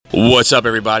What's up,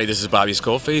 everybody? This is Bobby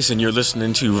Skullface, and you're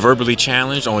listening to Verbally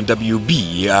Challenged on WBIGPIPE.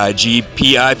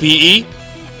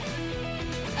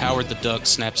 Howard the Duck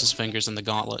snaps his fingers in the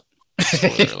gauntlet.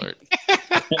 Spoiler alert.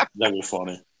 That'd be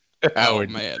funny. Oh,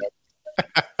 man.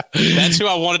 That's who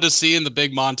I wanted to see in the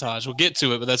big montage. We'll get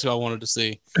to it, but that's who I wanted to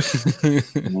see.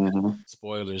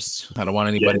 Spoilers. I don't want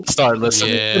anybody to start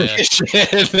listening. Yeah.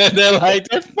 And they're like,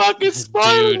 they're fucking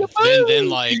spoiling.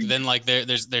 Dude, then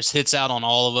there's hits out on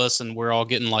all of us, and we're all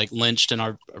getting like lynched in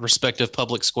our respective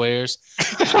public squares.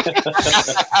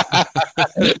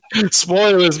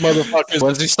 Spoilers, motherfuckers.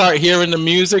 Once you start hearing the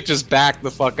music, just back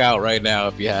the fuck out right now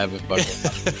if you haven't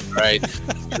fucking right.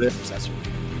 That's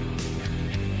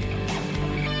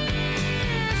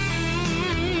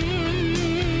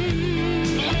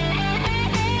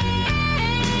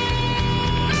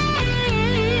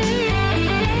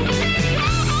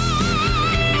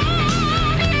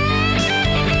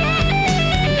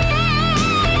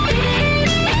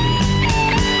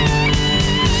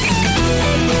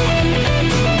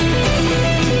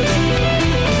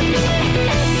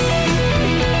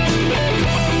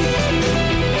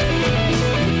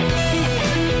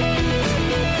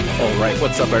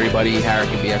What's up, everybody?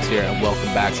 Harrican BX here, and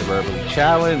welcome back to Verbally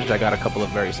Challenged. I got a couple of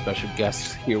very special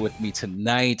guests here with me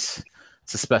tonight.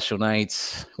 It's a special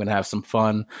night. We're gonna have some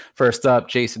fun. First up,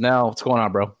 Jason L. What's going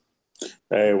on, bro?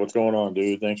 Hey, what's going on,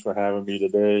 dude? Thanks for having me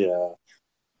today.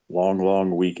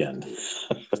 Long weekend.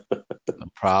 No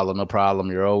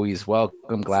problem. You're always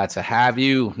welcome. Glad to have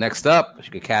you. Next up,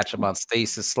 you can catch him on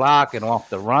Stasis Lock and Off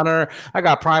the Runner. I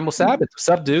got Primal Sabbath. What's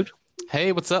up, dude?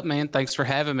 Hey, what's up, man? Thanks for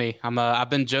having me. I've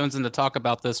been jonesing to talk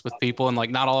about this with people, and like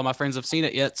not all of my friends have seen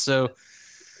it yet, so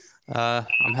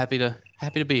I'm happy to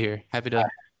be here. Happy to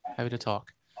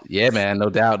talk. Yeah, man, no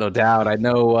doubt. I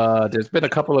know there's been a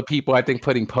couple of people, I think,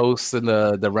 putting posts in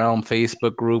the Realm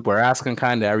Facebook group. We're asking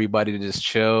kind of everybody to just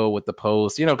chill with the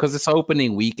posts, because it's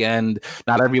opening weekend.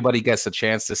 Not everybody gets a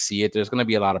chance to see it. There's going to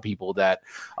be a lot of people that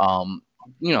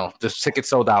the tickets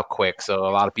sold out quick, so a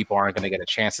lot of people aren't going to get a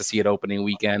chance to see it opening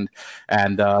weekend,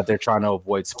 and they're trying to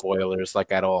avoid spoilers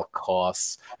like at all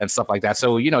costs and stuff like that.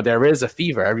 So there is a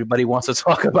fever. Everybody wants to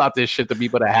talk about this shit, the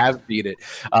people that have beat it.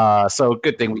 So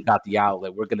good thing we got the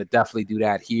outlet. We're going to definitely do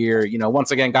that here.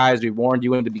 Once again, guys, we warned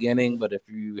you in the beginning, but if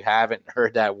you haven't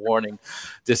heard that warning,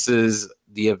 this is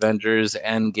the Avengers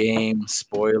Endgame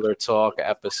spoiler talk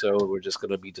episode. We're just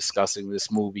going to be discussing this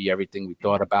movie, everything we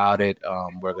thought about it.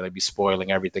 We're going to be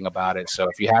spoiling everything about it. So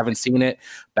if you haven't seen it,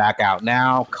 back out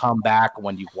now, come back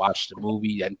when you've watched the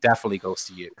movie, and definitely go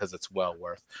see it because it's well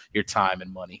worth your time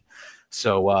and money.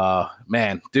 So,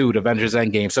 man, dude, Avengers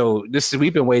Endgame. So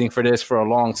we've been waiting for this for a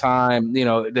long time.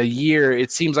 The year,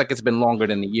 it seems like it's been longer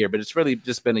than a year, but it's really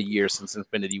just been a year since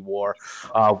Infinity War.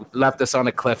 Left us on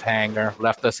a cliffhanger,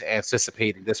 left us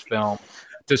anticipating this film,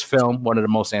 one of the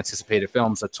most anticipated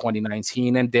films of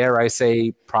 2019, and dare I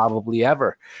say, probably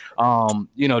ever.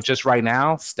 Just right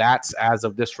now, stats as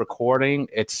of this recording,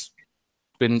 it's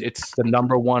the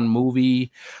number one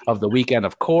movie of the weekend.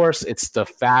 Of course, it's the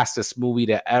fastest movie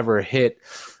to ever hit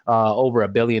over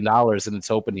 $1 billion in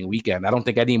its opening weekend. I don't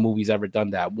think any movie's ever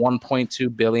done that.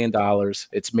 $1.2 billion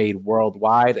it's made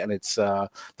worldwide, and it's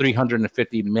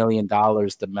 $350 million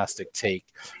domestic take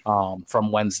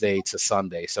from Wednesday to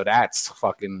Sunday. So that's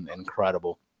fucking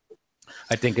incredible.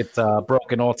 I think it's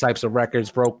broken all types of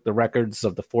records, broke the records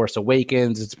of The Force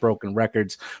Awakens. It's broken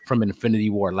records from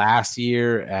Infinity War last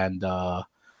year, and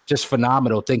just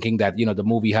phenomenal, thinking that, the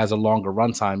movie has a longer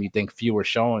runtime. You think fewer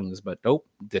showings, but nope,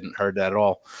 didn't hurt that at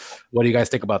all. What do you guys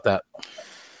think about that?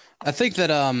 I think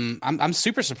that I'm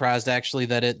super surprised actually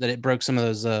that it broke some of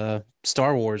those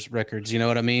Star Wars records. You know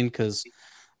what I mean? Because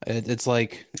it's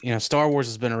like, Star Wars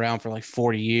has been around for like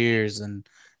 40 years, and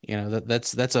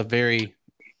that's a very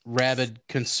rabid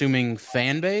consuming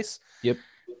fan base. Yep.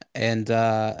 And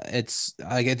it's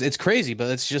like it's crazy, but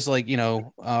it's just like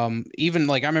even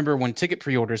like I remember when ticket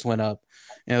pre-orders went up,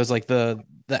 it was like the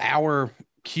hour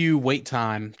queue wait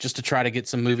time just to try to get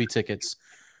some movie tickets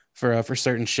for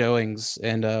certain showings,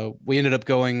 and we ended up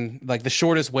going, like, the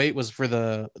shortest wait was for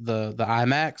the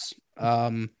IMAX.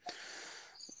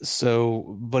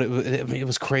 So, but it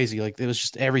was crazy. Like, it was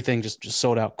just everything just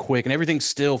sold out quick, and everything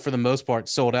still for the most part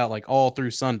sold out like all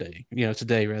through Sunday.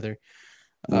 Today rather.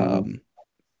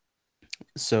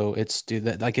 So it's, dude,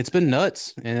 that, like, it's been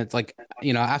nuts, and it's like,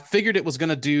 I figured it was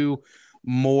gonna do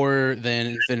more than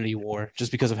Infinity War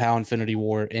just because of how Infinity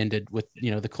War ended with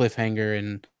the cliffhanger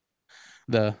and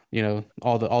the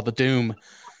all the doom.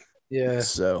 Yeah.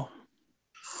 So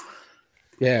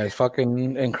Yeah, it's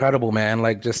fucking incredible, man.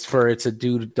 Like just for it to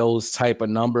do those type of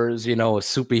numbers, you know, a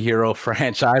superhero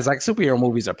franchise, like superhero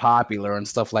movies are popular and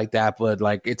stuff like that, but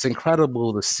like it's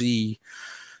incredible to see,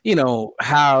 you know,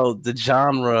 how the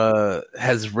genre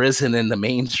has risen in the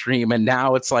mainstream, and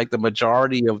now it's like the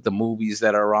majority of the movies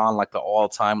that are on like the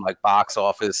all-time like box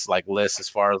office like list as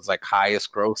far as like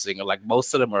highest grossing, like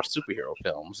most of them are superhero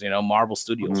films, you know, Marvel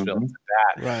Studios films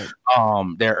like Right.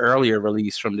 that. Their earlier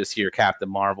release from this year, Captain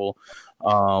Marvel,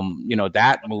 you know,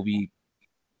 that movie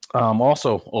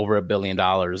also over $1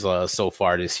 billion so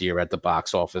far this year at the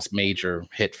box office, major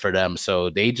hit for them. So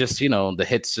they just, you know, the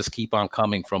hits just keep on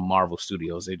coming from Marvel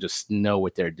Studios. They just know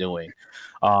what they're doing.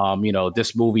 You know,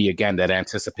 this movie again, that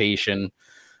anticipation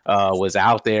was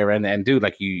out there, and dude,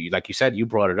 like you said, you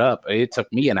brought it up. It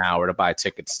took me an hour to buy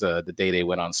tickets the day they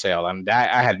went on sale, and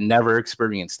I had never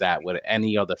experienced that with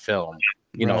any other film.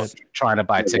 You know, trying to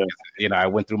buy tickets. You know, I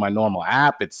went through my normal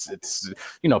app. It's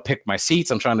you know, picked my seats.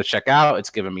 I'm trying to check out. It's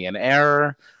giving me an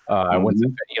error. I went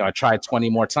to, you know, I tried 20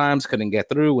 more times, couldn't get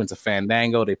through. Went to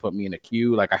Fandango. They put me in a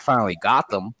queue. Like I finally got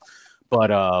them. But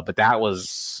that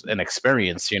was an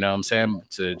experience, you know what I'm saying?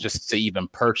 To even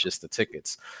purchase the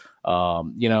tickets. You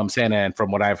know what I'm saying? And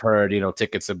from what I've heard, you know,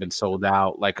 tickets have been sold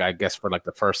out, like I guess for like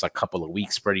the first like couple of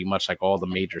weeks, pretty much like all the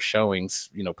major showings,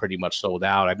 you know, pretty much sold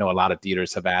out. I know a lot of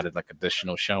theaters have added like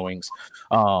additional showings.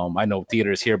 I know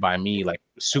theaters here by me, like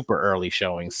super early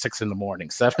showings, 6 a.m,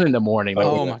 7 a.m. Like,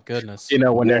 Oh my goodness. you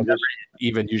know, when they're never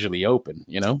even usually open,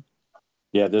 you know?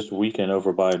 Yeah, this weekend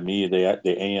over by me, the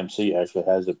AMC actually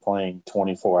has it playing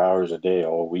 24 hours a day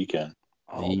all weekend.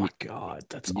 Oh my God,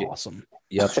 that's awesome.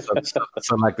 Yep.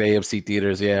 So like the AMC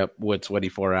theaters, yeah, with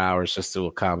 24 hours just to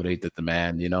accommodate the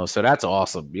demand, you know. So that's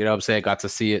awesome. You know what I'm saying? Got to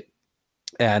see it.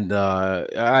 And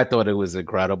I thought it was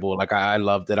incredible. Like I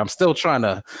loved it. I'm still trying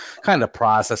to kind of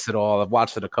process it all. I've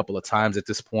watched it a couple of times at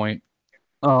this point.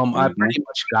 I pretty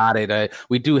much got it.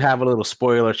 We do have a little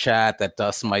spoiler chat that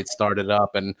Dust might start it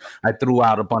up, and I threw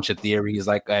out a bunch of theories,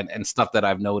 like and stuff that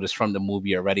I've noticed from the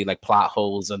movie already, like plot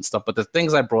holes and stuff. But the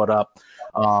things I brought up,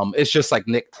 it's just like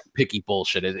nitpicky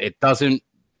bullshit. It doesn't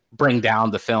bring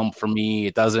down the film for me.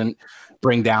 It doesn't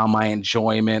bring down my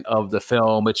enjoyment of the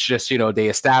film. It's just, you know, they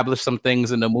established some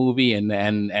things in the movie and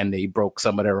they broke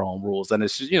some of their own rules. And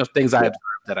it's just, you know, things I observed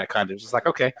that I kind of just like,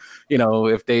 okay, you know,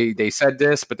 if they said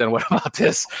this, but then what about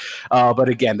this? But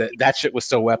again, that shit was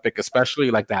so epic,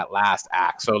 especially like that last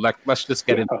act. So like, let's just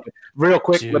get into it real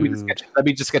quick. Dude. Let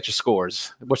me just get your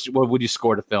scores. What would you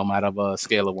score the film out of a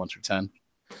scale of 1 through 10?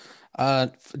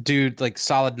 Dude, like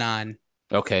solid 9.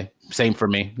 Okay, same for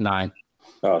me, 9.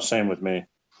 Oh, same with me.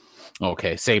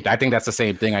 Okay, same. I think that's the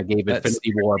same thing I gave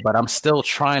Infinity War, but I'm still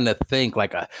trying to think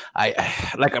like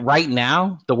right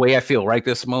now, the way I feel right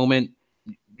this moment,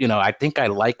 you know, I think I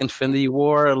like Infinity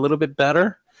War a little bit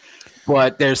better.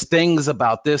 But there's things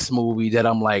about this movie that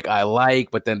I'm like, I like,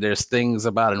 but then there's things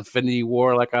about Infinity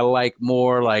War like I like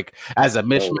more, like as a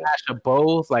mishmash of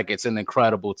both. Like it's an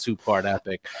incredible 2-part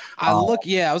epic. I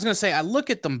was gonna say I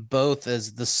look at them both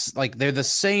as this, like they're the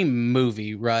same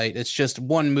movie, right? It's just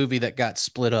one movie that got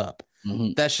split up.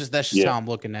 Mm-hmm. That's just how I'm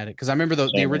looking at it. Because I remember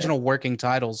the original working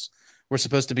titles were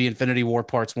supposed to be Infinity War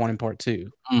Parts 1 and Part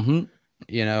 2. Mm-hmm.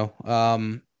 You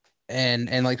know,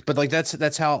 and like, but like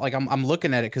that's how like I'm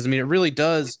looking at it, because I mean it really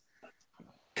does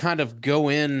kind of go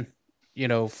in, you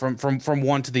know, from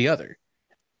one to the other.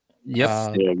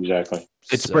 Yep. Yeah, exactly.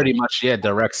 It's pretty much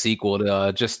direct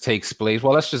sequel. Just takes place.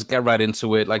 Well, let's just get right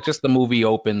into it. Like, just the movie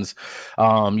opens.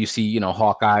 You see, you know,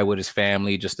 Hawkeye with his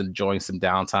family just enjoying some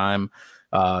downtime.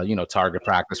 You know, target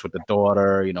practice with the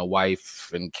daughter. You know,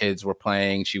 wife and kids were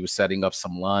playing. She was setting up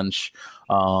some lunch.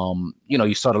 You know,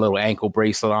 you saw the little ankle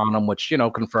bracelet on him, which, you know,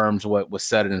 confirms what was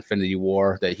said in Infinity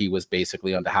War, that he was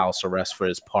basically under house arrest for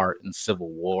his part in Civil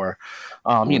War.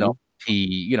 You know.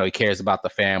 He cares about the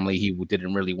family. He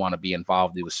didn't really want to be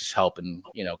involved. He was just helping,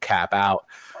 you know, Cap out.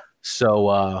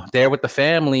 So there with the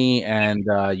family, and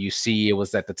you see it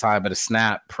was at the time of the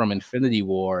snap from Infinity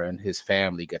War, and his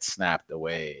family gets snapped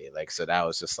away. Like, so that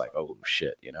was just like, oh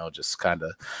shit, you know, just kind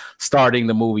of starting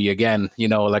the movie again, you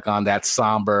know, like on that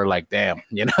somber, like, damn,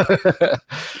 you know,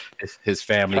 his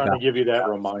family. Trying to give you that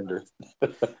reminder.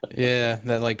 Yeah,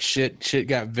 that like shit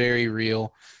got very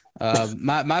real.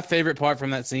 My favorite part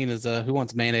from that scene is who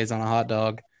wants mayonnaise on a hot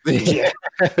dog? Yeah.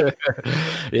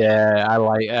 Yeah, I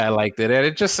liked it. And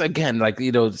it just, again, like,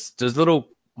 you know, there's little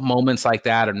moments like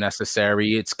that are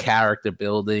necessary. It's character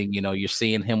building. You're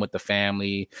seeing him with the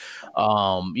family.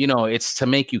 It's to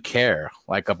make you care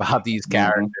like about these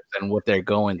characters and what they're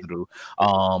going through.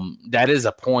 That is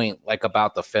a point like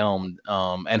about the film.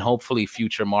 And hopefully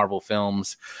future Marvel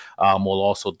films will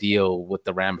also deal with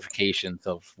the ramifications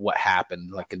of what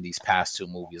happened like in these past two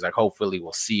movies. Like hopefully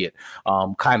we'll see it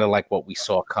kind of like what we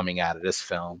saw coming out of this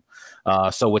film.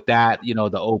 So with that,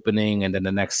 the opening and then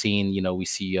the next scene, we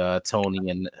see Tony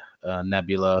and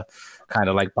Nebula kind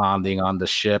of like bonding on the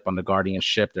ship, on the Guardian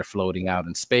ship. They're floating out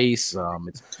in space.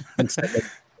 It's been said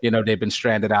that, they've been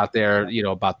stranded out there,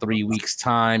 about 3 weeks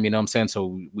time, you know what I'm saying?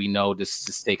 So we know this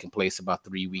is taking place about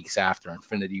 3 weeks after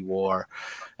Infinity War.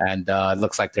 And it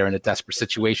looks like they're in a desperate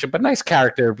situation, but nice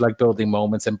character, like building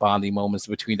moments and bonding moments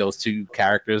between those two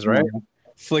characters, right?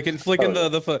 Flicking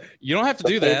the foot. You don't have to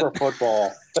do that.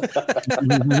 Football.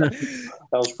 That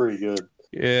was pretty good.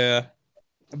 Yeah.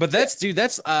 But that's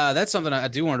something I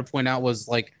do want to point out was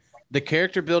like the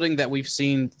character building that we've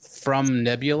seen from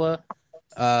Nebula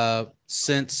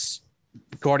since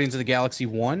Guardians of the Galaxy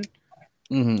 1.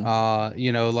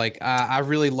 I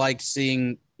really liked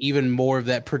seeing even more of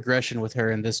that progression with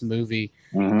her in this movie.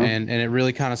 And it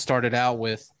really kind of started out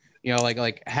with,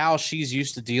 like how she's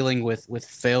used to dealing with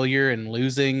failure and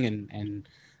losing and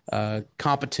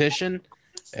competition.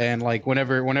 And like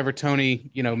whenever Tony,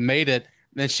 made it,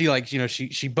 then she like,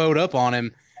 she bowed up on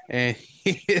him and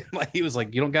he was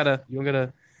like, you don't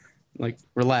gotta like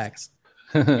relax,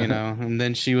 and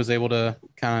then she was able to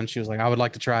she was like, I would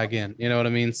like to try again. You know what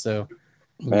I mean? So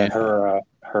and her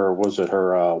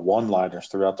one-liners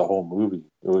throughout the whole movie.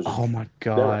 It was, oh my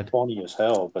God, they were funny as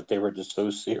hell, but they were just so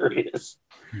serious.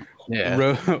 Yeah.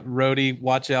 Rhodey,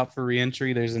 watch out for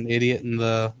reentry. There's an idiot in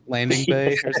the landing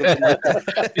bay or something like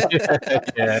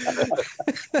that.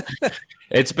 Yeah.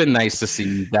 It's been nice to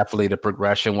see definitely the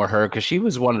progression with her, because she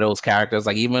was one of those characters,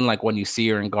 like even like when you see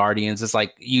her in Guardians, it's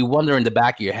like you wonder in the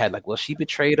back of your head, like, will she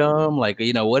betray them? Like,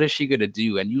 what is she gonna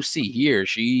do? And you see here,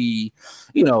 she,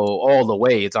 all the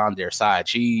way it's on their side.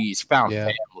 She's found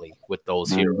family with those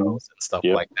heroes and stuff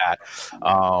like that.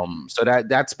 So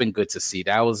that's been good to see.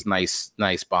 That was nice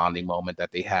bonding moment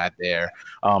that they had there.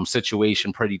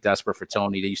 Situation pretty desperate for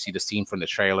Tony. You see the scene from the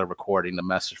trailer recording the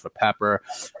message for Pepper.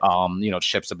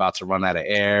 Ship's about to run out of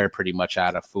air, pretty much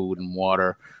out of food and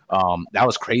water. That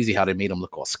was crazy how they made him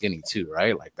look all skinny too,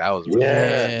 right? Like that was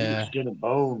really skin and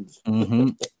bones.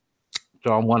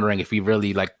 So I'm wondering if he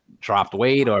really like dropped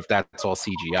weight or if that's all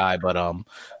CGI.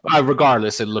 But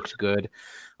regardless, it looked good.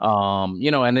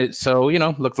 And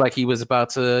it looked like he was about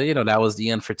to, that was the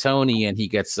end for Tony, and he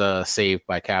gets saved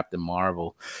by Captain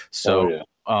Marvel. So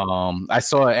I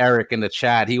saw Eric in the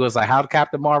chat. He was like, how'd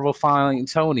Captain Marvel find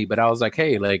Tony? But I was like,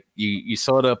 hey, like you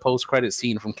saw the post-credit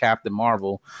scene from Captain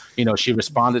Marvel. She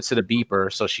responded to the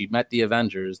beeper, so she met the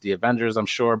Avengers. The Avengers, I'm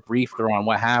sure, briefed her on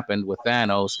what happened with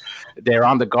Thanos. They're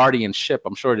on the Guardian ship.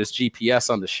 I'm sure there's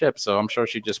GPS on the ship, so I'm sure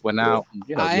she just went out.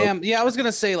 And, I was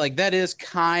gonna say, like, that is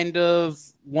kind of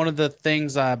one of the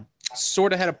things I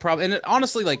sort of had a problem. And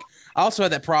honestly, like, I also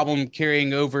had that problem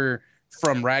carrying over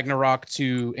from Ragnarok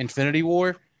to Infinity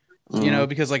War,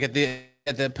 because like at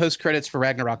the post credits for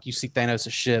Ragnarok, you see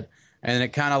Thanos' ship, and it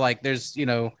kind of like there's,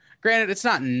 granted it's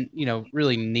not,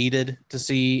 really needed to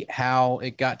see how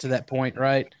it got to that point,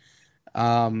 right?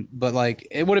 But like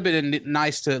it would have been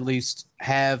nice to at least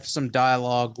have some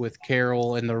dialogue with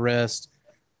Carol and the rest.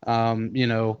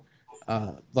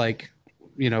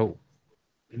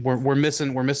 We're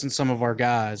missing some of our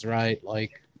guys, right?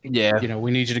 Like, we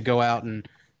need you to go out and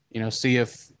see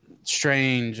if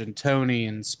Strange and Tony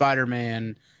and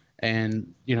Spider-Man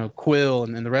and Quill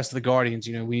and the rest of the Guardians,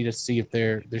 we need to see if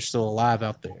they're still alive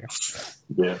out there.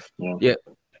 Yeah.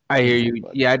 I hear you.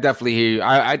 Yeah, I definitely hear you.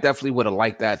 I definitely would have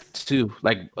liked that too.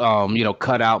 Like,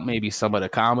 cut out maybe some of the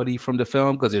comedy from the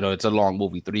film, because it's a long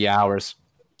movie, 3 hours,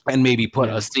 and maybe put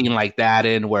a scene like that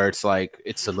in where it's like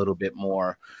it's a little bit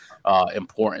more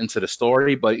important to the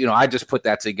story. But I just put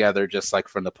that together just like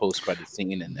from the post-credit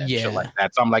scene and shit like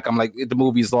that. So I'm like the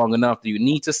movie's long enough. Do you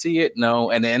need to see it?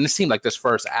 No. And then it seemed like this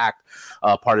first act,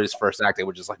 part of this first act, they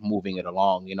were just like moving it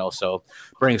along, so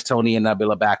brings Tony and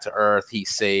Nebula back to Earth. He's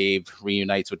saved,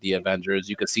 reunites with the Avengers.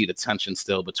 You could see the tension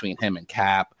still between him and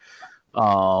Cap. You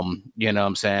know what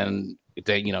I'm saying?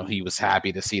 He was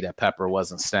happy to see that Pepper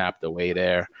wasn't snapped away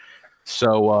there.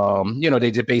 So, they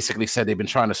just basically said they've been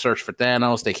trying to search for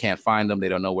Thanos. They can't find him. They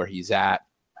don't know where he's at.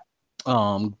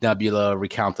 Nebula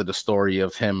recounted the story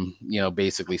of him,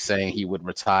 basically saying he would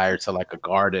retire to like a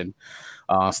garden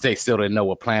They still didn't know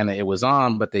what planet it was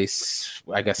on, but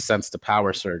I guess, sensed the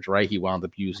power surge, right? He wound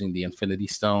up using the Infinity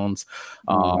Stones.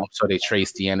 So they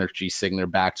traced the energy signal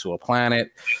back to a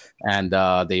planet, and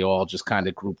they all just kind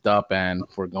of grouped up and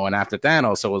were going after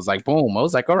Thanos. So it was like, boom. I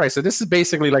was like, all right, so this is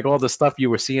basically like all the stuff you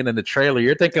were seeing in the trailer.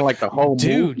 You're thinking like the whole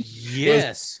movie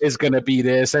is going to be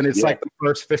this, and it's like the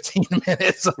first 15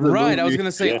 minutes of the movie. I was going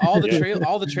to say all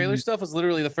the trailer stuff was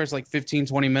literally the first like 15,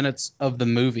 20 minutes of the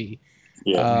movie.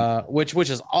 Which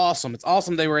is awesome. It's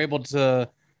awesome they were able to,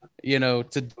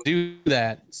 to do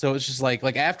that. So it's just like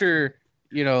after,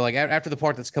 after the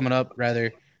part that's coming up,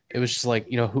 rather, it was just like,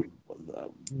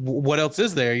 what else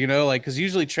is there, because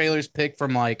usually trailers pick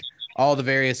from like all the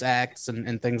various acts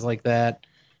and things like that,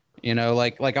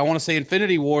 like I want to say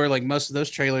Infinity War, like most of those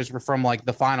trailers were from like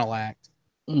the final act,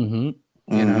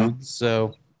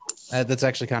 so that's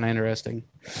actually kind of interesting.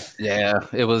 Yeah,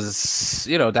 it was,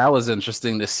 that was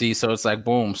interesting to see. So it's like,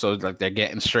 boom. So like they're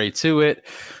getting straight to it.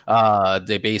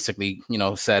 They basically,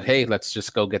 said, hey, let's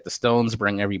just go get the stones,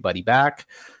 bring everybody back.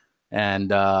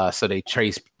 And so they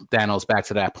traced Thanos back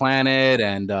to that planet.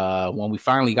 And when we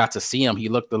finally got to see him, he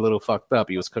looked a little fucked up.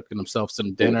 He was cooking himself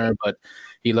some dinner, but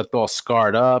he looked all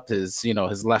scarred up. His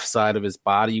left side of his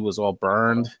body was all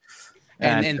burned.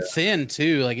 And thin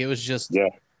too. Like it was just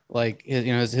like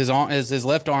his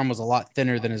left arm was a lot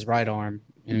thinner than his right arm,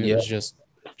 and it was just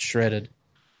shredded.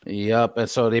 Yep. And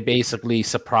so they basically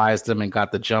surprised him and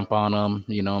got the jump on him.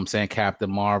 You know what I'm saying?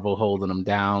 Captain Marvel holding him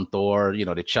down. Thor,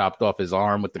 they chopped off his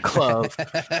arm with the glove.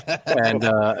 and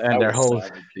their whole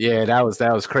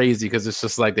that was crazy because it's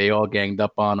just like they all ganged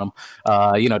up on him.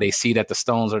 They see that the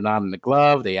stones are not in the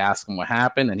glove. They ask him what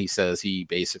happened, and he says he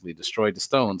basically destroyed the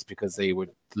stones because they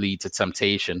would lead to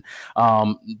temptation.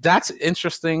 That's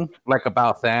interesting, like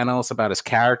about Thanos, about his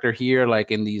character here,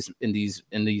 like in these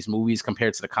movies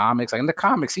compared to the comics. Like in the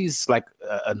comics, he's like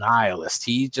a nihilist.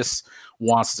 He just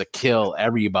wants to kill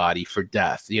everybody for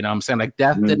death. You know what I'm saying? Like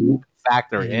death didn't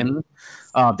factor in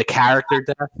the character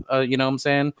death, you know what I'm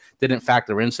saying, didn't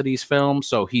factor into these films.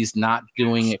 So he's not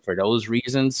doing it for those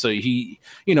reasons. So he's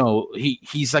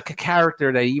like a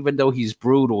character that even though he's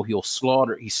brutal, he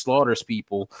slaughters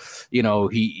people.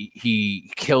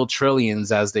 He killed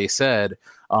trillions, as they said.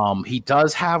 He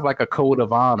does have like a code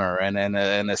of honor and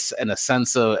a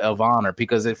sense of honor,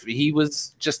 because if he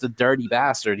was just a dirty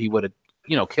bastard, he would have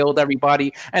killed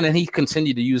everybody, and then he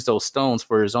continued to use those stones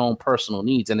for his own personal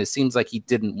needs. And it seems like he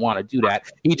didn't want to do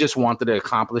that. He just wanted to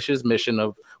accomplish his mission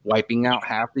of wiping out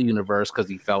half the universe because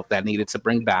he felt that needed to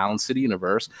bring balance to the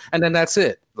universe, and then that's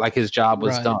it. Like his job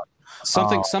was done.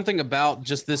 Something about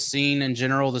just this scene in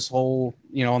general, this whole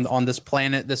on this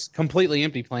planet, this completely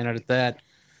empty planet at that,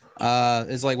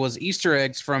 was Easter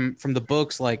eggs from the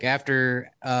books. Like after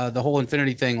the whole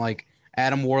Infinity thing, like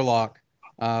Adam Warlock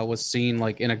was seen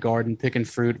like in a garden picking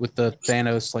fruit with the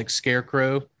Thanos like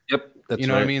scarecrow. Yep, that's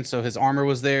what I mean. So his armor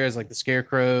was there as like the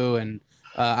scarecrow, and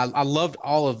I loved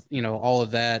all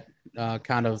of that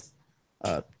kind of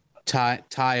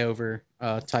tie over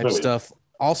type stuff.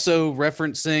 Also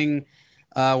referencing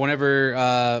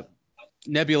whenever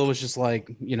Nebula was just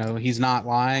like he's not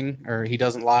lying, or he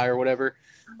doesn't lie or whatever,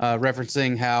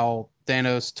 referencing how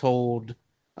Thanos told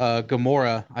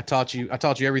Gamora, I taught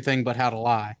you everything but how to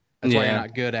lie. That's why you're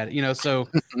not good at it. So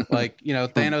like,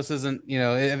 Thanos isn't,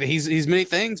 he's many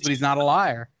things, but he's not a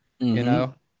liar,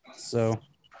 So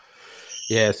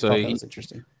yeah, so that was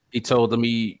interesting. He told them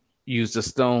he used the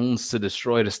stones to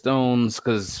destroy the stones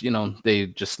because, they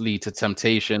just lead to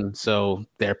temptation. So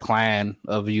their plan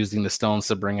of using the stones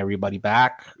to bring everybody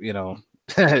back,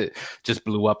 just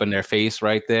blew up in their face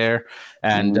right there.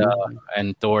 And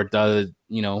Thor does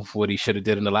what he should have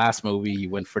did in the last movie. He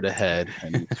went for the head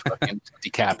and fucking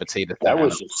decapitated that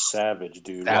was just savage,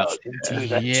 dude.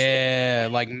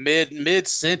 Like mid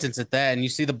sentence at that, and you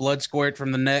see the blood squirt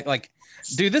from the neck. Like,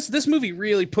 dude, this movie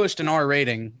really pushed an R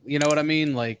rating. You know what I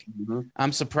mean? Like,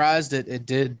 I'm surprised it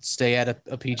did stay at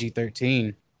a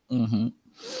PG-13.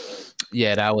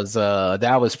 Yeah, that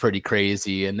was pretty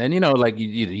crazy. And then like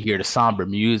you hear the somber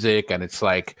music, and it's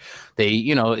like they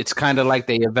it's kind of like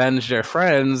they avenged their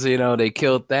friends. They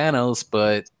killed Thanos,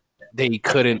 but they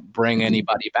couldn't bring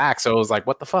anybody back. So it was like,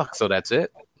 what the fuck? So that's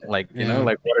it. Like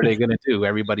like what are they gonna do?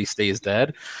 Everybody stays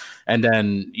dead. And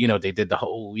then they did the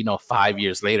whole 5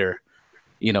 years later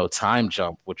time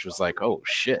jump, which was like, oh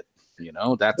shit,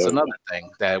 that's another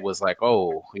thing that was like,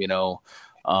 oh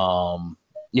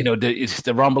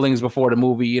the rumblings before the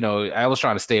movie, I was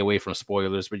trying to stay away from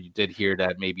spoilers, but you did hear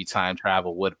that maybe time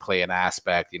travel would play an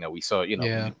aspect. We saw,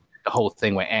 the whole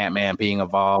thing with Ant-Man being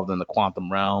involved in the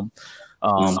quantum realm,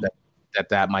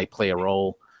 that might play a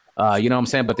role. You know what I'm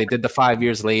saying? But they did the 5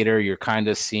 years later. You're kind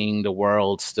of seeing the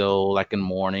world still like in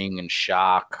mourning and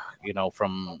shock,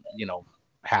 from,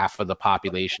 half of the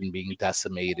population being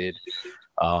decimated.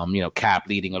 Cap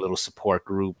leading a little support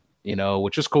group,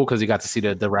 which was cool because you got to see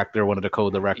the director, one of the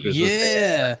co-directors.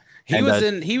 Yeah.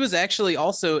 He was actually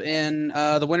also in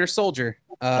The Winter Soldier.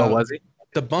 Was he?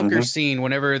 The bunker scene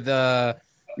whenever the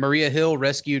Maria Hill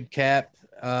rescued Cap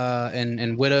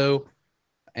and Widow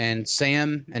and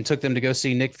Sam and took them to go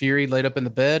see Nick Fury laid up in the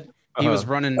bed. He was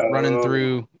running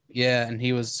through. Yeah, and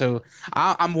he was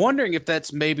I'm wondering if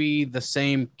that's maybe the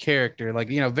same character. Like,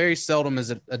 very seldom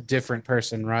is it a different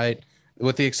person, right?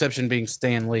 With the exception being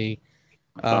Stan Lee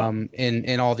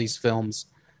in all these films.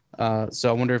 So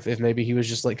I wonder if maybe he was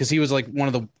just like, because he was like one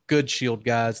of the good Shield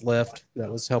guys left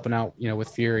that was helping out, with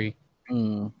Fury.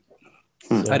 So.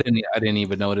 I didn't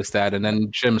even notice that. And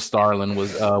then Jim Starlin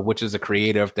was, which is a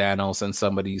creator of Thanos and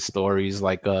some of these stories,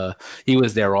 like he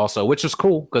was there also, which was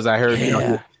cool because I heard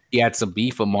he had some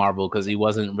beef with Marvel because he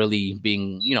wasn't really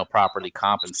being properly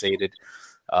compensated.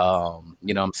 You know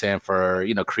what I'm saying, for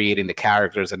creating the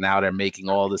characters, and now they're making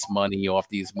all this money off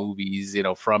these movies,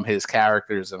 from his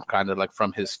characters and kind of like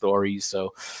from his stories.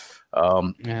 So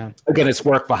again, it's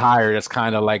work for hire. It's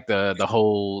kind of like the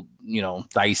whole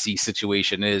dicey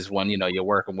situation is when you're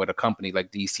working with a company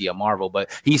like DC or Marvel. But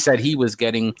he said he was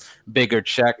getting bigger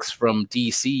checks from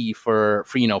DC for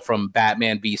from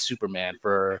Batman v Superman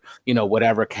for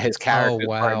whatever his character. Oh,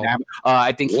 wow.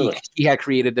 I think he had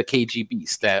created the KG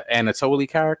Beast, that Anatoly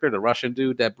character, the Russian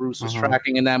dude that Bruce was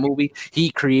tracking in that movie. He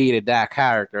created that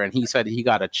character, and he said he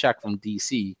got a check from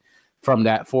DC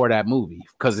for that movie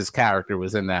because his character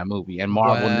was in that movie, and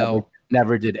Marvel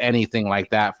never did anything like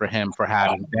that for him, for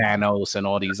having Thanos and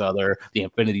all these other, the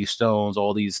Infinity Stones,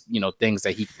 all these things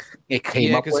that he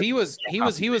came up with. Because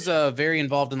he was very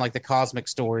involved in like the cosmic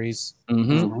stories.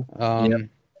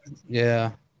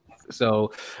 Yeah.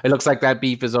 So it looks like that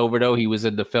beef is over, though. He was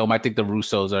in the film. I think the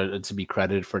Russos are to be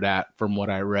credited for that, from what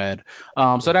I read.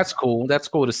 So that's cool. That's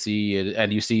cool to see.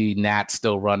 And you see Nat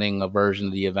still running a version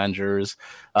of the Avengers.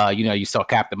 You saw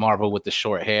Captain Marvel with the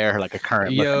short hair, like a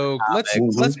current. Yo,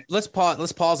 let's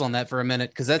pause on that for a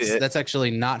minute, because that's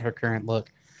actually not her current look.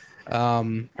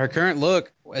 Her current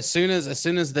look, as soon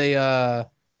as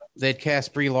they'd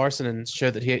cast Brie Larson and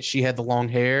showed that she had the long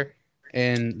hair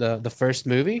in the first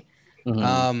movie.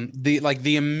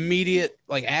 The immediate,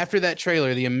 like after that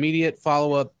trailer, the immediate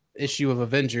follow-up issue of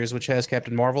Avengers, which has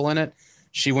Captain Marvel in it,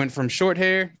 she went from short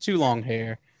hair to long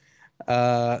hair.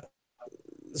 So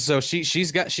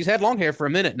she's had long hair for a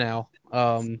minute now,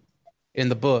 in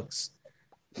the books.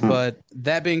 But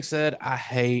that being said, I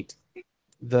hate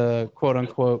the quote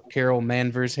unquote Carol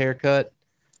Manvers haircut.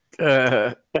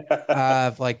 I've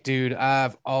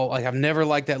never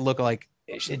liked that look. Like,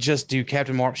 it just do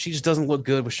Captain Marvel. She just doesn't look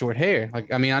good with short hair.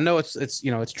 Like, I mean, I know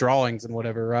it's drawings and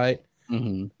whatever, right?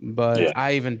 But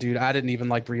I didn't even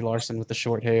like Brie Larson with the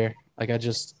short hair. Like, I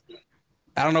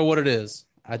don't know what it is.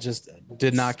 I just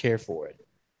did not care for it.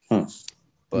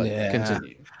 But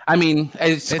continue. I mean,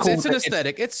 it's cool. It's an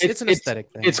aesthetic. It's an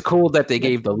aesthetic thing. It's cool that they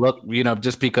gave the look,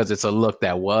 just because it's a look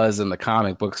that was in the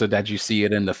comic book, so that you see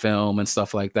it in the film and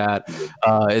stuff like that.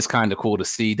 It's kind of cool to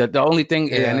see. The only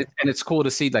thing, and it's cool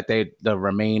to see that the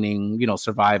remaining,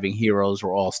 surviving heroes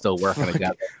were all still working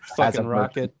together. Fucking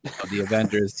Rocket, the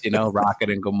Avengers, Rocket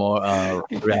and Gamora,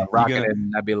 Rocket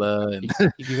and Nebula. And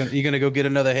you gonna go get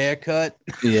another haircut?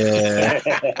 Yeah.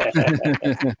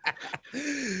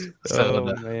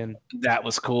 Man, that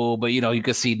was cool. But you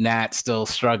could see Nat still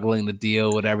struggling to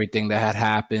deal with everything that had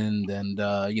happened, and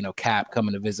Cap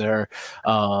coming to visit her.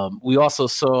 We also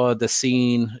saw the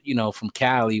scene from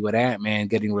Cali with Ant-Man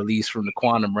getting released from the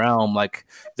quantum realm. Like,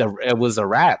 it was a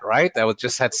rat, right? That was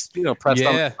just had pressed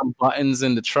on some buttons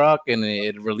in the truck, and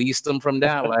it released them from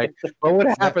that. Like, what would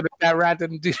have happened if that rat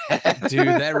didn't do that? Dude,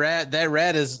 that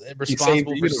rat is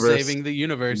responsible for saving the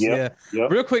universe. Yep.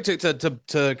 Real quick,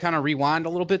 to kind of rewind a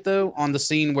little bit though, on the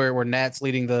scene where Nat's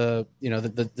leading the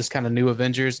this kind of new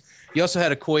Avengers. You also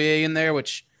had Okoye in there,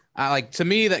 which I like. To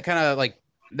me, that kind of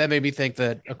that made me think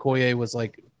that Okoye was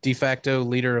like de facto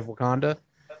leader of Wakanda,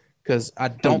 because I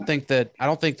don't think that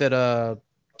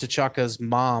T'Chaka's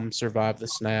mom survived the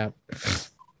snap.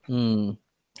 But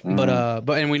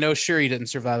and we know Shuri didn't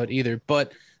survive it either.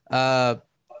 But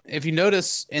if you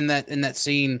notice in that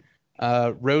scene,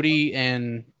 Rhodey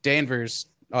and Danvers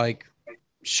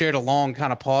shared a long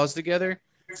kind of pause together.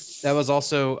 That was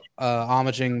also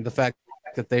homaging the fact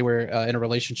that they were in a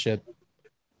relationship,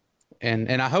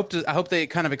 and I hope they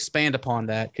kind of expand upon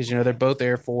that, because they're both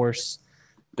Air Force.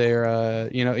 They're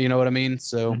you know what I mean.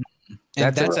 So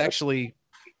that's actually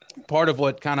part of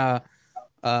what kind of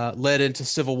led into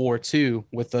Civil War II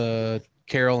with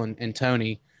Carol and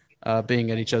Tony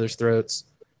being at each other's throats.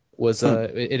 Was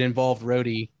it involved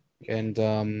Rhodey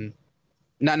and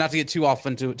not to get too off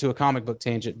into a comic book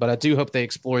tangent, but I do hope they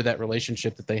explore that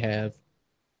relationship that they have.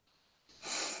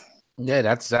 Yeah,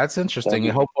 that's interesting.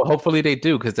 Hopefully they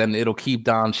do, because then it'll keep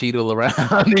Don Cheadle around.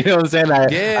 You know what I'm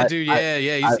saying? Dude.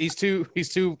 He's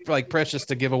too like precious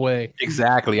to give away.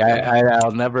 Exactly.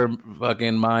 I'll never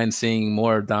fucking mind seeing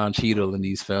more Don Cheadle in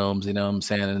these films. You know what I'm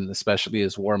saying? And especially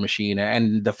as War Machine.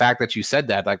 And the fact that you said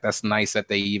that, like, that's nice that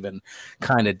they even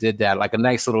kind of did that, like a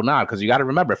nice little nod. Because you got to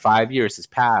remember, 5 years has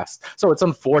passed, so it's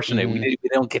unfortunate we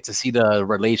don't get to see the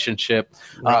relationship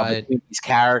between these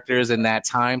characters in that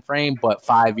time frame. But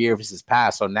 5 years has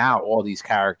passed, so now all these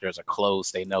characters are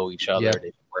close. They know each other. They've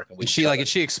been working with each other.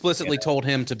 She explicitly told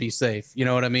him to be safe. You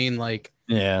know what I mean? Like,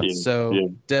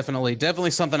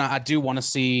 definitely something I do want to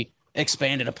see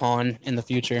expanded upon in the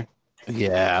future.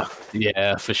 Yeah,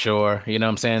 for sure. You know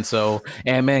what I'm saying? So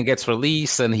Ant-Man gets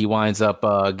released, and he winds up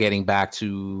getting back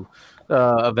to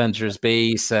Avengers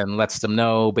base and lets them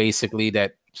know basically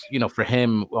that, you know, for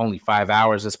him, only 5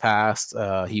 hours has passed.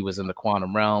 He was in the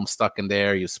quantum realm, stuck in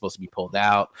there. He was supposed to be pulled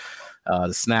out.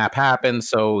 The snap happened.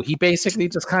 So he basically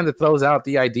just kind of throws out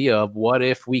the idea of, what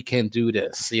if we can do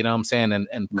this? You know what I'm saying?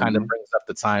 And kind of brings up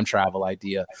the time travel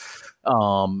idea,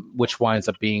 which winds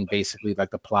up being basically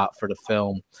like the plot for the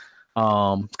film.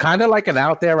 Kind of like an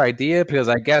out there idea, because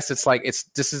I guess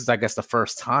this is the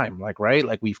first time, like, right?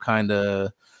 Like, we've kind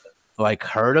of like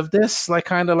heard of this, like,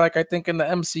 kind of like, I think in the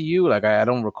MCU, like I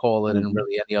don't recall it in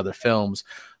really any other films,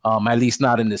 at least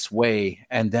not in this way.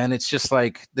 And then it's just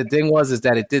like, the thing is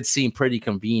that it did seem pretty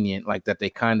convenient, like that they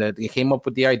came up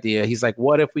with the idea. He's like,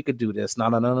 what if we could do this? No,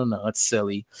 it's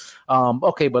silly.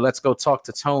 Okay, but let's go talk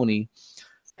to Tony.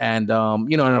 And,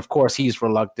 you know, and of course he's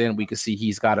reluctant. We can see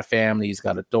he's got a family. He's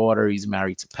got a daughter. He's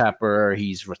married to Pepper.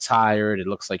 He's retired. It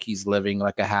looks like he's living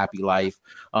like a happy life.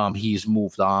 He's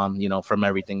moved on, you know, from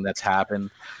everything that's happened.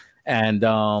 And,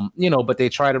 you know, but they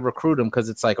try to recruit him, because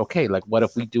it's like, okay, like, what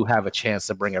if we do have a chance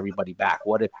to bring everybody back?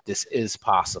 What if this is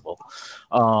possible?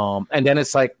 And then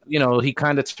it's like, you know, he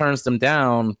kind of turns them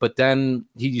down, but then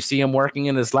you see him working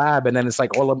in his lab, and then it's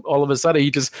like all of a sudden he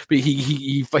creates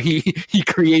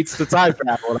the time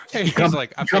travel. He's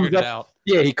like, I figured it out.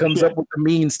 Yeah, he comes up with the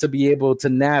means to be able to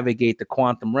navigate the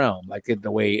quantum realm, like in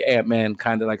the way Ant-Man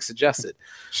kind of like suggested.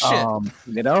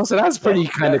 You know, so that's pretty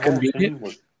kind of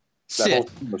convenient. That whole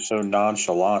thing was so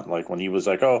nonchalant. Like, when he was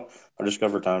like, "Oh, I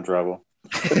discovered time travel."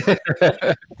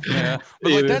 Yeah,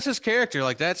 but like, that's his character.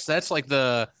 Like, that's like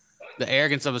the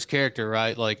arrogance of his character,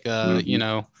 right? Like, you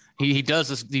know, he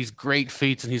does these great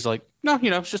feats, and he's like, no, you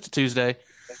know, it's just a Tuesday.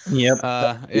 Yep.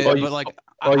 But like,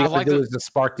 all you have to do is just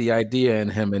spark the idea in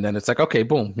him, and then it's like, okay,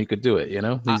 boom, he could do it. You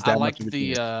know, I like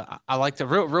the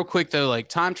real quick though, like,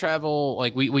 time travel.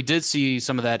 Like, we did see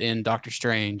some of that in Doctor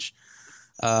Strange.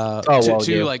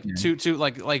 To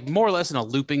like more or less in a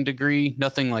looping degree,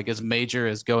 nothing like as major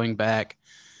as going back,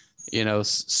 you know,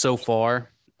 so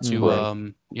far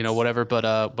to you know, whatever,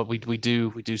 but we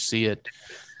do see it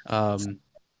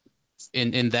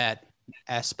in that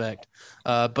aspect,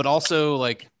 but also,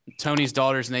 like, Tony's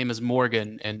daughter's name is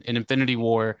Morgan, and in Infinity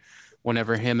War,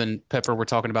 whenever him and Pepper were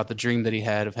talking about the dream that he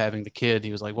had of having the kid,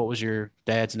 he was like, what was your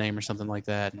dad's name or something like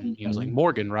that? And he was like,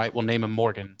 Morgan, right? We'll name him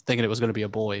Morgan, thinking it was going to be a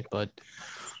boy, but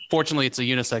fortunately it's a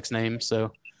unisex name.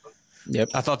 So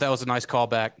I thought that was a nice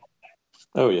callback.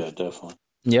 Oh yeah, definitely.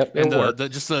 Yep. And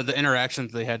the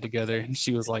interactions they had together, and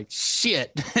she was like,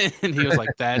 shit. And he was like,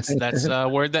 that's a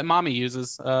word that mommy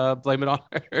uses. Blame it on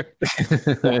her.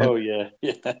 Oh yeah.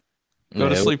 Go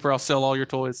to sleep or I'll sell all your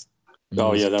toys.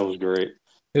 Oh yeah, that was great.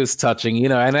 It was touching, you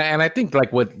know, and I think,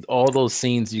 like, with all those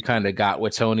scenes you kind of got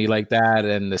with Tony like that,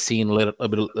 and the scene a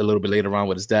little bit later on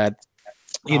with his dad,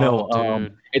 you know,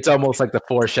 it's almost like the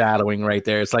foreshadowing right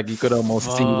there. It's like you could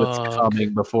almost see what's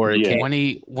coming before it came.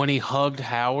 When he hugged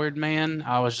Howard, man,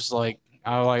 I was just like,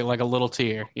 like a little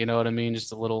tear. You know what I mean?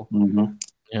 Just a little.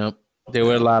 Yep. There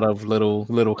were a lot of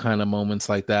little kind of moments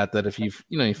like that if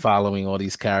you're following all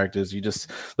these characters, you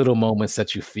just little moments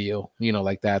that you feel, you know,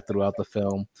 like that throughout the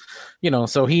film, you know.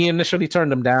 So he initially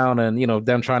turned them down, and, you know,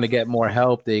 them trying to get more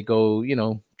help, they go, you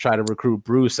know, try to recruit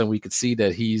Bruce, and we could see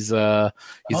that he's all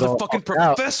fucking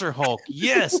Professor Hulk.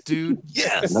 Yes, dude.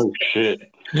 Yes. No shit.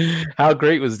 How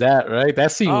great was that, right?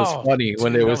 That scene was funny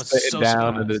when they were sitting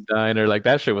down in the diner. Like,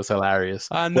 that shit was hilarious.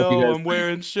 I know, I'm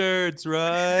wearing shirts,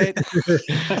 right?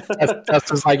 that's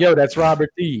just like, yo, that's Robert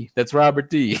D. That's Robert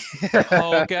D.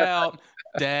 Hulk out.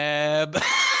 Dab.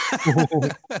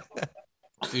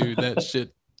 Dude, that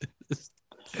shit.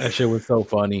 That shit was so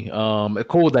funny.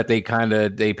 Cool that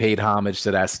they paid homage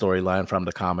to that storyline from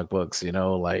the comic books.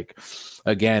 Like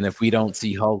again, if we don't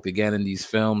see Hulk again in these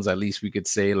films, at least we could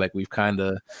say like we've kind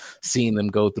of seen them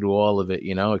go through all of it.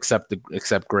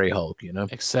 Except Gray Hulk.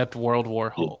 Except World War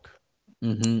Hulk.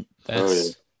 Mm-hmm.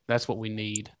 That's what we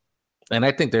need. And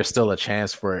I think there's still a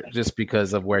chance for it just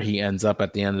because of where he ends up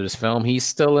at the end of this film. He's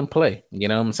still in play. You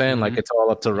know what I'm saying? Like it's all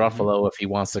up to Ruffalo if he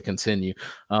wants to continue.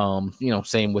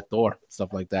 Same with Thor,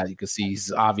 stuff like that. You can see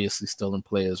he's obviously still in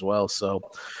play as well. So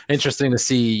interesting to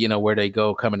see, where they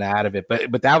go coming out of it.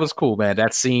 But that was cool, man.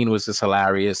 That scene was just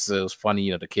hilarious. It was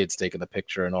funny, the kids taking the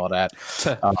picture and all that.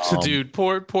 Dude,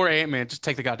 poor Ant-Man. Just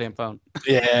take the goddamn phone.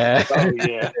 Yeah. Oh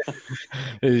yeah.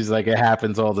 He's like, it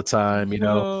happens all the time,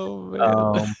 Oh,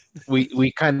 man.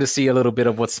 We kind of see a little bit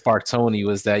of what sparked Tony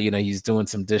was that he's doing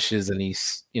some dishes and he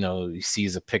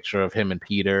sees a picture of him and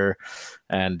Peter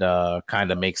and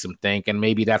kind of makes him think, and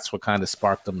maybe that's what kind of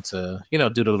sparked him to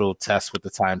do the little test with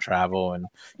the time travel, and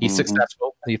he's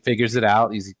successful. He figures it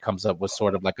out. He comes up with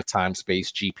sort of like a time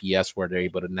space GPS where they're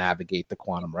able to navigate the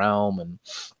quantum realm and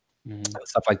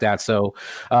stuff like that. So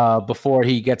before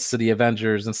he gets to the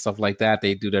Avengers and stuff like that,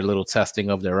 they do their little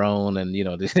testing of their own, and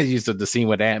they use the scene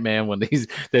with Ant-Man when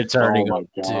they're turning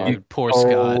dude, poor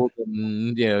Scott.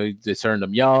 And, they turned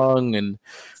him young, and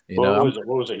what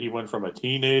was it? He went from a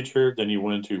teenager, then he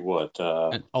went to what?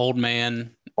 An old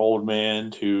man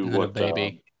to what? a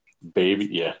baby. Baby,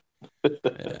 yeah.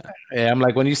 Yeah, I'm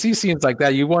like, when you see scenes like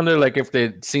that, you wonder like if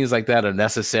the scenes like that are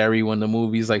necessary when the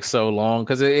movie's like so long,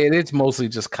 because it's mostly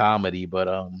just comedy. But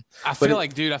I feel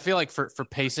like for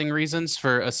pacing reasons,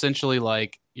 for essentially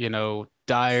like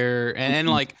Dyer and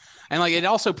like it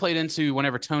also played into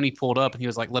whenever Tony pulled up and he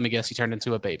was like, let me guess, he turned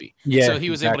into a baby. Yeah, so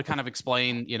he was able to kind of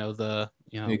explain the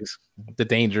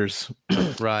dangers.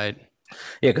 Right.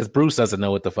 Yeah, because Bruce doesn't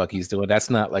know what the fuck he's doing. That's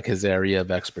not like his area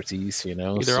of expertise,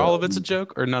 Either all of it's a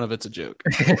joke or none of it's a joke.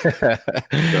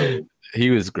 He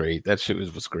was great. That shit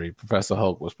was great. Professor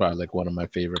Hulk was probably like one of my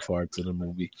favorite parts of the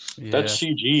movie. Yeah. That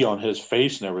CG on his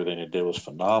face and everything it did was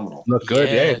phenomenal. Looked good,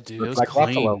 yeah. Dude, it was like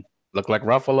clean. Ruffalo. Looked like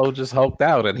Ruffalo just hulked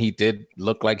out, and he did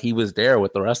look like he was there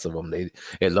with the rest of them.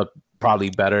 It looked probably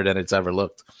better than it's ever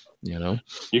looked. You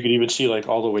could even see like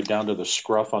all the way down to the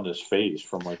scruff on his face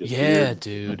from like his beard.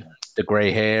 Dude. The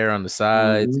gray hair on the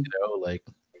sides,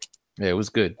 it was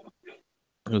good.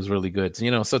 It was really good.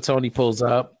 So Tony pulls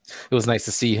up. It was nice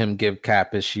to see him give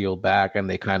Cap his shield back, and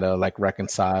they kind of like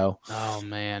reconcile. Oh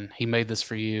man, he made this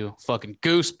for you. Fucking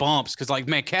goosebumps, because like,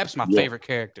 man, Cap's my favorite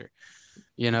character.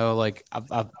 Like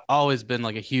I've always been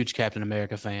like a huge Captain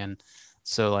America fan.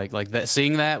 So like that,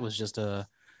 seeing that was just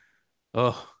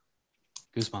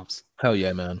goosebumps. Hell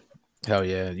yeah, man. Hell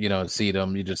yeah. See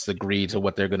them, you just agree to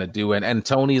what they're gonna do. And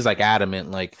Tony's like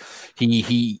adamant, like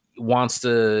he wants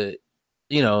to,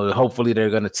 hopefully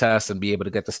they're gonna test and be able to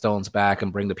get the stones back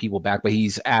and bring the people back, but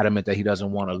he's adamant that he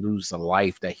doesn't want to lose the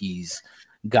life that he's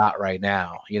got right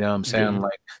now. You know what I'm saying?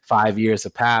 Like 5 years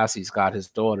have passed, he's got his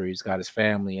daughter, he's got his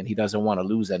family, and he doesn't want to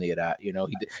lose any of that.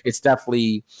 It's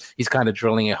definitely, he's kind of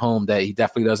drilling it home that he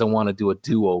definitely doesn't want to do a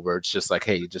do-over. It's just like,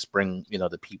 hey, just bring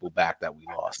the people back that we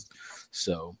lost.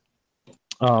 So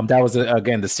that was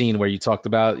again the scene where you talked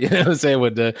about, saying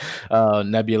with the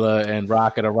Nebula and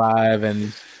Rocket arrive,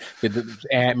 and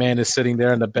Ant-Man is sitting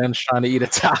there on the bench trying to eat a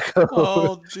taco.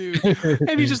 Oh, dude!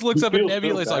 And he just looks up at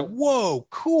Nebula. He's like, "Whoa,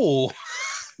 cool."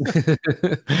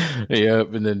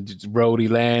 Yep, and then Rhodey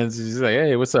lands. He's like,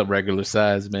 "Hey, what's up, regular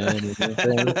size man?"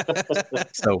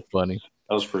 So funny.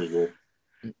 That was pretty good.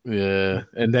 Yeah,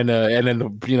 and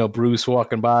then Bruce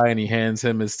walking by and he hands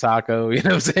him his taco. You know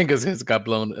what I'm saying? Because his got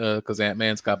blown. Because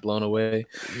Ant-Man's got blown away.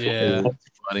 Yeah,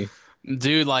 funny.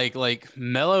 Dude, like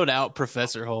mellowed out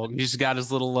Professor Hulk. He's got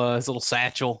his little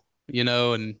satchel,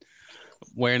 and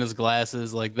wearing his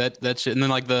glasses, like that shit. And then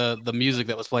like the music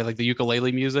that was playing, like the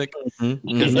ukulele music,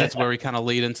 because that's where we kind of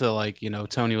lead into like,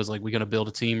 Tony was like, we're gonna build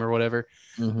a team or whatever,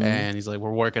 and he's like,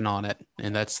 we're working on it,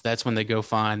 and that's when they go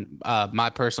find my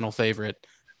personal favorite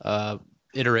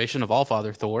iteration of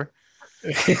Allfather Thor.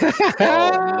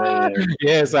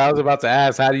 Yes, I was about to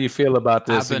ask, how do you feel about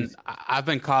this? I've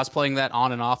been cosplaying that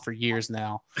on and off for years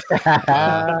now.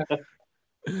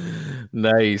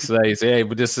 Nice. Yeah,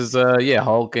 but this is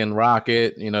Hulk and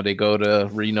Rocket. They go to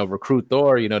recruit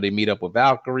Thor. They meet up with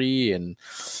Valkyrie, and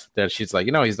that she's like,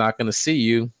 he's not going to see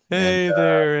you. Hey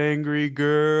there, angry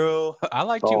girl. I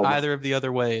liked you either of the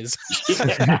other ways.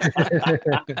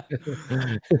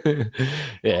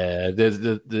 Yeah,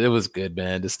 it was good,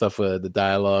 man. The stuff, the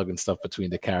dialogue and stuff between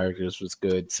the characters was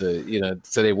good. So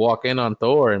so they walk in on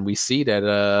Thor, and we see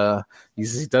that he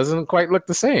doesn't quite look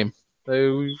the same.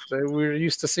 We're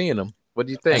used to seeing him. What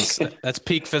do you think? That's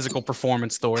peak physical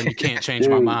performance, Thor, and you can't change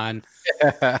my mind.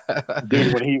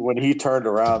 Dude, when he turned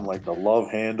around, like the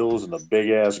love handles and the big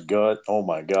ass gut. Oh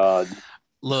my god.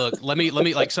 Look, let me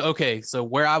like so okay, so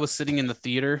where I was sitting in the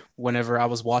theater whenever I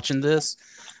was watching this,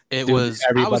 I was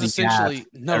essentially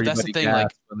gasped. no, that's the thing.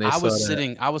 Like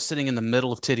I was sitting in the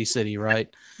middle of Titty City, right?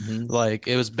 Mm-hmm. Like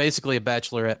it was basically a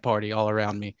bachelorette party all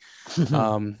around me.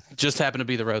 Just happened to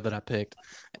be the road that I picked.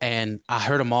 And I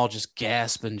heard them all just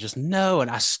gasp and just no.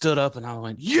 And I stood up and I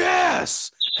went,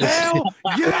 yes, hell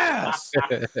yes.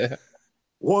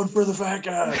 One for the fat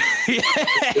guy.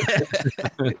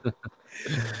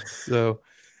 So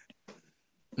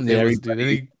dude,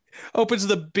 he opens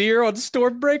the beer on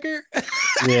Stormbreaker.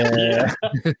 Yeah.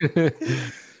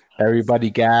 Everybody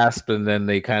gasped and then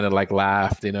they kind of like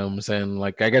laughed, you know what I'm saying?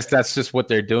 Like, I guess that's just what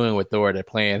they're doing with Thor. They're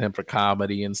playing him for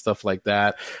comedy and stuff like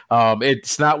that.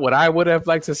 It's not what I would have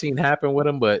liked to seen happen with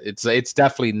him, but it's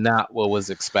definitely not what was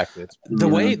expected. The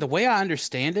way I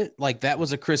understand it, like that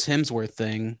was a Chris Hemsworth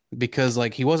thing because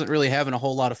like he wasn't really having a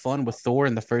whole lot of fun with Thor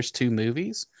in the first two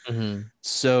movies. Mm-hmm.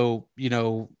 So, you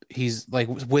know, he's like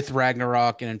with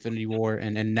Ragnarok and Infinity War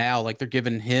and now like they're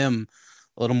giving him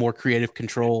a little more creative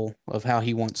control of how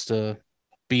he wants to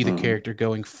be the character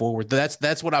going forward.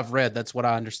 That's what I've read. That's what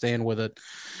I understand with it.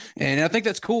 And I think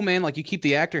that's cool, man. Like you keep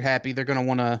the actor happy, they're going to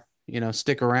want to, you know,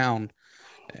 stick around.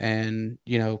 And,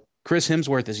 you know, Chris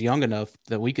Hemsworth is young enough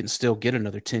that we can still get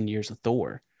another 10 years of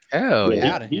Thor. Hell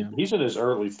yeah. Out of him. He's in his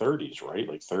early 30s, right?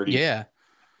 Like 30. Yeah.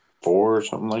 4 or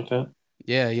something like that.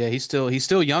 Yeah, he's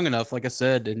still young enough, like I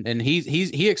said, and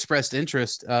he expressed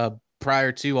interest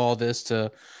prior to all this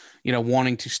to, you know,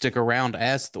 wanting to stick around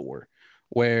as Thor,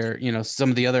 where, you know,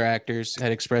 some of the other actors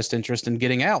had expressed interest in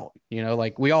getting out. You know,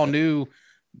 like we all knew,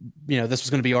 you know, this was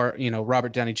going to be our, you know,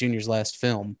 Robert Downey Jr.'s last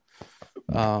film,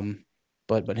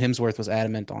 but Hemsworth was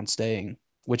adamant on staying,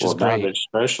 which is great,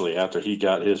 especially after he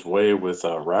got his way with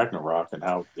Ragnarok and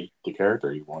how the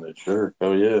character he wanted. Sure,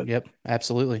 oh yeah, yep,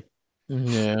 absolutely.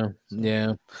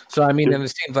 Yeah. So I mean, and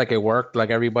it seems like it worked. Like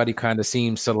everybody kind of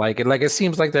seems to like it. Like it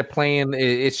seems like they're playing.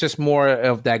 It's just more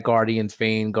of that Guardians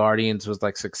vein. Guardians was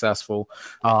like successful.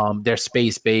 They're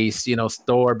space based. You know,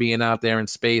 Thor being out there in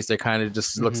space, they kind of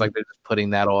just looks like they're just putting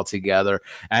that all together.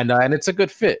 And it's a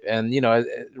good fit. And you know,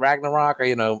 Ragnarok.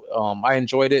 You know, I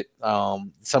enjoyed it.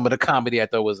 Some of the comedy I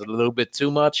thought was a little bit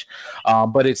too much,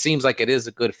 but it seems like it is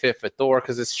a good fit for Thor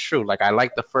because it's true. Like I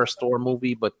like the first Thor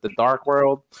movie, but the Dark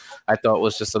World, I thought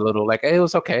was just a little like it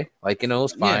was okay, like, you know, it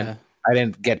was fine. Yeah. I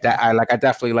didn't get that. I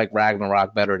definitely like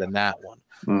Ragnarok better than that one.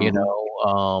 You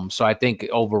know, so I think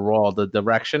overall the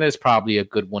direction is probably a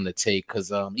good one to take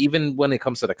because even when it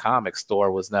comes to the comics,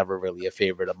 Thor was never really a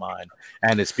favorite of mine,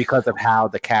 and it's because of how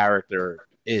the character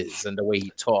is and the way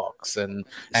he talks and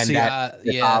see, that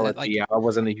mythology. I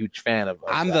wasn't a huge fan of.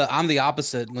 I'm the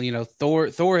opposite. You know,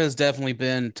 Thor has definitely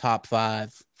been top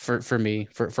 5 for me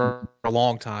for a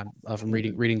long time from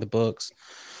reading the books.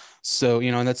 So,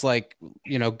 you know, and that's like,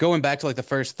 you know, going back to like the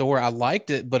first Thor, I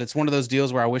liked it, but it's one of those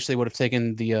deals where I wish they would have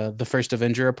taken the first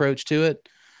Avenger approach to it,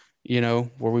 you know,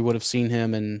 where we would have seen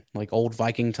him in like old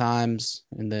Viking times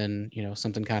and then, you know,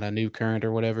 something kind of new current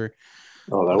or whatever.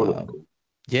 Oh, that would have been cool.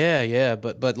 Yeah,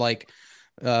 but like,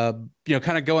 you know,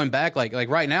 kind of going back, like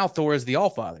right now, Thor is the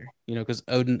Allfather, you know, because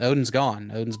Odin's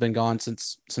gone. Odin's been gone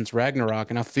since Ragnarok,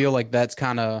 and I feel like that's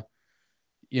kind of,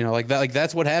 you know, like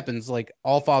that's what happens. Like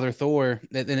Allfather Thor,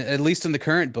 at least in the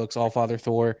current books, Allfather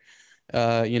Thor,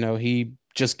 you know, he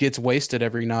just gets wasted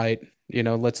every night. You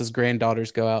know, lets his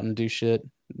granddaughters go out and do shit,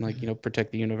 like, you know,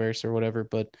 protect the universe or whatever.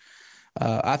 But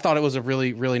I thought it was a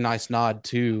really, really nice nod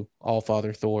to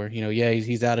Allfather Thor. You know, yeah,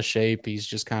 he's out of shape. He's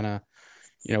just kind of,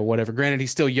 you know, whatever. Granted,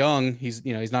 he's still young. He's,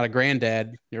 you know, he's not a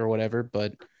granddad or whatever,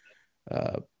 but,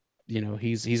 you know,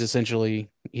 he's essentially,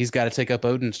 he's got to take up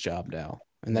Odin's job now.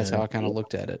 And that's how I kind of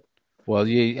looked at it. Well,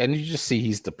 yeah, and you just see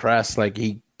he's depressed. Like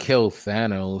he killed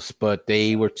Thanos, but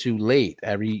they were too late.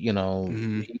 You know,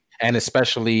 and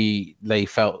especially they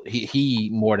felt he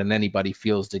more than anybody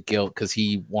feels the guilt because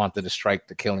he wanted to strike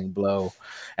the killing blow,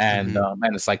 and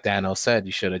it's like Thanos said,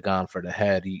 you should have gone for the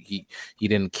head. He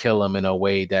didn't kill him in a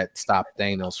way that stopped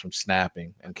Thanos from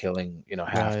snapping and killing, you know,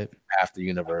 half the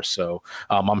universe. So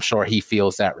I'm sure he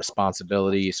feels that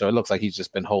responsibility. So it looks like he's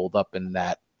just been holed up in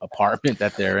that apartment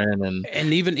that they're in,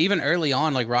 and even early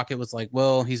on, like Rocket was like,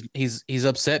 well, he's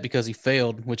upset because he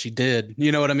failed, which he did.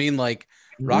 You know what I mean? Like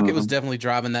Rocket was definitely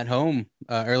driving that home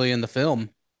early in the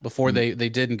film before they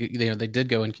did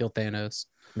go and kill Thanos.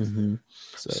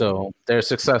 So they're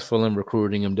successful in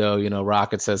recruiting him, though. You know,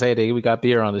 Rocket says, "Hey, we got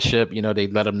beer on the ship." You know, they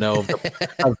let him know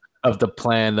of the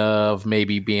plan of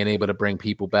maybe being able to bring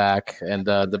people back, and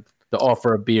the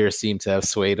offer of beer seemed to have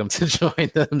swayed him to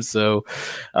join them. So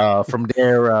from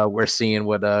there, we're seeing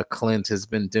what Clint has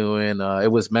been doing.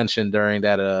 It was mentioned during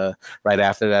that right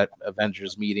after that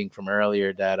Avengers meeting from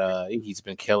earlier that he's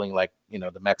been killing like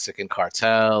the Mexican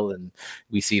cartel, and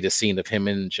we see the scene of him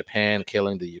in Japan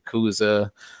killing the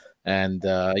Yakuza. And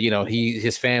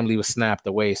his family was snapped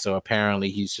away, so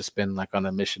apparently he's just been like on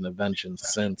a mission of vengeance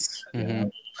since.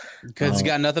 Because he's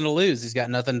got nothing to lose. He's got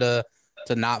nothing to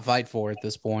not fight for at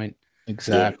this point.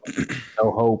 Exactly. No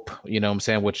hope, you know what I'm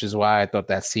saying? Which is why I thought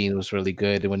that scene was really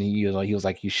good when he was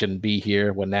like, you shouldn't be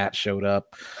here when Nat showed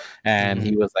up. And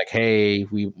he was like, hey,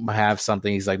 we have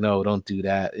something. He's like, no, don't do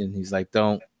that. And he's like,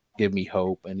 don't give me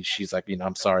hope. And she's like,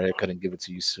 I'm sorry, I couldn't give it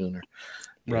to you sooner.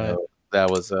 Right. That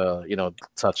was a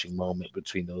touching moment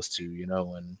between those two,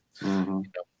 and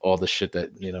all the shit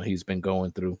that he's been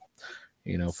going through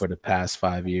for the past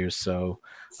 5 years. So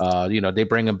they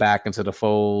bring him back into the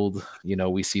fold.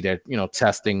 We see that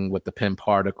testing with the PIM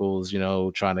particles,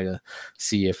 trying to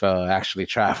see if actually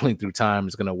traveling through time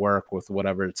is going to work with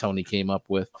whatever Tony came up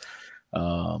with. You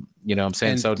know what I'm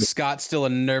saying? And so Scott's still a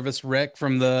nervous wreck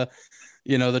from the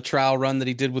trial run that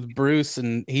he did with Bruce,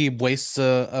 and he wastes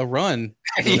a run.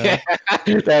 Yeah,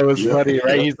 that was funny,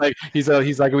 right? He's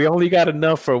like, we only got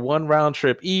enough for one round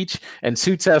trip each and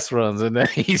 2 test runs, and then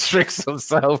he tricks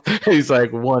himself. He's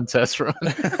like, 1 test run.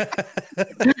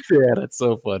 Yeah, that's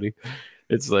so funny.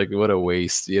 It's like, what a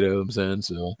waste, you know what I'm saying?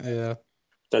 So yeah,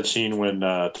 that scene when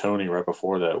Tony right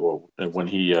before that, when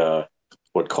he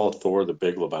called Thor the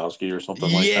Big Lebowski or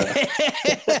something like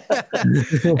that.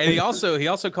 And he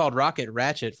also called Rocket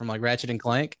Ratchet from like Ratchet and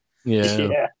Clank.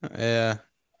 Yeah.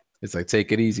 It's like,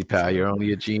 take it easy, pal. You're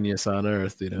only a genius on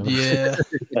Earth, Yeah.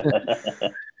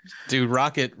 Dude,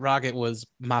 Rocket was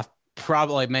my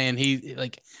probably, man.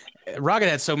 Rocket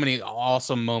had so many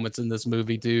awesome moments in this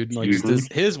movie, dude. Like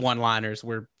his one-liners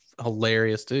were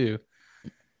hilarious too.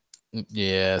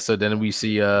 Yeah, so then we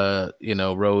see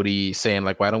Rhodey saying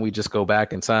like, why don't we just go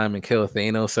back in time and kill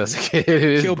Thanos as a kid?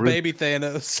 Kill baby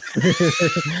Thanos.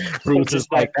 Bruce is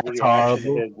like, that's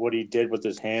horrible. What he did with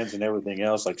his hands and everything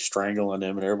else, like strangling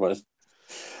him and everybody.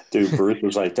 Dude, Bruce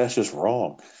was like, that's just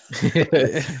wrong.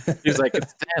 He's like,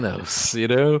 it's Thanos,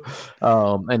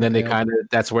 and then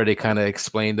that's where they kind of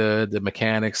explain the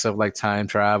mechanics of like time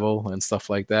travel and stuff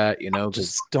like that,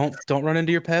 just don't run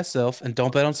into your past self and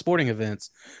don't bet on sporting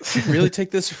events. Really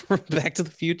take this Back to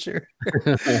the Future.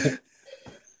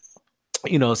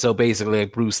 So basically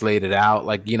like Bruce laid it out,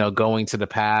 like, going to the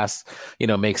past,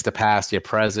 makes the past your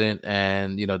present,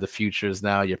 and, the future is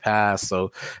now your past.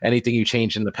 So anything you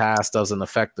change in the past doesn't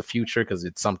affect the future because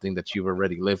it's something that you've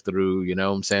already lived through, you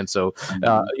know what I'm saying? So,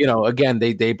 again,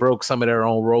 they broke some of their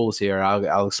own roles here.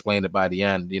 I'll explain it by the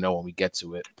end, when we get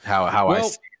to it, how I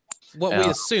see it. What we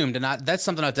assumed, and that's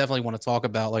something I definitely want to talk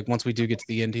about, like once we do get to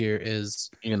the end here,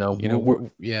 is,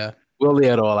 We'll lay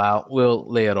it all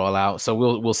out. So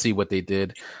we'll see what they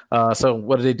did. So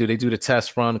what do? They do the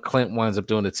test run. Clint winds up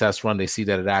doing the test run. They see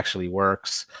that it actually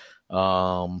works.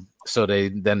 So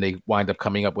they wind up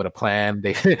coming up with a plan.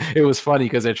 It was funny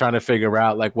because they're trying to figure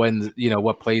out like when,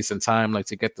 what place and time like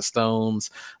to get the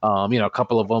stones. A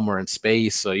couple of them were in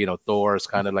space. So, Thor's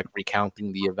kind of like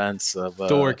recounting the events of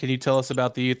Thor. Can you tell us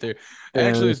about the ether?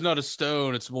 Actually, it's not a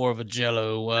stone. It's more of a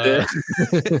jello. And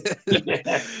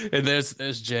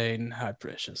there's Jane. Hi,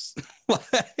 precious.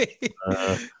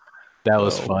 That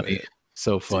was funny. Man.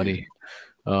 So funny.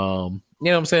 You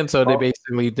know what I'm saying? So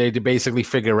they basically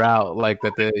figure out like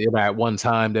that at one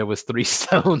time there was 3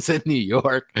 stones in New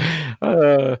York.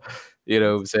 You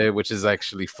know what I'm saying? Which is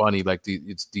actually funny. Like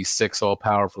it's these 6 all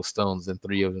powerful stones, and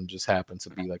 3 of them just happen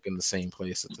to be like in the same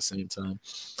place at the same time.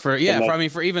 For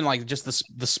even like just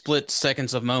the split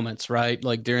seconds of moments, right?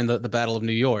 Like during the Battle of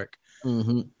New York.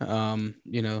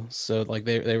 Mm-hmm. So like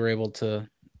they were able to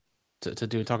talk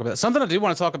about that. Something I do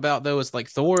want to talk about though is like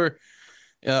Thor.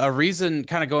 A reason,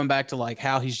 kind of going back to like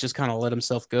how he's just kind of let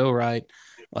himself go, right?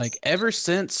 Like ever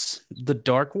since the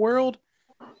Dark World,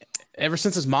 ever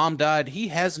since his mom died, he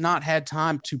has not had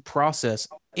time to process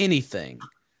anything.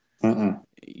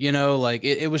 Like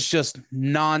it was just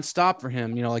nonstop for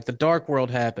him. Like the Dark World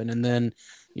happened, and then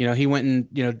he went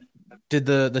and did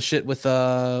the shit with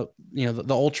the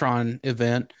Ultron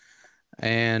event.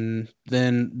 And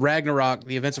then Ragnarok,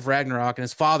 the events of Ragnarok, and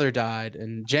his father died,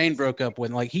 and Jane broke up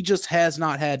with him. Like he just has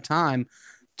not had time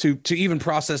to even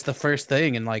process the first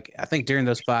thing. And like I think during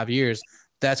those 5 years,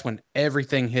 that's when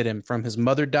everything hit him, from his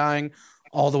mother dying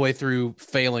all the way through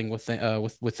failing with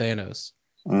Thanos.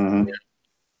 Mm-hmm.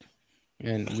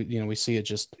 And we see it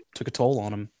just took a toll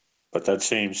on him. But that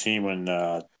same scene when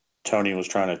Tony was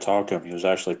trying to talk to him, he was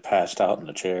actually passed out in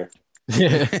the chair.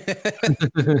 Yeah.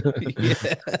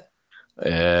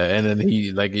 Yeah, And then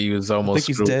he was I almost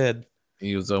think he's dead.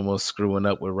 he was almost screwing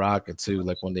up with Rocket too,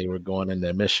 like when they were going in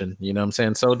their mission. You know what I'm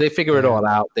saying? So they figure it Yeah. all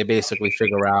out. They basically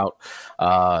figure out,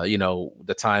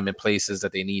 the time and places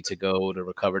that they need to go to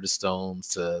recover the stones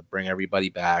to bring everybody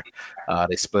back.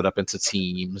 They split up into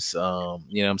teams. You know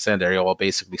what I'm saying? They're all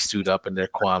basically suited up in their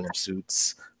quantum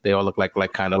suits. They all look like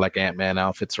kind of like Ant-Man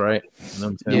outfits, right? You know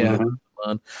what I'm saying? Yeah.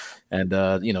 Mhm. And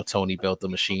Tony built the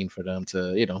machine for them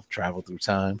to travel through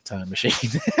time machine.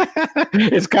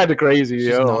 It's kind of crazy, It's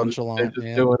just they're nonchalant. just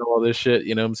Yeah. doing all this shit,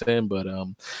 you know what I'm saying? But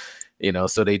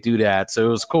so they do that. So it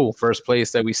was cool. First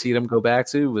place that we see them go back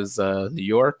to was New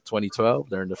York, 2012,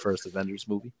 during the first Avengers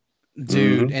movie.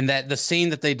 Dude, and that the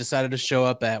scene that they decided to show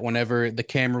up at whenever the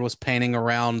camera was panning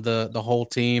around the whole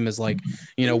team is like,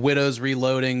 Widow's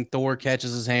reloading, Thor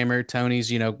catches his hammer,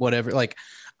 Tony's, whatever. Like,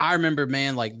 I remember,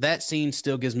 man, like that scene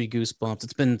still gives me goosebumps.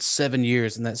 It's been 7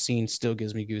 years and that scene still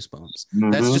gives me goosebumps.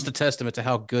 That's Mhm. just a testament to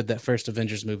how good that first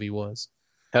Avengers movie was.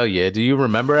 Hell yeah. Do you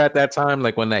remember at that time,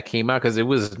 like when that came out? Because it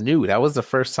was new. That was the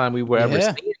first time we were ever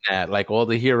Yeah. seeing that. Like all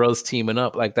the heroes teaming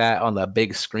up like that on the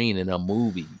big screen in a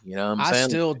movie. You know what I'm saying?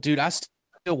 I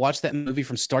still watch that movie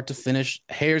from start to finish,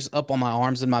 hairs up on my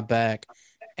arms and my back,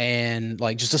 and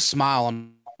like just a smile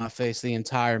on my face the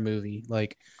entire movie.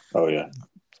 Like, Oh yeah.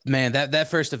 man, that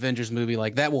first Avengers movie,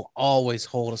 like that will always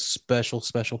hold a special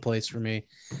place for me.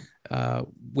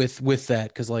 With that,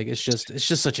 because like it's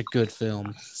just such a good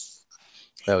film.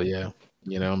 Hell yeah.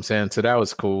 You know what I'm saying? So that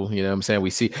was cool. You know what I'm saying? We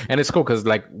see, and it's cool because,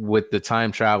 like, with the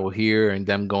time travel here and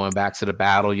them going back to the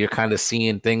battle, you're kind of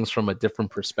seeing things from a different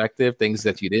perspective, things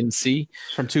that you didn't see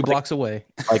From 2 blocks away.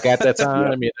 like at that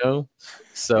time,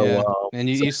 So, Yeah. And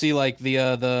you see like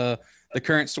the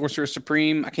current Sorcerer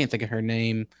Supreme. I can't think of her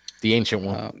name. the ancient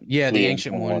one. The The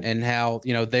ancient one, one. and how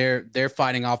they're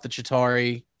fighting off the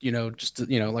Chitauri. Just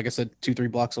like I said,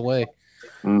 2-3 blocks away.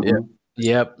 Mhm. Yeah.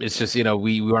 Yep, it's just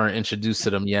we weren't introduced to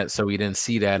them yet, so we didn't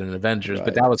see that in Avengers. But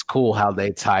Right. that was cool how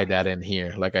they tied that in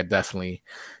here. Like I definitely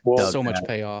Well, dug So much that.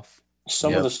 payoff.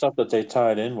 some Yep. of the stuff that they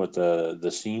tied in with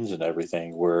the scenes and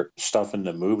everything were stuff in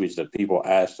the movies that people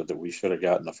asked that we should have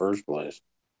got in the first place,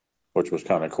 which was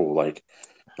kind of cool. Like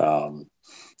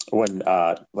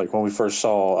when we first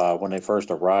saw when they first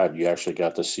arrived, you actually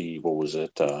got to see what was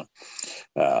it?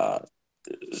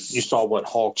 You saw what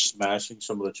Hulk smashing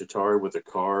some of the Chitauri with the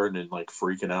car and then like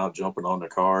freaking out, jumping on the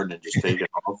car and then just taking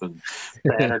off, and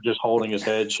Banner just holding his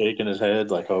head, shaking his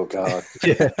head like, "Oh God."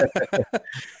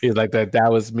 He's like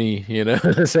that was me,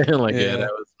 saying like Yeah.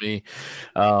 that was me.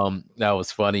 That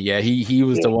was funny. Yeah, he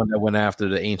was the one that went after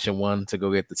the ancient one to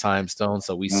go get the time stone.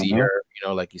 So we see Mhm.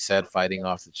 her, like you said, fighting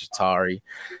off the Chitauri,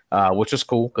 which was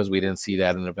cool because we didn't see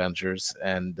that in Avengers.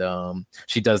 And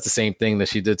she does the same thing that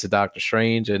she did to Doctor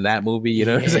Strange in that movie, what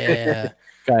I'm saying? Yeah.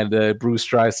 Kind of Bruce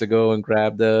tries to go and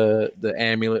grab the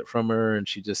amulet from her, and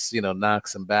she just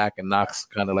knocks him back and knocks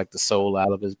kind of like the soul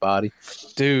out of his body.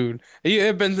 Dude, you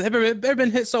ever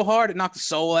been hit so hard it knocked the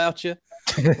soul out you?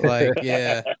 Like,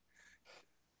 yeah.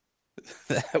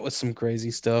 That was some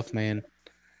crazy stuff, man.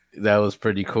 That was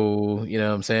pretty cool. You know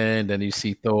what I'm saying? Then you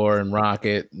see Thor and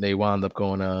Rocket. They wound up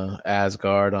going to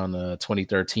Asgard on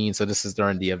 2013. So this is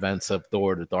during the events of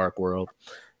Thor: The Dark World.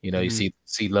 You Mhm.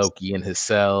 see Loki in his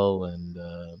cell, and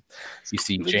you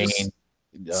see They're just Jane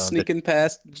sneaking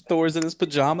past Thor's in his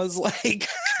pajamas, like.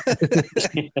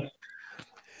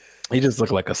 He just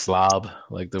looked like a slob,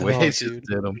 like the way Oh, they just dude.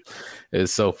 did him.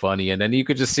 It's so funny. And then you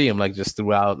could just see him like just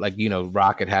throughout, like,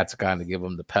 Rocket had to kind of give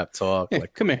him the pep talk. Yeah,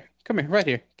 Like, come here, right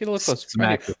here. Get a little closer.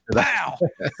 smack Right it. here. Pow!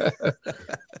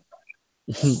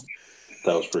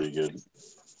 That was pretty good.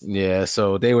 Yeah,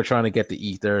 so they were trying to get the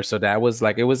ether. So that was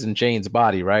like, it was in Jane's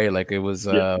body, right? Like it was,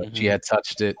 she had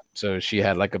touched it. So she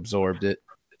had like absorbed it.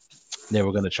 They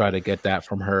were going to try to get that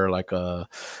from her, like,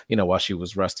 while she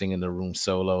was resting in the room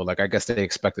solo. Like, I guess they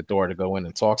expected Thor to go in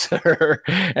and talk to her.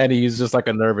 And he's just like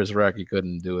a nervous wreck. He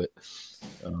couldn't do it.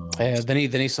 Yeah, then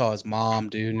he saw his mom,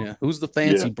 dude. Yeah. Who's the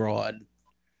fancy Yeah. broad?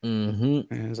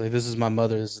 Mm-hmm. And he's like, this is my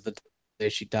mother. This is the day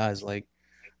she dies. Like,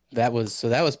 that was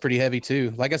pretty heavy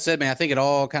too. Like I said, man, I think it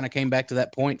all kind of came back to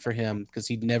that point for him because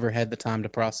he'd never had the time to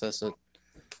process it.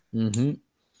 Mm-hmm.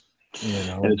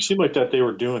 And it seemed like that they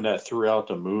were doing that throughout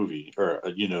the movie, or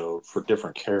for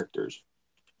different characters,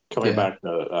 coming back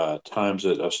to times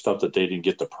of stuff that they didn't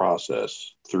get to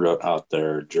process throughout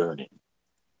their journey.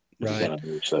 Right.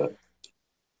 Yep.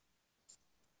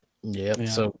 Yeah.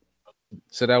 So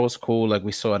So that was cool. Like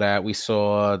we saw that. We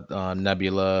saw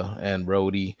Nebula and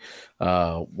Rhodey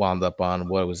wound up on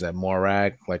what was that,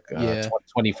 Morag, like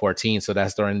 2014. So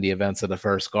that's during the events of the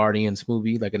first Guardians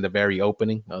movie, like in the very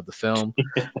opening of the film.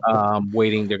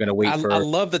 They're gonna wait for. I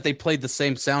love that they played the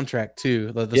same soundtrack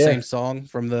too, the same song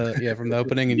from the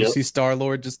opening, and you see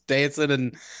Star-Lord just dancing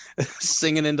and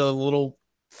singing into a little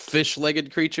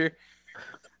fish-legged creature.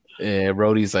 Yeah,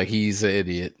 Rhodey's like, he's an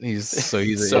idiot. He's an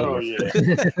idiot.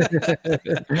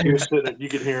 You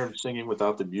could hear him singing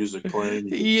without the music playing.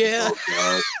 Yeah.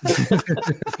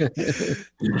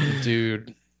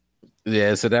 Dude.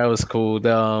 Yeah, so that was cool.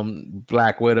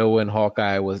 Black Widow and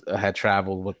Hawkeye had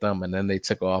traveled with them, and then they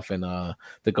took off in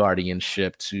the Guardian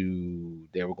ship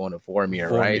they were going to Vormir,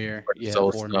 right? Yeah,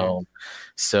 Vormir.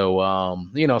 So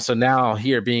so now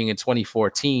here being in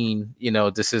 2014,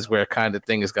 this is where kind of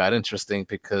things got interesting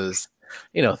because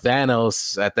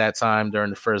Thanos at that time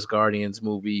during the first Guardians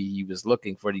movie, he was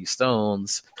looking for these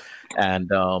stones,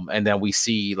 and then we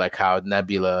see like how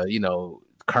Nebula,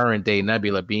 current day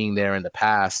Nebula being there in the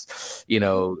past,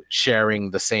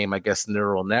 sharing the same, I guess,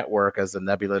 neural network as the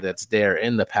Nebula that's there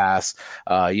in the past.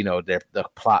 The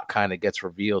plot kind of gets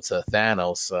revealed to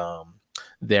Thanos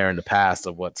there in the past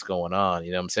of what's going on,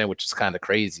 you know what I'm saying? Which is kind of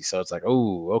crazy. So it's like,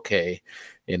 oh, okay.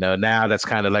 Now that's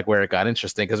kind of like where it got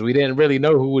interesting because we didn't really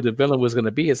know who the villain was going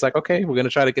to be. It's like, okay, we're going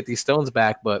to try to get these stones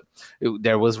back, but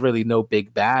there was really no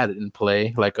big bad in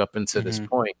play, like up until this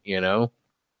point,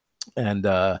 And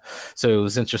so it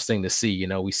was interesting to see,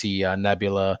 we see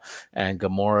Nebula and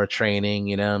Gamora training,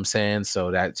 you know what I'm saying? So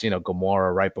that's,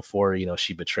 Gamora right before,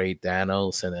 she betrayed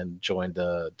Thanos and then joined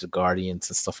the Guardians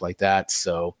and stuff like that.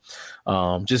 So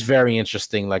just very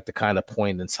interesting, like the kind of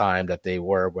point in time that they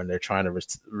were when they're trying to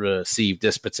receive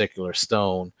this particular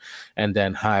stone and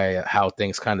then how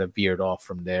things kind of veered off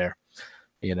from there,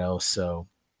 so,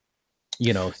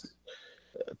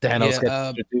 Thanos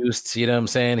gets introduced, you know what I'm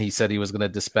saying? He said he was going to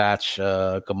dispatch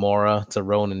Gamora to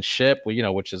Ronan's ship,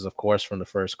 which is, of course, from the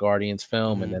first Guardians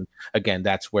film. And then, again,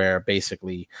 that's where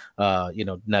basically,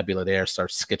 Nebula there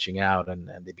starts sketching out and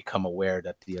they become aware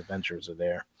that the Avengers are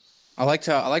there. I liked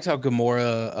how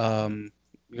Gamora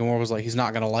was like, he's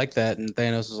not going to like that. And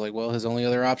Thanos was like, well, his only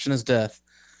other option is death.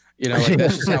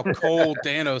 That's just how cold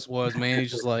Thanos was, man.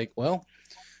 He's just like, well,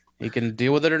 he can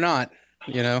deal with it or not,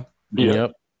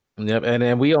 Yep,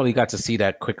 and we only got to see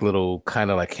that quick little kind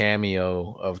of like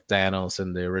cameo of Thanos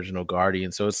in the original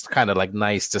Guardian, so it's kind of like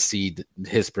nice to see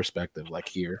his perspective, like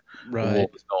here, right?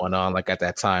 What was going on? Like at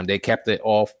that time, they kept it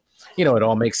off. It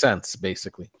all makes sense,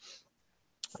 basically.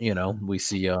 We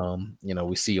see,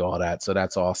 we see all that, so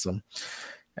that's awesome.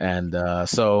 And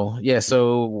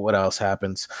so what else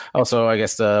happens? Also, I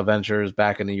guess the Avengers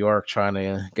back in New York trying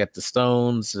to get the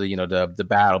stones. The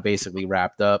battle basically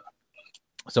wrapped up.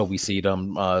 So we see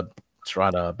them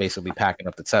trying to basically packing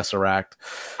up the Tesseract.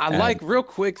 Real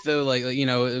quick though,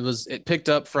 it picked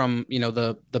up from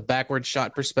the backward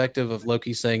shot perspective of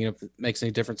Loki saying, if it makes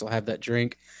any difference, I'll have that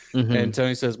drink. And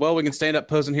Tony says, well, we can stand up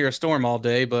posing here a storm all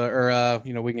day, but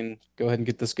we can go ahead and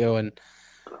get this going.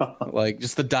 Like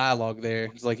just the dialogue there,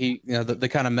 it's like he, the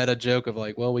kind of meta joke of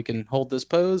like, well, we can hold this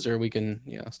pose or we can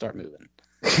start moving.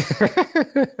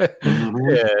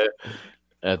 Yeah.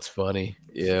 That's funny.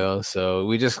 So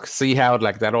we just see how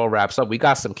like that all wraps up. We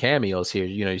got some cameos here.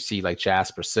 You see like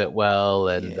Jasper Sitwell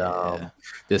and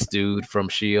this dude from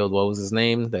S.H.I.E.L.D. What was his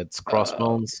name? That's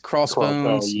Crossbones.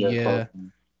 Crossbones, yeah.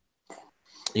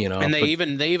 And they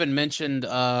even mentioned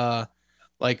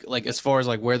like as far as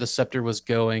like where the scepter was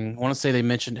going. I want to say they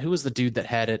mentioned who was the dude that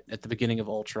had it at the beginning of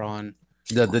Ultron.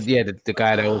 The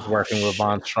guy that was working with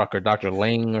Von Strucker, Dr.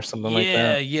 Ling or something like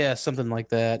that. Yeah, something like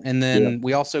that. And then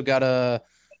we also got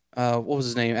what was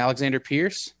his name? Alexander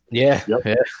Pierce. Yeah.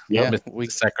 We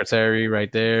secretary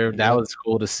right there. That was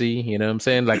cool to see. You know what I'm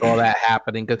saying? Like all that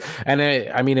happening.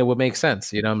 It would make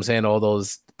sense. You know what I'm saying? All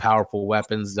those powerful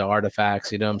weapons, the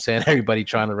artifacts. You know what I'm saying? Everybody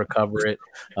trying to recover it.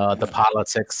 The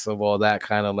politics of all that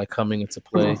kind of like coming into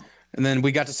play. And then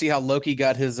we got to see how Loki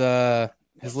got his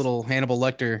little Hannibal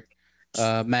Lecter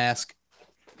mask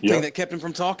thing that kept him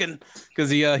from talking because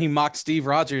he mocked Steve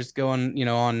Rogers going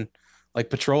on like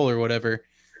patrol or whatever,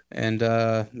 and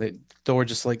Thor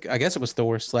just like, I guess it was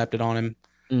Thor, slapped it on him.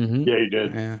 Yeah, he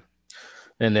did. Yeah.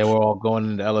 And they were all going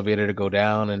in the elevator to go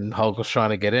down, and Hulk was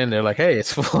trying to get in. They're like, "Hey,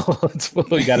 it's full. It's full.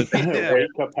 You got to weight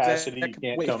capacity. You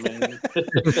can't come in.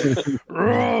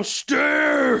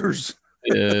 Stairs.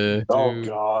 Yeah. Oh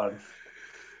God.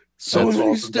 So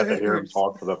many stairs. To hear him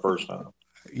talk for the first time.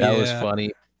 That was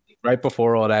funny. right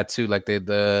before all that too, like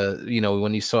the you know,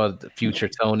 when you saw the future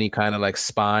Tony kind of like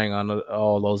spying on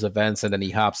all those events, and then he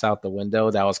hops out the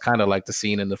window. That was kind of like the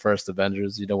scene in the first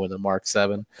Avengers, you know, when the Mark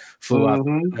 7 flew out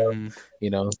the window, you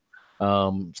know.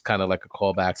 It's kind of like a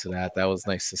callback to that. That was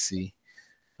nice to see.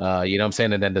 You know what I'm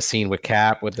saying? And then the scene with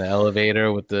Cap with the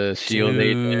elevator with the shield.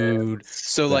 Dude.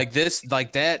 So like this,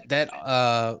 like that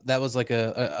was like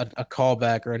a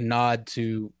callback or a nod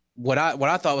to what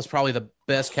I thought was probably the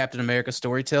best Captain America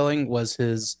storytelling was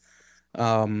his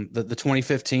the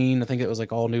 2015. I think it was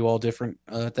like all new, all different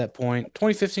at that point.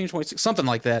 2015, 26, something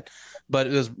like that. But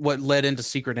it was what led into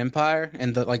Secret Empire,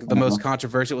 and the most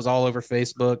controversial was all over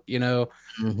Facebook, you know.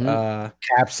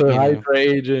 Cap's a Hydra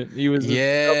agent. He was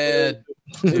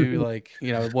dude, like,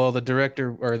 you know, well, the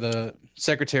director or the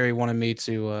secretary wanted me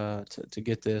to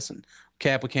get this, and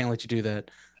Cap, we can't let you do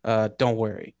that. Don't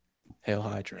worry. Hail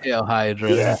Hydra. Hail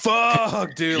Hydra. Yeah.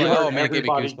 Fuck, dude. Like, oh man,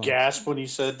 everybody gasped when he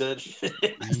said that shit.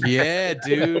 Yeah,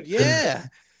 dude. Yeah.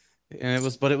 And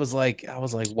it was like, I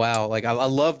was like, wow. Like, I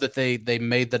love that they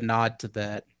made the nod to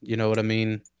that. You know what I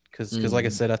mean? Because like I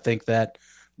said, I think that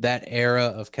era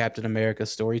of Captain America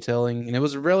storytelling, and it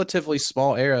was a relatively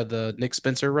small era, the Nick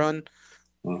Spencer run,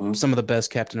 some of the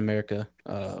best Captain America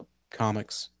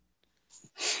comics.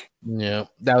 Yeah,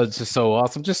 that was just so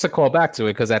awesome. Just to call back to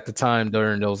it, because at the time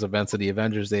during those events of the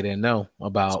Avengers, they didn't know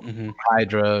about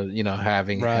Hydra, you know,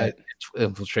 having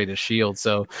infiltrated S.H.I.E.L.D.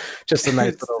 So just a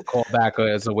nice little callback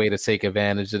as a way to take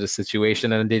advantage of the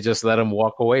situation, and they just let him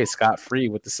walk away scot-free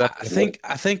with the scepter.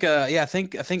 I think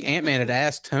Ant-Man had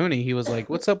asked Tony. He was like,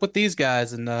 "What's up with these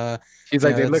guys?" And he's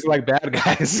like, "They look like bad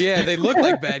guys." Yeah, they look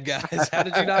like bad guys. How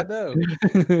did you not know?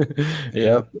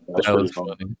 Yep, that was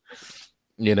funny.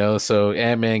 You know, so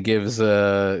Ant-Man gives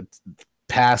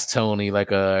past Tony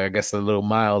like I guess a little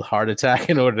mild heart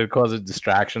attack in order to cause a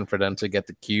distraction for them to get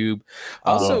the cube.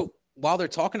 Also, while they're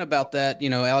talking about that, you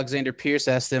know, Alexander Pierce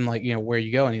asked him, like, you know, where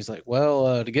you go, and he's like,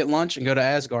 well, to get lunch and go to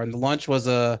Asgard. And the lunch was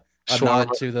a nod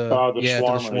to the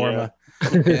shawarma.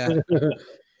 Yeah.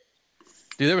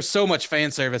 Dude, there was so much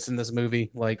fan service in this movie,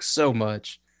 like so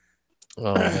much.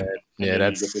 Oh man, yeah,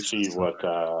 that's you get to see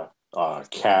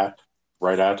what Cap.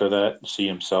 Right after that, see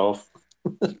himself.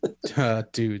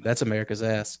 Dude, that's America's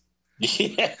ass.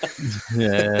 Yeah.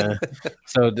 Yeah.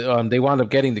 So they wound up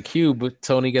getting the cube, but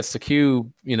Tony gets the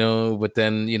cube, you know, but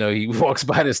then, you know, he walks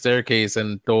by the staircase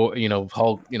and, you know,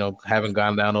 Hulk, you know, having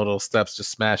gone down all those steps, just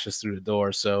smashes through the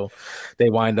door. So they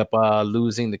wind up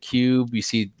losing the cube. You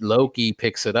see Loki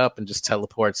picks it up and just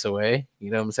teleports away.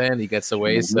 You know what I'm saying? He gets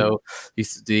away. So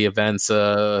the events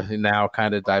now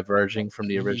kind of diverging from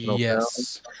the original film.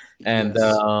 And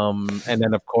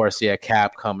then of course, yeah,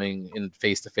 Cap coming in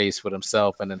face to face with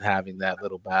himself and then having that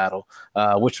little battle,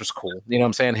 which was cool. You know what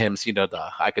I'm saying? Him, you know, the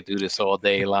I could do this all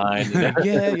day line. You know?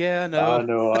 yeah, no. I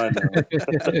know.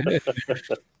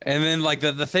 And then like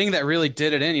the thing that really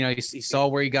did it in, you know, he saw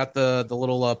where he got the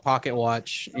little pocket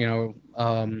watch, you know,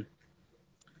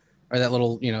 or that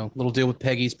little deal with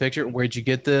Peggy's picture. Where'd you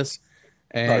get this?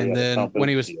 And then when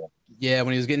he was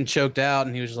getting choked out,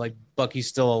 and he was just like, Bucky's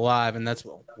still alive, and that's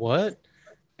what?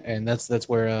 And that's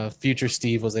where future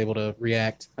Steve was able to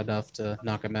react enough to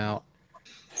knock him out.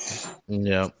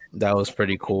 Yeah, that was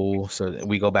pretty cool. So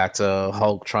we go back to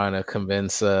Hulk trying to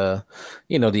convince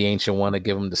you know, the Ancient One to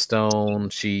give him the stone.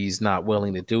 She's not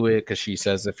willing to do it because she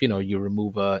says if, you know, you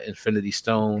remove a Infinity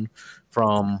Stone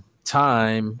from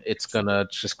time, it's gonna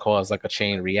just cause like a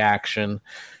chain reaction.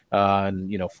 And,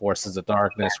 you know, forces of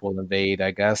darkness will invade,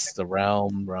 I guess, the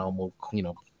realm. Realm will, you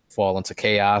know, fall into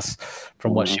chaos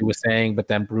from what she was saying. But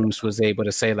then Bruce was able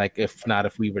to say, like, if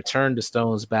we return the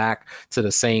stones back to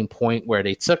the same point where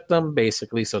they took them,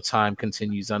 basically, so time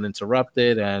continues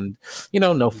uninterrupted and, you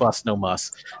know, no fuss, no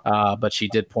muss. But she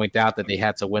did point out that they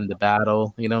had to win the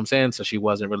battle, you know what I'm saying? So she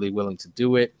wasn't really willing to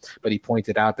do it. But he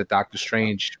pointed out that Doctor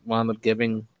Strange wound up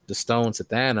giving the stone to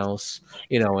Thanos,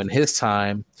 you know, in his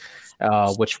time.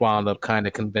 Which wound up kind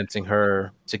of convincing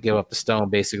her to give up the stone,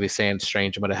 basically saying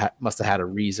Strange must have had a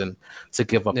reason to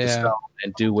give up the stone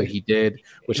and do what he did,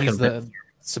 which he's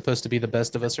supposed to be the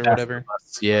best of us or whatever.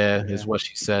 Yeah, is what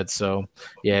she said. So,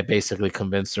 yeah, basically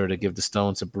convinced her to give the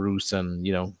stone to Bruce and,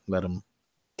 you know, let him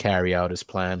carry out his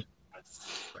plan.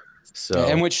 So,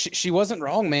 and which she wasn't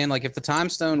wrong, man. Like, if the time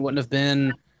stone wouldn't have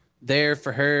been there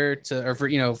for her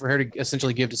to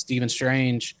essentially give to Stephen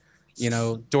Strange, you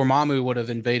know, Dormammu would have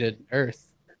invaded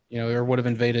Earth, you know, or would have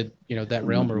invaded, you know, that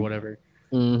realm or whatever.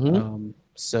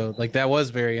 So like that was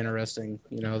very interesting,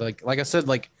 you know, like I said,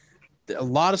 like a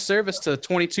lot of service to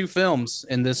 22 films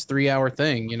in this 3-hour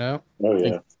thing, you know. Oh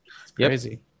yeah, it's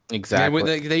crazy.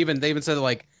 Exactly. They even said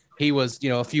like he was, you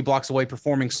know, a few blocks away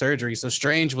performing surgery, so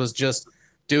Strange was just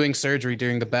doing surgery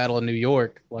during the Battle of New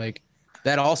York, like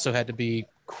that also had to be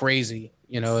crazy,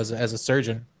 as a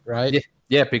surgeon, right?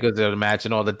 Yeah, because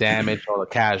imagine all the damage, all the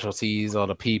casualties, all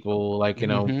the people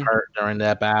hurt during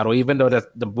that battle. Even though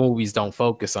the movies don't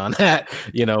focus on that,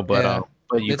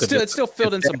 but you it still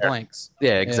filled in some blanks.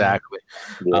 Yeah, exactly.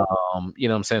 Yeah. You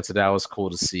know what I'm saying? So that was cool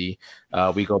to see.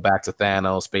 We go back to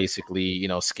Thanos basically,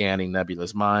 scanning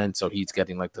Nebula's mind. So he's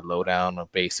getting like the lowdown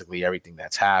of basically everything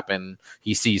that's happened.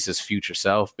 He sees his future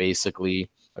self basically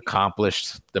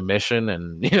accomplished the mission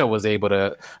and was able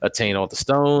to attain all the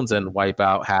stones and wipe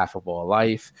out half of all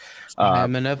life. I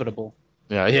am inevitable.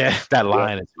 Yeah, that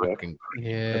line is fucking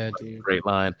dude. Great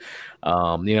line. You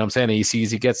know what I'm saying? He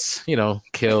gets,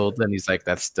 killed and he's like,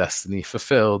 that's destiny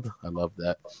fulfilled. I love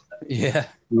that. Yeah.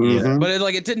 Mm-hmm. But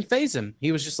it didn't faze him.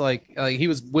 He was just like he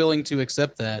was willing to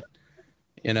accept that,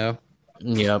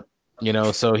 Yep.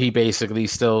 So he basically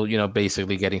still,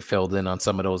 basically getting filled in on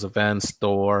some of those events.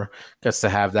 Thor gets to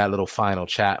have that little final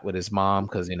chat with his mom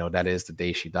because, that is the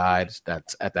day she died.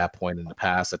 That's at that point in the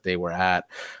past that they were at.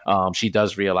 She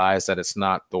does realize that it's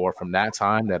not Thor from that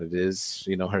time, that it is,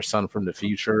 her son from the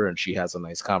future. And she has a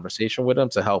nice conversation with him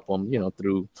to help him,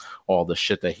 through all the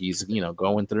shit that he's,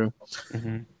 going through.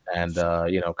 Mm-hmm. And,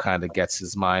 kind of gets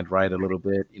his mind right a little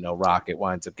bit. Rocket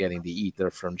winds up getting the ether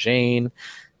from Jane.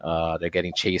 They're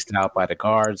getting chased out by the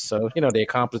guards. So, they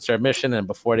accomplish their mission. And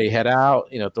before they head out,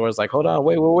 Thor's like, hold on,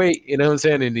 wait. You know what I'm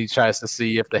saying? And he tries to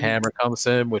see if the hammer comes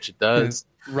to him, which it does.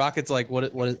 Rocket's like,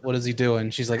 what is he doing?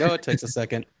 She's like, oh, it takes a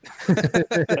second.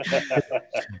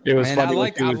 It was funny.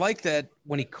 I like that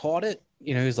when he caught it,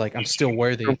 he's like, I'm still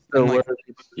worthy.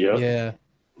 Yeah.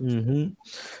 Mm-hmm.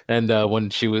 And when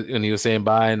he was saying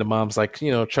bye, and the mom's like,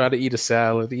 try to eat a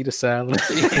salad. It's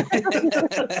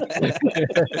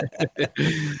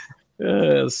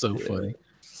so funny.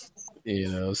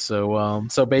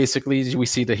 So basically we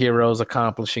see the heroes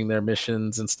accomplishing their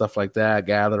missions and stuff like that,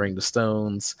 gathering the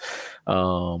stones.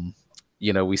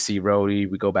 We see Rhodey.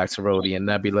 We go back to Rhodey and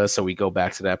Nebula. So we go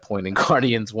back to that point in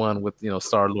Guardians 1 with,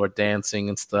 Star-Lord dancing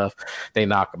and stuff. They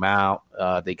knock him out.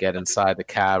 They get inside the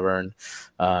cavern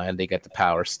and they get the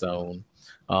Power Stone.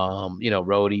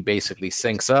 Rhodey basically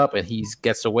syncs up and he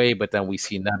gets away, but then we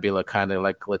see Nebula kind of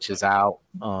like glitches out.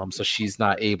 So she's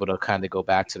not able to kind of go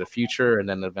back to the future and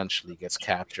then eventually gets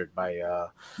captured by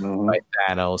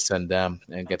Thanos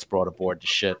and gets brought aboard the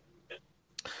ship.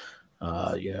 You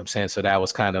know what I'm saying? So that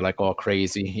was kind of like all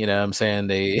crazy. You know what I'm saying?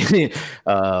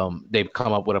 They've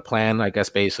come up with a plan, I guess,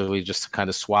 basically just to kind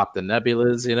of swap the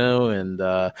nebulas, and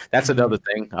that's another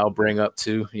thing I'll bring up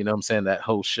too. You know what I'm saying? That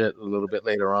whole shit a little bit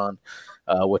later on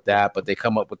with that. But they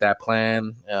come up with that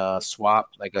plan, swap,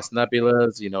 I guess,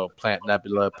 nebulas, plant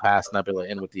Nebula, pass Nebula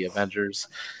in with the Avengers,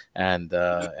 and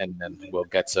then we'll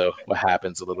get to what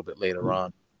happens a little bit later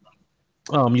on.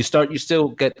 You still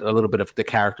get a little bit of the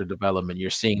character development.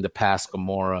 You're seeing the past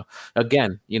Gamora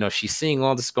again. She's seeing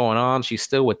all this going on. She's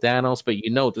still with Thanos, but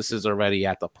this is already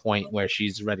at the point where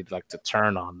she's ready to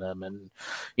turn on them and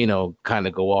kind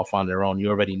of go off on their own. You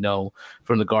already know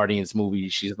from the Guardians movie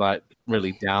she's not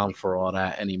really down for all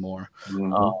that anymore.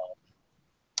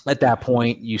 Mm-hmm. At that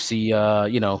point, you see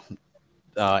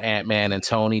Ant-Man and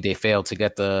Tony, they failed to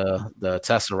get the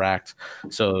Tesseract.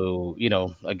 So,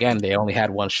 again, they only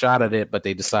had one shot at it, but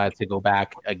they decided to go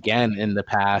back again in the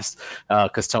past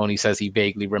because Tony says he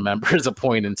vaguely remembers a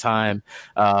point in time,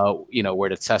 where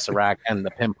the Tesseract and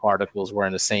the Pym particles were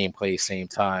in the same place, same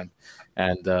time.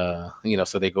 And,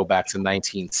 so they go back to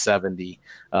 1970,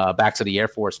 back to the Air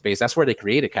Force Base. That's where they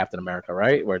created Captain America,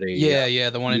 right? Where they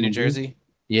the one in New Jersey.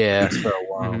 Yeah.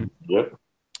 So, yep.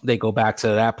 They go back to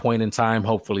that point in time,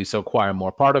 hopefully to acquire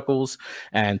more particles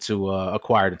and to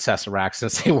acquire the Tesseract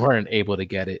since they weren't able to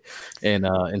get it in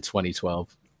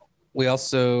 2012. We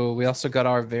also got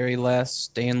our very last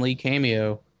Stan Lee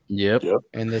cameo. Yep.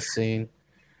 In this scene.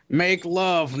 Make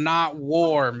love, not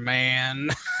war, man.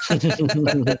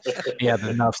 Yeah,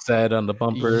 enough said on the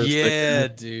bumpers. Yeah,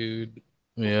 dude.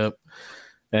 Yep.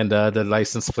 And the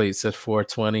license plate said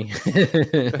 420.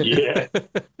 Yeah.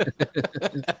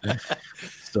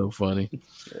 So funny.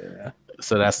 Yeah.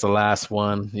 So that's the last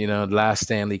one, the last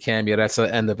Stan Lee cameo. That's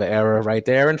the end of an era right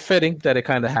there, and fitting that it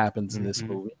kind of happens in this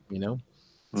movie,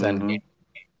 It's Endgame.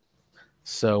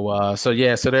 So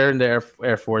they're in the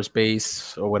Air Force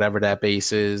Base or whatever that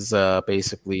base is.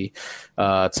 Basically,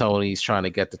 Tony's trying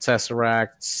to get the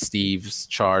Tesseract. Steve's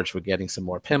charged with getting some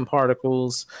more Pym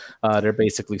particles. They're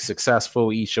basically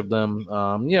successful, each of them.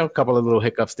 A couple of little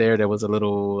hiccups there. There was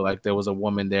a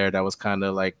woman there that was kind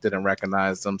of like didn't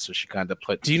recognize them, so she kind of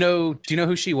put. Do you know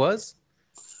who she was?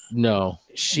 No,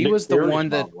 she was the one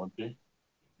that.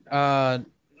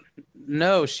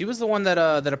 No, she was the one that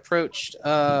approached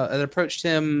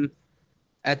him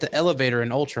at the elevator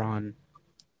in Ultron.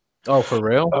 Oh, for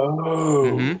real?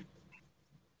 Oh, Mhm.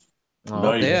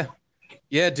 no, Yeah,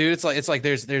 yeah, dude. It's like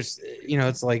there's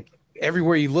it's like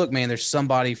everywhere you look, man. There's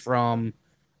somebody from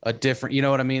a different. You know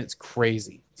what I mean? It's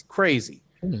crazy. It's crazy.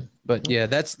 Hmm. But yeah,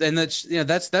 that's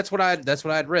that's what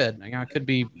I'd read. I could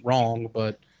be wrong,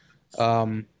 but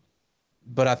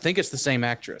I think it's the same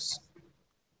actress.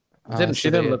 She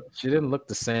didn't look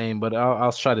the same, but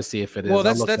I'll try to see if it is. Well,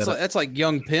 that's like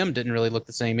Young Pym didn't really look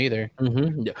the same either.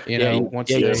 Mm-hmm.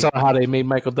 You saw how they made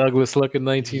Michael Douglas look in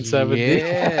 1970.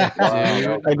 Yeah,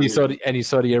 dude. and you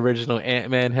saw the original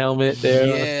Ant-Man helmet there.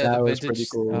 Yeah, that the was vintage. pretty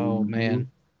cool. Oh man,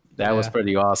 that was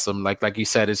pretty awesome. Like you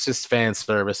said, it's just fan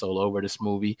service all over this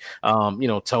movie.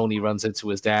 Tony runs into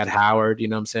his dad Howard. You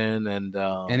know what I'm saying?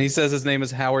 And he says his name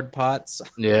is Howard Potts.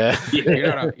 Yeah,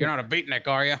 you're not a beatnik,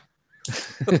 are you?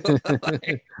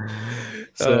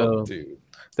 So dude,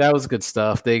 that was good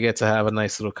stuff. They get to have a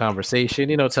nice little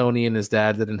conversation. Tony and his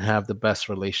dad didn't have the best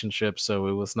relationship, so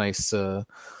it was nice to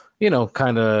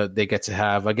kind of they get to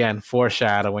have, again,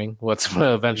 foreshadowing what's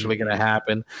eventually going to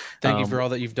happen. Thank you for all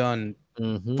that you've done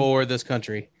for this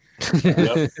country.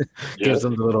 Gives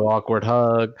him the little awkward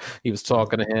hug. He was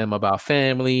talking to him about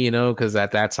family, because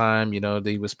at that time,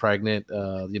 he was pregnant.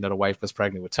 The wife was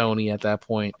pregnant with Tony at that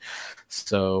point.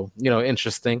 So,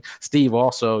 interesting. Steve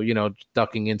also,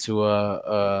 ducking into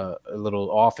a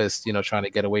little office, trying to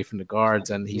get away from the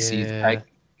guards, and he sees Peggy.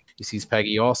 He sees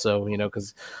Peggy also,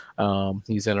 because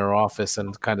he's in her office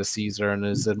and kind of sees her and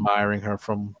is admiring her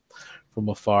from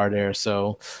afar there.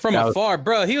 So from afar,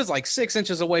 bro, he was like 6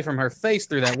 inches away from her face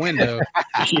through that window.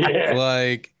 Yeah.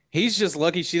 Like, he's just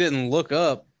lucky she didn't look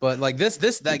up. But like this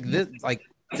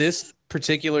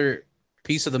particular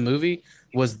piece of the movie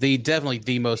was definitely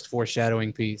the most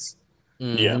foreshadowing piece.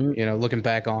 Yeah. Looking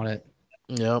back on it.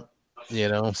 Yep.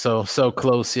 So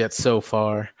close yet so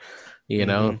far,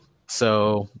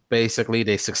 So basically,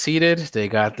 they succeeded. They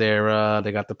got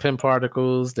the Pym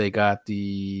particles. They got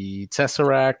the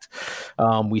Tesseract.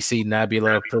 We see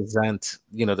Nebula present,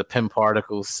 the Pym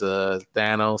particles to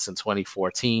Thanos in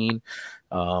 2014.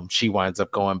 She winds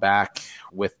up going back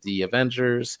with the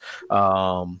Avengers.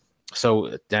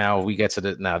 So now we get to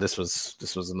this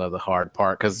was another hard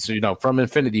part because from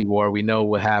Infinity War we know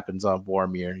what happens on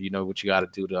Vormir. You know what you got to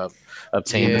do to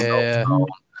obtain the Stone.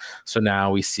 So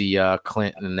now we see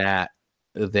Clint and Nat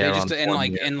there.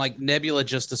 And Nebula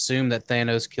just assumed that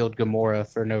Thanos killed Gamora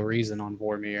for no reason on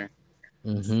Vormir.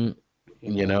 Mm-hmm.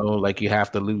 You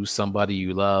have to lose somebody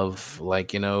you love,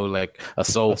 like a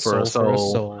soul for a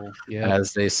soul. Yeah.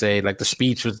 As they say, like the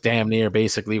speech was damn near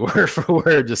basically word for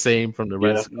word the same from the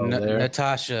rest.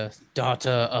 Natasha, daughter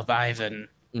of Ivan,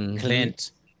 Clint,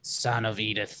 son of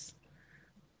Edith.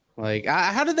 Like,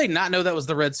 how did they not know that was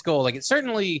the Red Skull? Like, it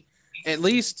certainly, at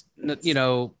least,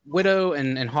 Widow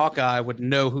and Hawkeye would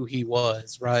know who he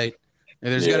was, right?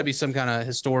 There's got to be some kind of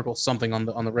historical something on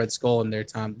the Red Skull in their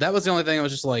time. That was the only thing I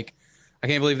was just like, I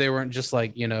can't believe they weren't just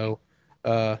like,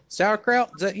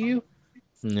 sauerkraut, is that you?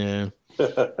 Yeah.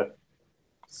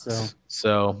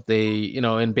 So they,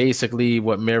 and basically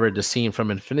what mirrored the scene from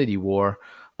Infinity War,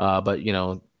 but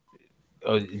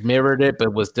mirrored it,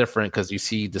 but was different because you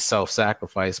see the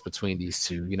self-sacrifice between these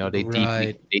two.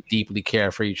 They deeply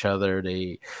care for each other.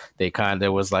 They kind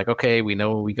of was like, okay, we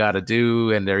know what we got to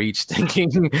do, and they're each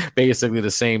thinking basically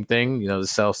the same thing. The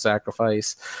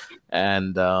self-sacrifice,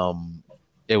 and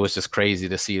it was just crazy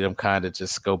to see them kind of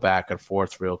just go back and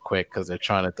forth real quick because they're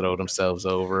trying to throw themselves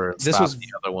over and stop the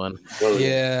other one.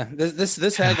 Yeah,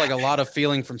 this had like a lot of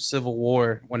feeling from Civil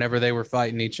War whenever they were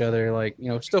fighting each other. Like,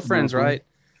 still friends, right?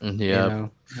 Yeah.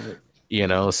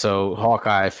 So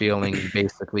Hawkeye feeling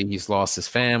basically he's lost his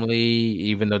family,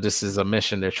 even though this is a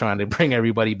mission they're trying to bring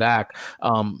everybody back.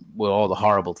 With all the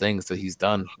horrible things that he's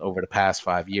done over the past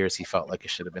 5 years, he felt like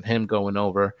it should have been him going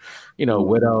over.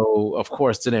 Widow, of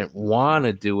course, didn't want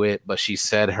to do it, but she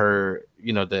said her,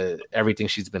 everything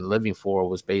she's been living for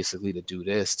was basically to do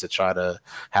this, to try to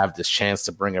have this chance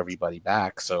to bring everybody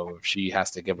back. So if she has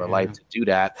to give her life to do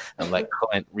that and let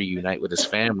Clint reunite with his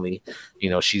family,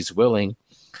 she's willing.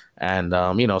 And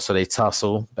so they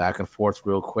tussle back and forth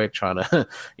real quick, trying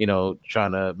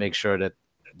to make sure that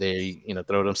they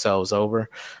throw themselves over.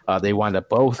 They wind up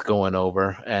both going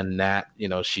over, and Nat,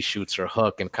 she shoots her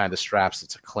hook and kind of straps it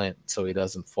to Clint so he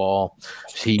doesn't fall.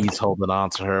 He's holding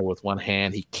on to her with one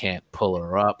hand. He can't pull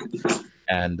her up.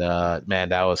 And man,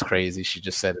 that was crazy. She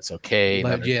just said it's okay.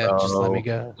 Just let me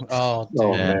go. Oh,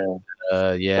 dude. Man.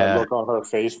 that look on her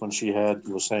face when she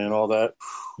was saying all that.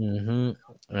 And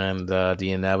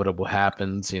the inevitable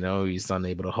happens. He's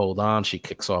unable to hold on. She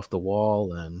kicks off the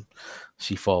wall and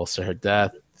she falls to her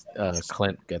death.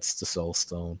 Clint gets the Soul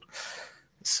Stone.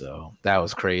 So that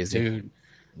was crazy, dude.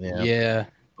 Yeah.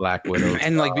 Black Widow.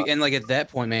 and like at that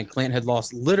point, man, Clint had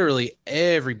lost literally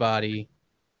everybody,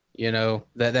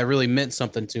 that really meant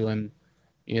something to him.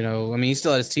 I mean, he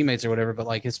still had his teammates or whatever, but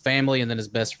like his family and then his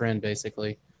best friend,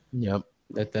 basically. Yep.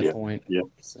 At that point. Yep.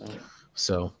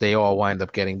 So they all wind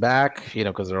up getting back,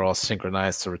 because they're all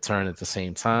synchronized to return at the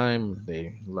same time.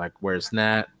 They like, where's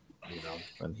Nat?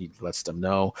 And he lets them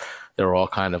know. They're all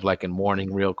kind of like in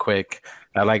mourning real quick.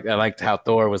 I liked how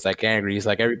Thor was like angry. He's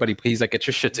like, everybody, please, like, get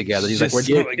your shit together. He's like, we're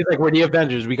the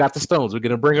Avengers. We got the stones. We're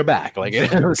gonna bring her back. Like, got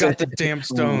the damn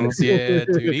stones. Yeah,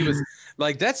 dude. He was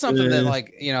like, that's something that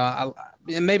like,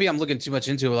 maybe I'm looking too much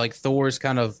into it. Like Thor's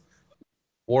kind of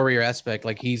warrior aspect.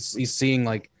 Like he's seeing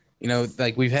like,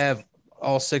 like we have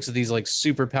all 6 of these like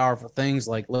super powerful things.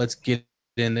 Like, let's get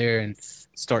in there and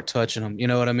start touching them. You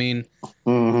know what I mean?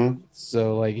 Mm-hmm.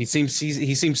 So like he seems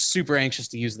super anxious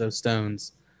to use those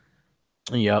stones.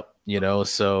 Yep.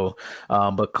 So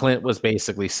but Clint was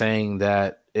basically saying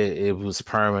that it was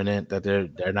permanent, that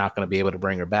they're not going to be able to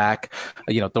bring her back.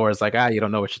 Thor's like, you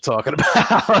don't know what you're talking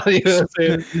about. You know what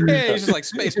I'm saying? Yeah, he's just like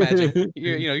space magic.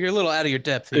 You're a little out of your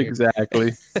depth here.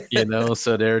 Exactly.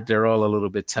 So they're all a little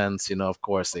bit tense. Of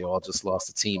course, they all just lost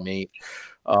a teammate.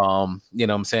 You know what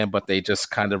I'm saying? But they just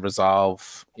kind of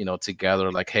resolve,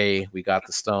 together, like, hey, we got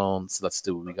the stones. Let's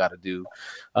do what we got to do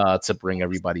to bring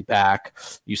everybody back.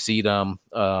 You see them,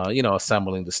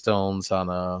 assembling the stones on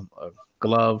a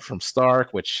glove from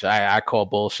Stark, which I call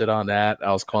bullshit on that.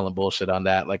 I was calling bullshit on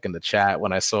that, like in the chat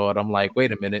when I saw it. I'm like,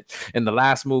 wait a minute. In the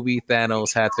last movie,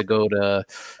 Thanos had to go to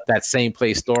that same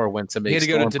place Thor went to make. He had to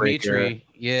go to Dimitri.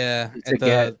 Yeah.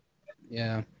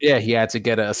 He had to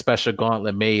get a special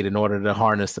gauntlet made in order to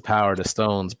harness the power of the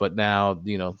stones. But now,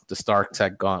 the Stark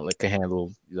Tech gauntlet can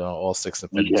handle, all 6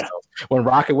 Infinity Stones. When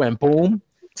Rocket went boom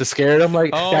to scare them,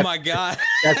 like, oh my god,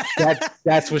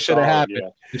 that's what should have happened. Yeah.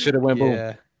 It should have went boom.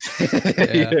 Yeah.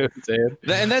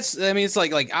 And that's, I mean, it's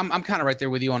like I'm kind of right there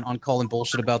with you on calling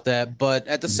bullshit about that, but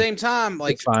at the same time,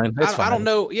 like, it's fine. I don't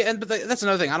know. Yeah, but that's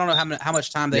another thing. I don't know how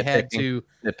much time they had to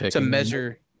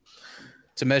measure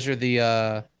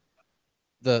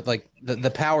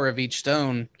the power of each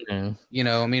stone. Mm-hmm.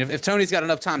 I mean, if Tony's got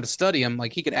enough time to study them,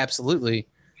 like he could absolutely,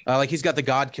 like he's got the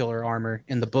God Killer armor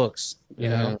in the books.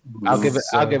 I'll give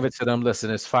it to them.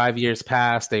 Listen, it's 5 years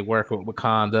past. They work with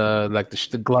Wakanda. Like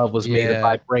the glove was made of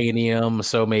vibranium,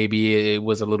 so maybe it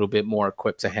was a little bit more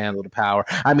equipped to handle the power.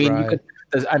 I mean, you could.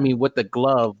 With the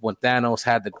glove, when Thanos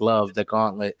had the glove, the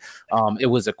gauntlet, it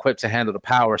was equipped to handle the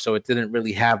power, so it didn't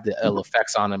really have the ill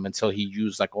effects on him until he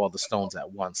used like all the stones at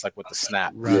once, like with the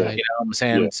snap. Right. You know what I'm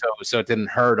saying? Yeah. So it didn't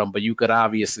hurt him, but you could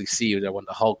obviously see that when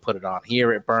the Hulk put it on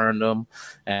here, it burned him.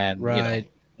 And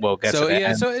we'll get to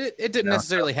that. So it didn't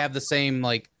necessarily have the same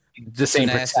same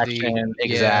protection.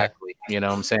 Exactly. You know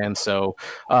what I'm saying? So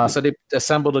they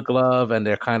assemble the glove and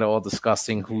they're kind of all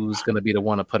discussing who's going to be the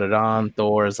one to put it on.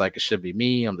 Thor's like, it should be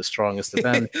me. I'm the strongest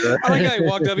Avenger. I like how he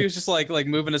walked up. He was just like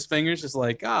moving his fingers, just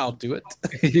like, I'll do it.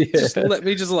 Just let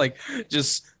me just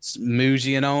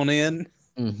smooching on in.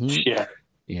 Mm-hmm. Yeah.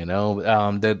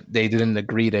 That they didn't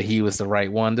agree that he was the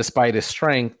right one, despite his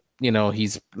strength.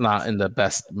 He's not in the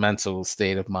best mental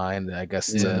state of mind, I guess,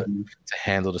 to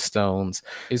handle the stones.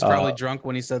 He's probably drunk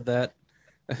when he said that.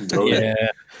 Yeah.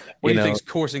 What do you think's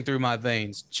coursing through my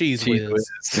veins? Cheese whiz.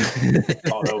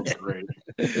 Oh, that was great.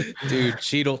 Dude,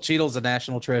 Cheadle's a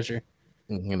national treasure.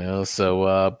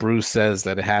 So Bruce says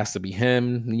that it has to be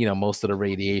him. Most of the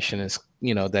radiation is,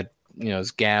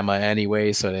 is gamma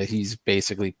anyway, so that he's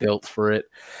basically built for it.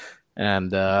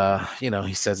 And,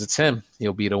 he says it's him.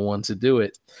 He'll be the one to do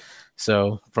it.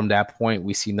 So from that point,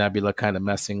 we see Nebula kind of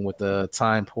messing with the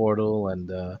time portal.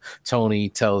 And Tony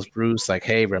tells Bruce, like,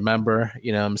 hey, remember,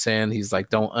 you know what I'm saying? He's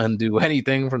like, don't undo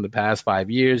anything from the past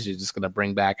 5 years. You're just going to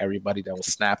bring back everybody that was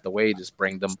snapped away. Just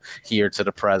bring them here to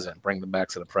the present. Bring them back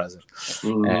to the present.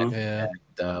 Mm-hmm.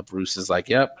 And Bruce is like,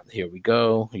 yep, here we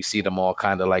go. You see them all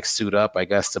kind of like suit up, I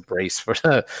guess, to brace for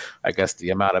the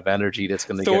amount of energy that's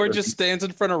going to Thor just stands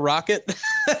in front of Rocket.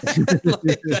 That's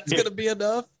going to be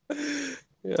enough.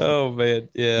 Oh man,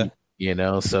 yeah.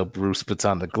 So Bruce puts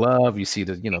on the glove. You see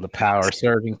the power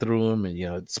surging through him, and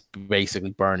it's basically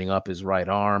burning up his right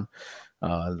arm,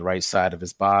 the right side of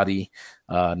his body.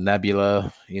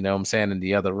 Nebula, what I'm saying, in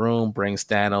the other room, brings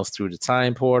Thanos through the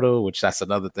time portal, which that's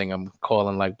another thing I'm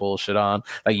calling like bullshit on.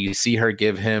 Like, you see her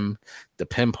give him the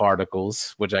Pym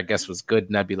particles, which I guess was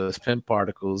good Nebula's Pym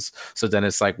particles. So then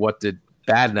it's like, what did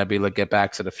Bad Nebula get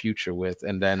Back to the Future with,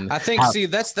 and then I think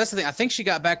that's the thing. I think she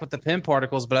got back with the Pym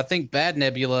particles, but I think Bad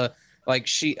Nebula, like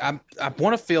I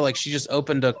want to feel like she just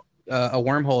opened a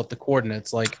wormhole at the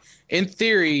coordinates. Like in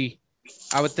theory,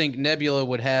 I would think Nebula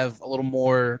would have a little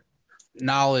more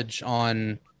knowledge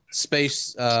on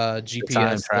space GPS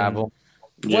time travel.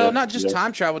 Well, not just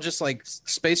time travel, just like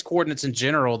space coordinates in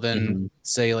general than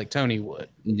say like Tony would.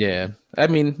 Yeah. I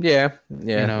mean, yeah.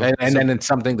 You know, and then it's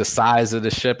something the size of the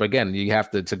ship. Again, you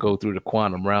have to go through the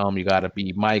quantum realm. You got to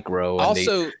be micro.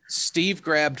 Also, Steve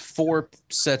grabbed 4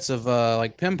 sets of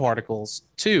like Pym particles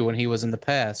too when he was in the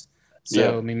past.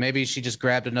 So I mean, maybe she just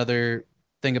grabbed another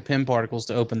thing of Pym particles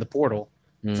to open the portal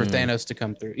for Thanos to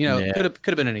come through. You know, could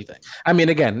have been anything. I mean,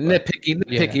 again,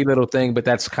 nitpicky little thing, but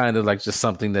that's kind of like just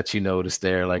something that you noticed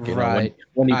there. Like, you know,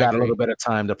 when you got a little bit of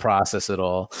time to process it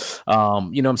all. You know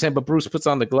what I'm saying? But Bruce puts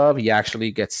on the glove. He actually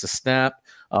gets to snap.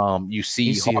 You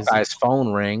see Hawkeye's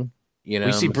phone ring. You know,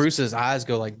 we see Bruce's eyes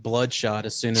go like bloodshot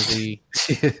as soon as he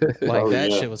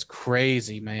that shit was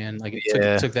crazy, man. Like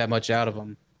it took that much out of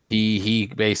him. He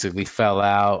basically fell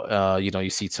out. You know, you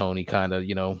see Tony kind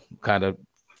of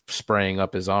spraying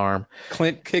up his arm.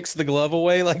 Clint kicks the glove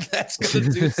away like that's gonna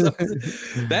do something.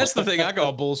 That's the thing I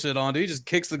call bullshit on, dude. He just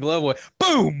kicks the glove away.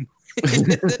 Boom.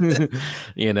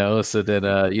 You know, so then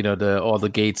you know, all the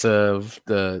gates of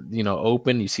the, you know,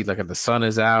 open. You see like the sun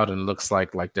is out and it looks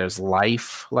like there's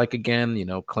life, like again, you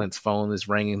know, Clint's phone is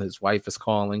ringing, his wife is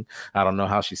calling. I don't know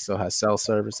how she still has cell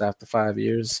service after 5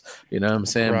 years, you know what I'm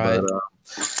saying? Right. But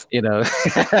you know,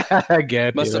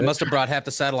 again, must have brought half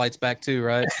the satellites back too,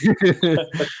 right?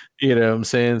 You know what I'm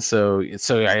saying? So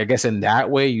I guess in that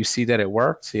way you see that it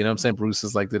worked. You know what I'm saying? Bruce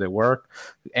is like, did it work?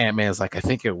 Ant-Man's like, I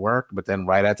think it worked. But then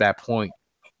right at that point,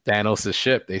 Thanos'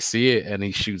 ship, they see it and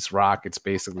he shoots rockets,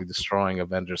 basically destroying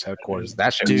Avengers headquarters.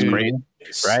 That shit was great,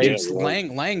 right? Dude,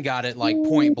 Lang got it like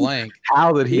point blank.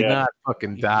 How did he not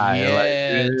fucking die?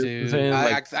 Yeah, like, dude.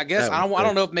 I guess I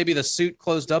don't know if maybe the suit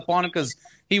closed up on him because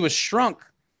he was shrunk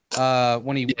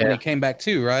when he came back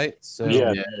too, right? So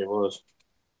it was.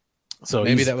 So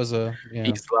maybe that was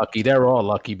he's lucky. They're all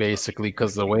lucky basically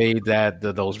because the way that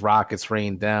those rockets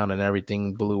rained down and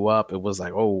everything blew up, it was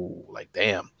like, oh, like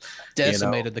damn,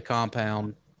 decimated the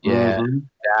compound. Yeah,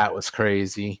 that was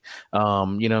crazy. You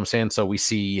know what I'm saying? So we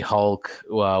see Hulk,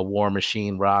 War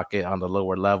Machine, Rocket on the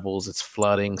lower levels. It's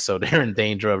flooding, so they're in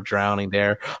danger of drowning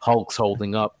there. Hulk's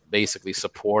holding up, basically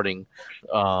supporting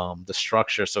the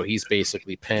structure, so he's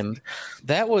basically pinned.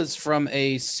 That was from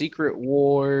a Secret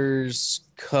Wars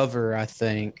cover, I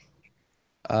think.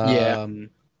 Yeah,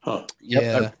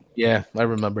 I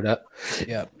remember that.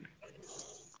 Yep.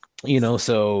 You know,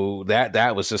 so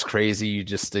that was just crazy.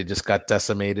 They just got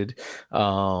decimated.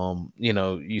 You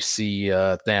know, you see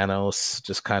Thanos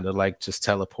just kind of like just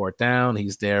teleport down.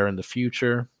 He's there in the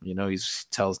future. You know, he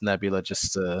tells Nebula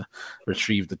just to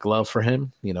retrieve the glove for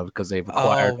him, you know, because they've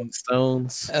acquired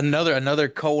stones. Another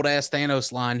cold ass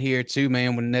Thanos line here too,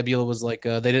 man, when Nebula was like,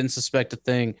 they didn't suspect a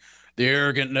thing. The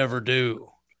arrogant never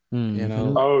do. You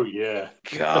know? Oh yeah.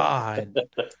 God.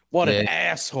 What an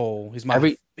asshole. He's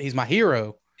my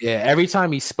hero. Yeah, every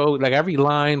time he spoke, like every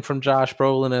line from Josh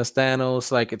Brolin as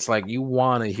Thanos, like it's like you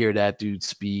want to hear that dude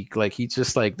speak. Like he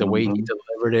just like the way he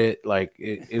delivered it, like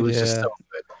it was just so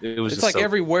good. It was it's just like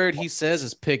every word he says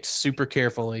is picked super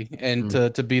carefully and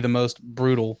to be the most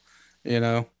brutal, you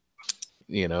know.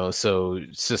 You know, so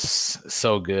it's just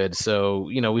so good. So,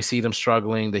 you know, we see them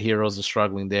struggling. The heroes are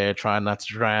struggling there, trying not to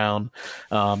drown.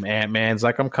 Ant-Man's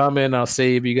like, I'm coming. I'll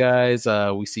save you guys.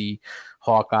 We see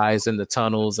Hawkeyes in the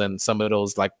tunnels and some of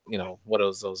those, like, you know, what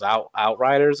are those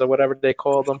outriders or whatever they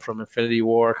call them from Infinity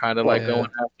War, kind of like going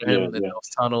after him in those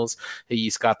tunnels.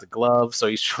 He's got the glove, so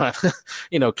he's trying to,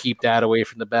 you know, keep that away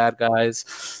from the bad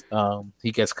guys.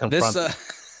 He gets confronted.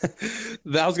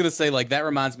 I was gonna say, like, that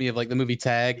reminds me of like the movie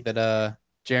Tag that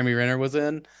Jeremy Renner was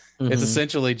in. It's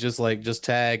essentially just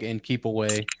Tag and Keep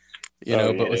Away, you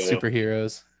know, but with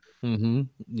superheroes.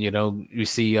 You know, you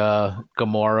see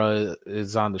Gamora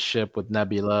is on the ship with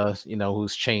Nebula, you know,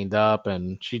 who's chained up,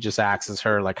 and she just asks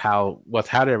her like how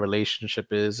their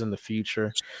relationship is in the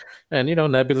future. And you know,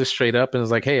 Nebula straight up and is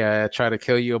like, hey, I tried to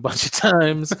kill you a bunch of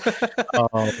times,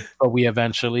 but we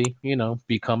eventually, you know,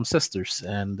 become sisters.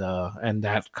 And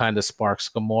that kind of sparks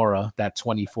Gamora, that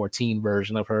 2014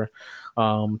 version of her,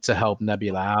 to help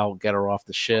Nebula out, get her off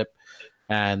the ship.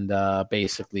 And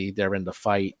basically they're in the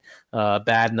fight.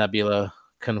 Bad Nebula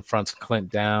confronts Clint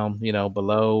down, you know,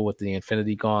 below with the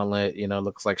Infinity Gauntlet. You know,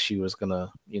 looks like she was gonna,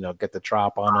 you know, get the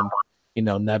drop on him. You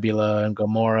know, Nebula and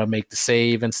Gamora make the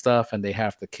save and stuff, and they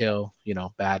have to kill, you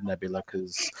know, Bad Nebula,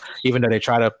 because even though they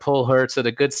try to pull her to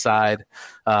the good side,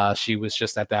 she was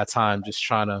just at that time just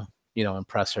trying to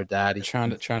impress her daddy.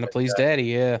 Trying to please daddy,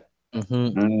 yeah.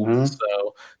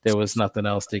 So there was nothing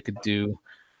else they could do.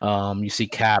 You see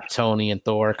Cap, Tony, and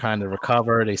Thor kind of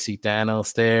recover. They see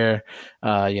Thanos there.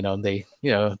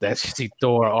 You see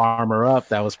Thor armor up.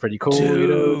 That was pretty cool.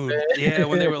 Dude, yeah,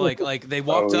 when they were like they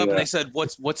walked up and they said,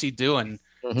 "What's he doing?"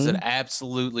 He said,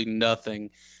 "Absolutely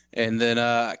nothing." And then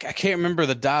I can't remember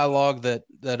the dialogue that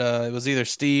it was either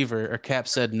Steve or Cap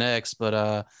said next,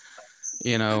 but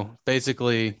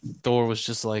basically Thor was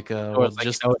just like,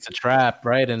 it's a trap,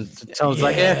 right? And Tony's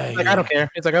like, I don't care.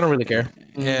 It's like, I don't really care.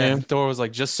 Yeah. Thor was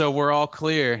like, just so we're all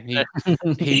clear.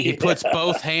 He puts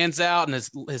both hands out, and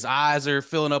his eyes are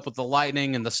filling up with the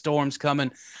lightning, and the storm's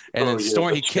coming, and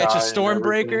he catches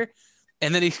Stormbreaker,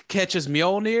 and then he catches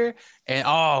Mjolnir, and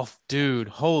oh, dude,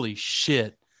 holy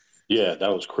shit. Yeah,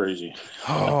 that was crazy.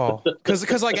 Oh,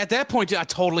 because like at that point, I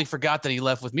totally forgot that he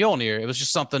left with Mjolnir. It was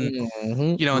just something,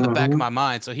 in the back of my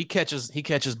mind. So he catches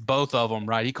both of them,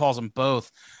 right? He calls them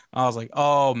both. I was like,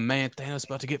 oh man, Thanos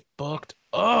about to get fucked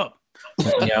up.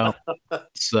 Yeah.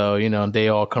 So they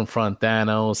all confront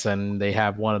Thanos, and they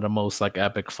have one of the most like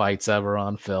epic fights ever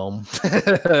on film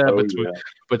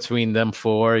between them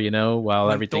four. While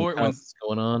when everything else is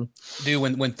going on. Dude,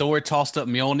 when Thor tossed up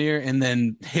Mjolnir and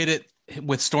then hit it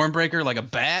with Stormbreaker like a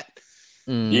bat.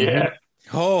 Yeah.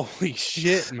 Holy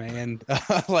shit, man.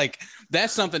 Like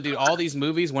that's something, dude. All these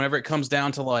movies, whenever it comes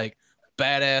down to like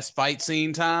badass fight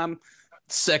scene time,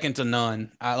 second to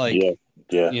none. I like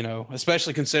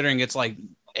especially considering it's like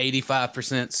 85%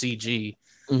 CG.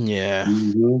 Yeah.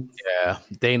 Yeah.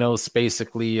 Thanos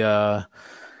basically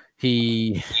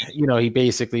he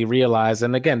basically realized,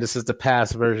 and again, this is the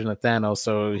past version of Thanos,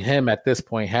 so him at this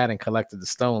point hadn't collected the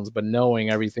stones, but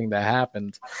knowing everything that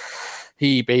happened,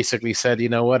 he basically said,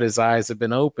 his eyes have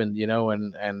been opened,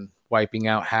 and wiping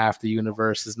out half the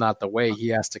universe is not the way. He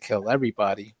has to kill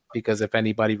everybody, because if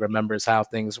anybody remembers how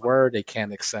things were, they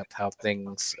can't accept how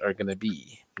things are going to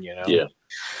be, Yeah.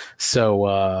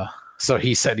 So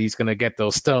he said he's going to get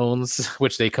those stones,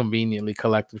 which they conveniently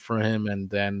collected from him, and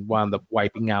then wound up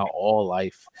wiping out all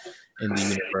life in the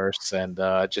universe, and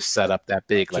just set up that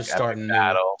big like starting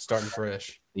battle, starting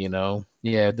fresh. The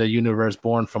universe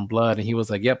born from blood, and he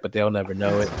was like, "Yep, but they'll never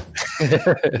know it."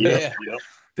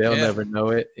 They'll never know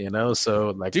it. So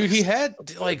like, dude, he had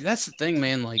like that's the thing,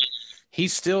 man. Like he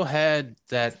still had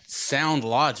that sound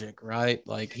logic, right?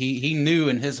 Like he knew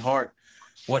in his heart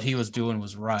what he was doing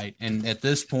was right, and at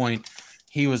this point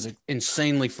he was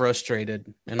insanely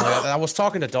frustrated. And like, I was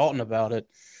talking to Dalton about it,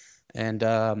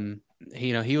 and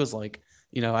he was like,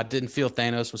 I didn't feel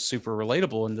Thanos was super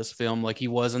relatable in this film like he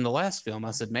was in the last film.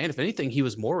 I said, man, if anything, he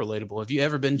was more relatable. Have you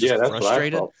ever been just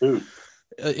frustrated?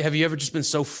 Have you ever just been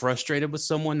so frustrated with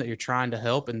someone that you're trying to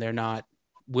help and they're not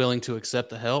willing to accept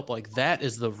the help? Like that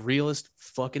is the realest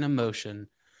fucking emotion.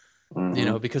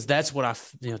 Because that's what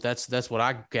that's what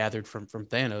I gathered from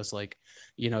Thanos. Like,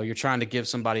 you're trying to give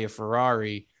somebody a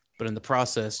Ferrari, but in the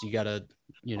process, you got to,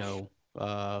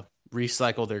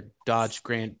 recycle their Dodge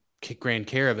Grand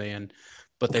Caravan,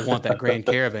 but they want that Grand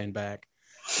Caravan back.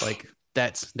 Like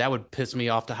that would piss me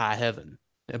off to high heaven.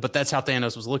 But that's how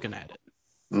Thanos was looking at it.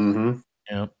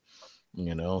 Yeah.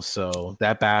 So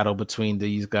that battle between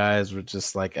these guys were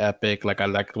just like epic. Like I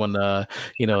liked when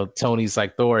Tony's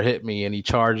like, Thor hit me, and he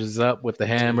charges up with the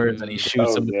hammers and he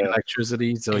shoots him with the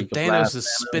electricity. So Thanos is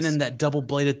spinning that double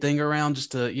bladed thing around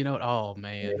just to oh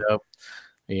man.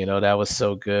 That was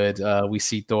so good. We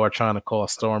see Thor trying to call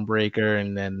Stormbreaker,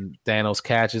 and then Thanos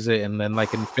catches it, and then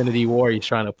like Infinity War, he's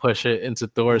trying to push it into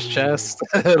Thor's chest,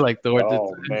 like Thor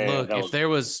did. Man, look,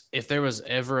 if there was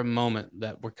ever a moment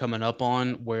that we're coming up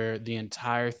on where the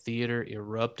entire theater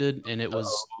erupted, and it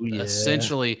was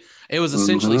essentially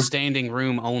standing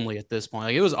room only at this point.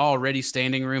 Like it was already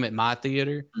standing room at my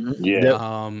theater.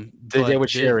 Yeah. They were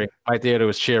cheering. My theater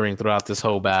was cheering throughout this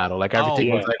whole battle. Like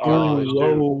everything was like,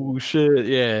 oh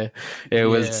shit. Yeah, it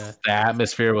was the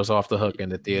atmosphere was off the hook in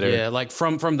the theater. Yeah, like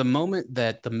from the moment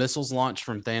that the missiles launched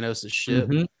from Thanos' ship,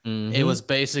 it was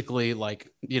basically like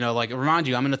remind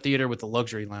you, I'm in a theater with the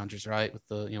luxury loungers, right? With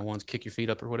the ones kick your feet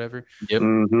up or whatever. Yep.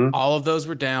 All of those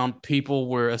were down. People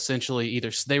were essentially either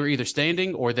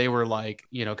standing or they were like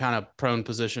kind of prone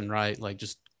position, right? Like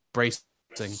just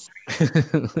bracing.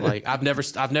 Like I've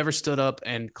never stood up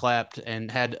and clapped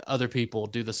and had other people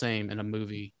do the same in a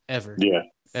movie ever. Yeah.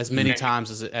 As many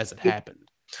times as it happened.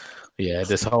 Yeah,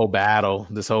 this whole battle,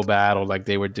 like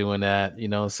they were doing that,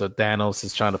 so Thanos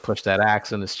is trying to push that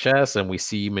axe in his chest, and we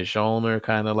see Mjolnir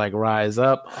kind of like rise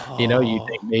up. You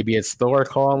think maybe it's Thor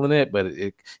calling it, but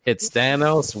it hits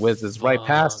Thanos, whizzes right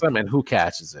past him, and who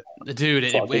catches it? Dude,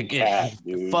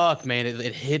 fuck, man,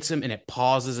 it hits him and it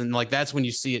pauses, and like that's when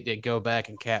you see it go back,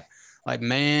 and Cap Like,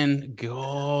 man,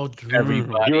 God,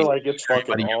 Everybody, You're like, it's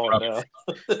fucking everybody on now.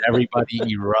 erupted. Everybody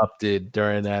erupted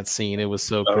during that scene. It was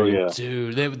so Oh, crazy. yeah.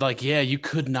 dude, they would like, yeah, you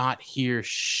could not hear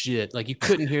shit. Like, you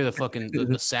couldn't hear the fucking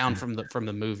the sound from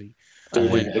the movie.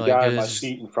 Dude, When, the like, guy it in my was-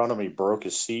 seat in front of me broke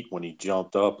his seat when he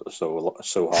jumped up so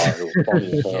high. It was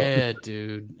funny as hell. yeah,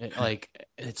 dude,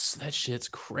 it's that shit's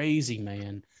crazy,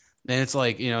 man. And it's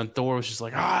like, and Thor was just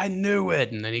like, I knew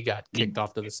it, and then he got kicked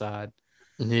off to the side.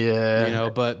 Yeah.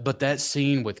 But that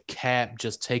scene with Cap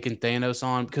just taking Thanos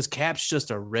on, because Cap's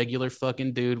just a regular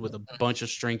fucking dude with a bunch of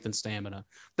strength and stamina.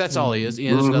 That's all he is.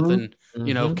 There's nothing,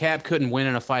 Cap couldn't win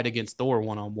in a fight against Thor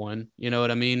one-on-one. You know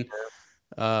what I mean?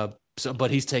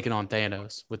 But he's taking on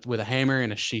Thanos with a hammer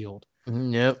and a shield.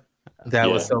 Yep. That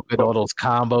was so good. All those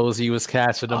combos he was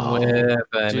catching them with,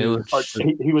 and dude. it was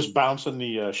he was bouncing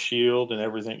the shield and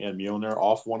everything and Mjolnir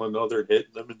off one another,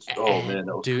 hitting them. Oh man,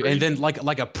 that was dude! crazy. And then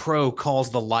like a pro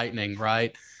calls the lightning,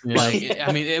 right? Like,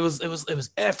 I mean, it was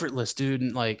effortless, dude.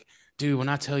 And like, dude, when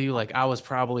I tell you, like, I was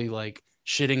probably like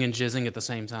shitting and jizzing at the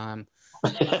same time.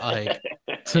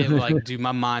 Dude,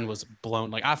 my mind was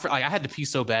blown. Like, I had to pee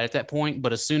so bad at that point,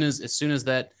 but as soon as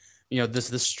that,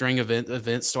 this string of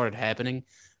events started happening,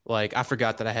 like, I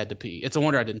forgot that I had to pee. It's a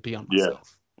wonder I didn't pee on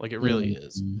myself. Like, it really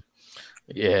is.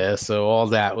 Yeah, so all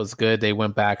that was good. They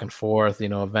went back and forth.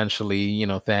 Eventually,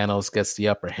 Thanos gets the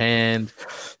upper hand.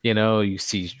 You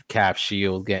see Cap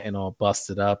shield getting all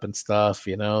busted up and stuff.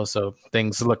 So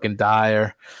things looking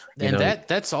dire. And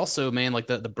that's also, man, like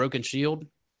the broken shield.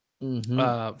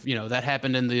 That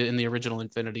happened in the original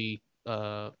Infinity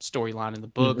storyline in the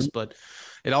books, but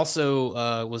it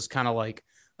also was kind of like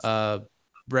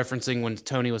referencing when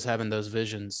Tony was having those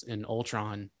visions in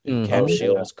Ultron and Cap's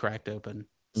shield was cracked open.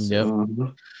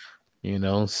 So,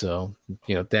 so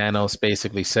Thanos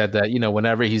basically said that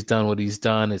whenever he's done what he's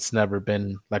done, it's never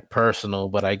been like personal,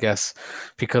 but I guess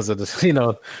because of this,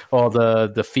 all the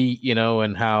defeat,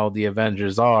 and how the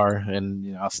Avengers are,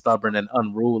 and how stubborn and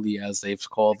unruly as they've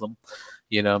called them.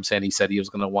 What I'm saying? He said he was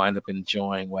going to wind up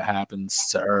enjoying what happens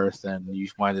to Earth, and you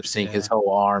wind up seeing his whole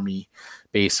army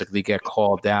basically get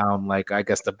called down. Like, I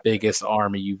guess the biggest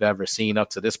army you've ever seen up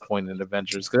to this point in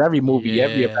Avengers. Because every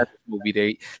Avengers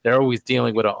movie, they're always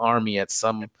dealing with an army of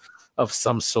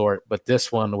some sort, but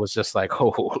this one was just like,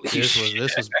 holy shit.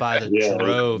 This was by the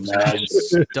droves, man.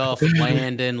 Stuff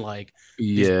landing, like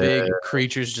these big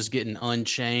creatures just getting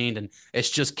unchained, and it's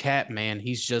just Cap, man.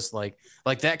 He's just like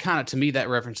that kind of, to me, that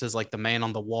references like the Man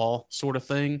on the Wall sort of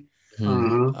thing.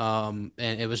 And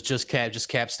it was just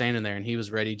Cap standing there, and he was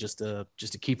ready just to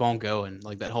keep on going.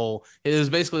 Like that whole, it was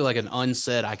basically like an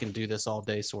unsaid I can do this all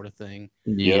day sort of thing.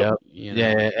 Yeah,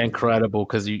 incredible,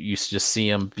 because you just see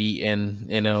him beating,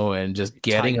 and just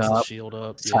getting tightens up, the shield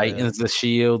up, tightens the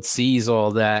shield, sees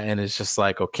all that, and it's just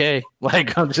like, okay,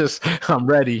 like I'm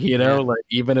ready, like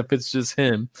even if it's just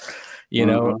him,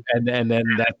 and then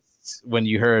that's when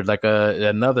you heard like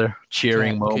another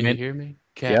cheering moment. Can you hear me?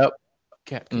 Cap,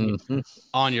 Cap,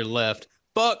 on your left.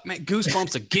 Fuck, man,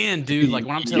 goosebumps again, dude. Like,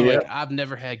 when I'm telling you, like, I've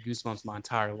never had goosebumps my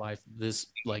entire life this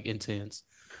like intense.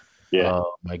 Yeah.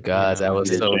 Oh my god, that was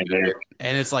so good.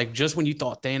 And it's like, just when you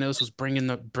thought Thanos was bringing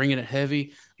it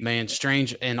heavy, man,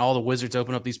 Strange and all the wizards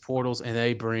open up these portals and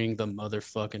they bring the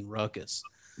motherfucking ruckus.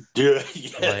 Dude,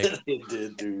 it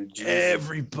did, dude. Jesus.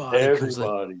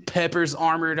 Everybody. Pepper's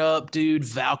armored up, dude.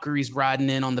 Valkyrie's riding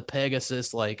in on the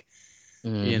Pegasus, like,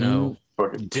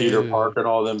 fucking Peter Parker and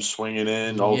all them swinging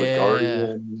in, all the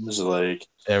Guardians, like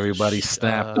everybody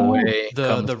snapped away.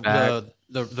 The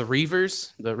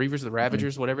Reavers, the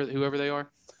Ravagers, whoever they are,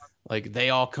 like they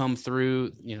all come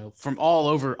through, from all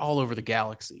over the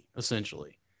galaxy,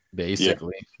 essentially.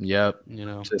 Basically, yep.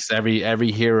 Just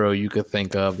every hero you could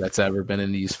think of that's ever been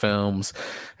in these films,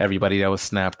 everybody that was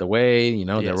snapped away,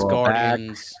 they're all back.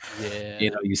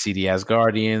 You see the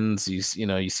Asgardians,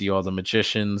 you see all the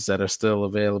magicians that are still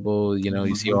available.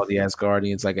 You see all the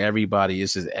Asgardians, like everybody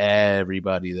is just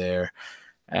everybody there.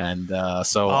 And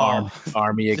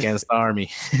army against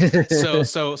army.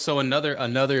 so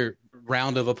another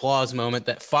round of applause moment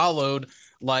that followed.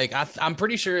 Like, I'm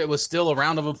pretty sure it was still a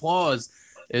round of applause.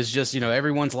 It's just,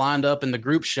 everyone's lined up in the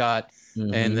group shot,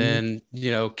 and then,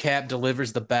 Cap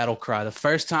delivers the battle cry. The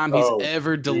first time he's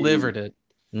ever delivered it.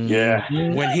 Yeah.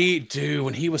 When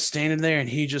he was standing there and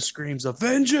he just screams,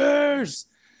 Avengers!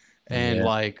 And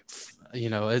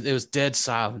it was dead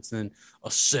silence, and then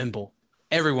assemble.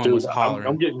 Everyone was hollering.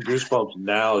 I'm getting goosebumps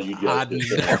now. You guys, dude,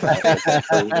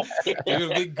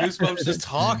 goosebumps just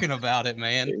talking about it,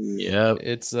 man. Yeah,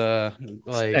 it's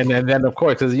like, and then of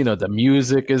course, because the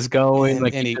music is going,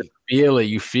 like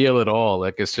you feel it all.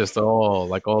 Like it's just all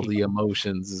like all the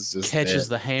emotions is just catches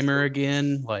the hammer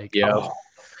again, like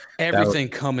everything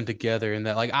coming together, and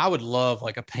that like I would love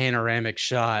like a panoramic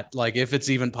shot, like if it's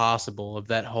even possible, of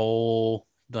that whole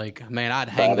like man, I'd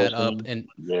hang that up and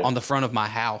on the front of my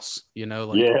house, you know,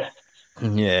 like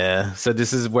Yeah, so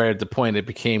this is where at the point it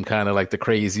became kind of like the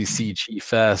crazy CG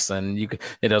fest, and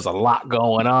there's a lot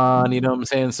going on, you know what I'm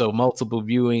saying? So multiple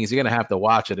viewings, you're gonna have to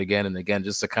watch it again and again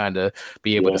just to kind of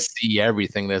be able to see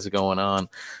everything that's going on.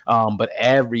 But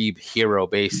every hero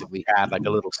basically had like a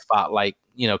little spotlight,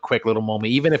 you know, quick little moment,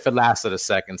 even if it lasted a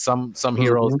second. Some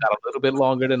heroes got a little bit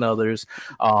longer than others,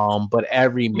 but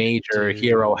every major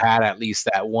hero had at least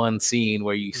that one scene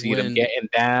where you see them getting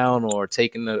down or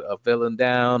taking a villain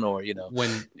down, or you know,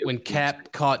 when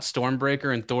Cap caught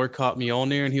Stormbreaker and Thor caught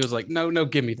Mjolnir, and he was like, no,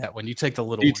 give me that one. You take the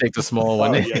little one. Take the small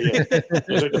one. He's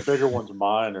like the bigger one's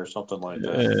mine or something like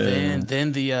that.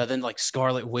 Then like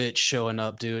Scarlet Witch showing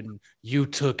up, dude, and you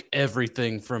took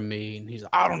everything from me, and he's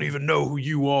like, I don't even know who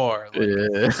you are.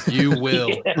 Like, you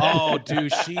will. Oh,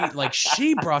 dude,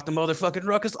 she brought the motherfucking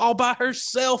ruckus all by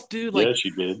herself, dude. Like, yeah,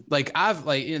 she did. Like I've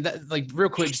like like real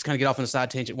quick, just kind of get off on a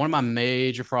side tangent. One of my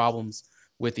major problems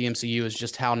with the MCU is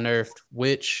just how nerfed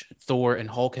Witch, Thor, and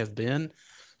Hulk have been.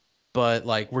 But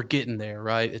like we're getting there,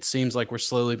 right? It seems like we're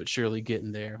slowly but surely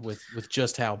getting there with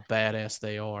just how badass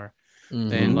they are.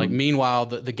 And like meanwhile,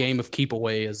 the game of keep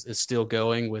away is still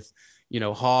going with, you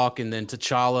know, Hawk and then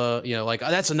T'Challa. You know, like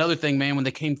that's another thing, man. When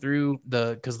they came through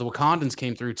because the Wakandans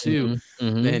came through too,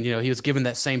 and you know he was given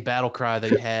that same battle cry that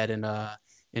he had in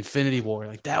Infinity War.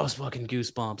 Like that was fucking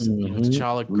goosebumps. And, you know,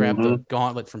 T'Challa grabbed the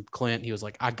gauntlet from Clint. He was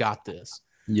like, I got this.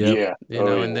 Yeah. You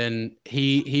know, and then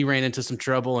he ran into some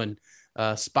trouble, and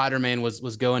Spider-Man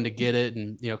was going to get it,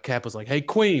 and you know Cap was like, hey,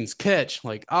 Queens, catch.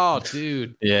 Like, oh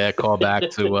dude, call back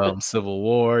to Civil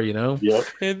War, you know.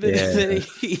 And then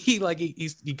he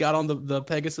got on the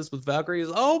Pegasus with Valkyrie.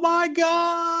 Oh my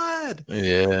god,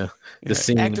 the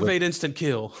scene activate instant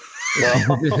kill.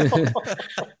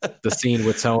 The scene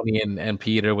with Tony and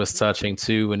Peter was touching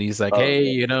too, and he's like, hey,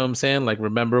 you know what I'm saying, like,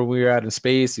 remember we were out in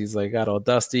space? He's like, got all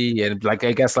dusty, and like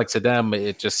I guess like to them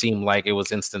it just seemed like it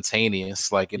was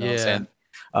instantaneous, like, you know what I'm saying,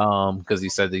 because he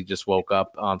said he just woke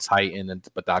up on Titan,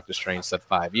 but Doctor Strange said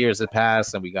 5 years had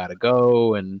passed and we gotta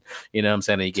go, and you know what I'm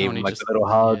saying, he gave him like a little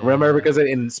hug. Remember, because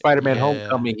in Spider-Man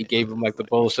Homecoming he gave him like the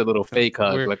bullshit little fake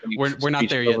hug. We're not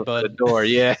there yet, bud. The door.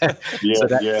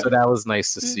 So that was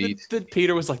nice to see.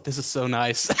 Peter was like, this is so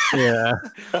nice.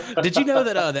 Did you know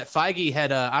that Feige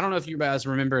had I don't know if you guys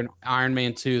remember in Iron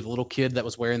Man 2, the little kid that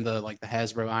was wearing the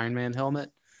Hasbro Iron Man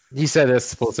helmet? He said it's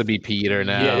supposed to be Peter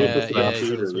now.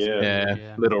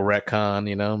 Little retcon,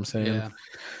 you know what I'm saying? Yeah.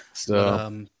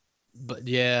 So, but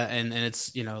yeah, and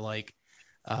it's, you know, like,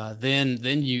 then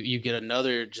you get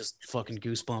another just fucking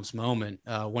goosebumps moment.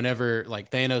 Whenever like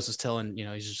Thanos is telling, you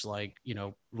know, he's just like, you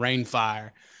know, rain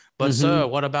fire. But sir,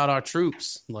 what about our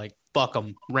troops? Like, fuck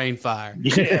them, rain fire.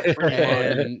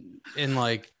 And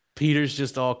like Peter's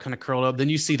just all kind of curled up. Then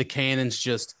you see the cannons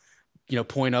just, you know,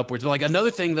 point upwards. But like another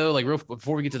thing though, like real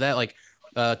before we get to that, like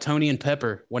Tony and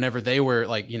Pepper, whenever they were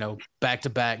like, you know, back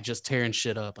to back just tearing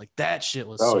shit up, like that shit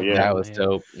was that was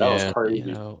dope. That was crazy.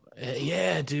 You know,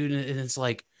 dude. And it's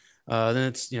like then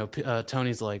it's, you know,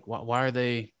 Tony's like, why are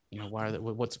they, you know,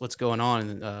 what's going on?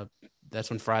 And that's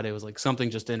when Friday was like, something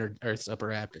just entered Earth's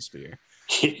upper atmosphere.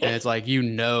 And it's like, you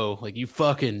know, like you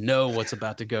fucking know what's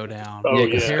about to go down.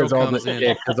 Because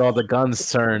all the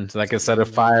guns turned, like instead of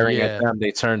firing at them,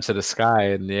 they turned to the sky,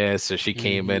 and so she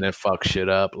came in and fucked shit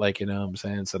up, like, you know what I'm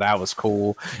saying. So that was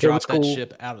cool. Dropped that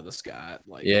ship out of the sky,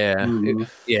 like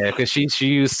because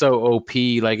she was so OP,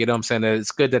 like, you know what I'm saying.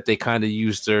 It's good that they kind of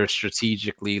used her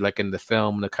strategically, like in the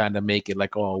film, to kind of make it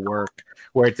like all work,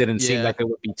 where it didn't seem like it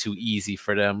would be too easy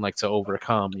for them, like, to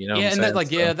overcome, you know. And that,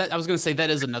 like, I was gonna say that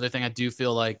is another thing I do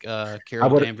feel like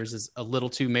Carol Danvers is a little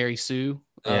too Mary Sue.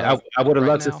 I would have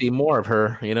loved to see more of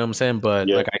her, you know what I'm saying, but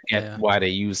like I get why they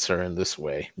used her in this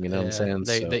way, you know what I'm saying.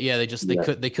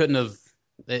 They couldn't have.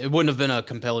 It wouldn't have been a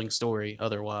compelling story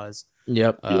otherwise.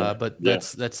 But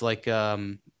that's like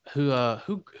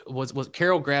who was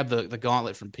Carol grabbed the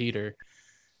gauntlet from Peter.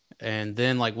 And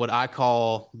then, like, what I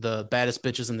call the baddest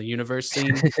bitches in the universe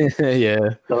scene.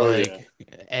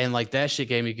 And like that shit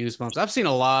gave me goosebumps. I've seen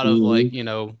a lot of like, you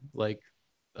know, like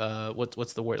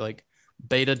what's the word, like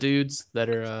beta dudes that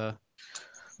are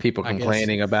people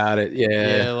complaining about it.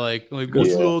 Like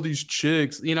what's all these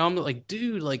chicks? You know, I'm like,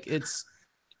 dude, like it's,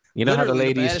 you know how the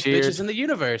ladies cheered bitches in the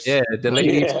universe. The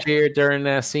ladies cheered during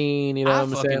that scene. You know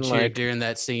what I'm saying? Cheered during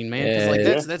that scene, man.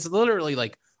 Because like that's literally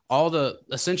like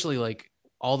essentially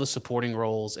all the supporting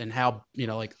roles, and how, you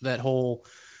know, like that whole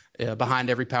behind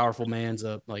every powerful man's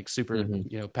a like super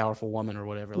you know, powerful woman or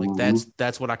whatever. Like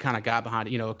that's what I kind of got behind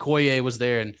it. You know, Okoye was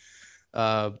there, and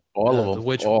All of them,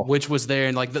 which was there,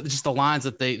 and like just the lines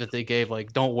that they gave,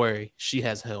 like, "Don't worry, she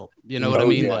has help." You know what I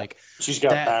mean? Yeah. Like, she's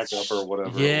got backup or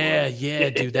whatever. Yeah,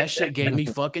 dude, that shit gave me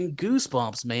fucking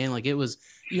goosebumps, man. Like, it was,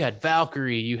 you had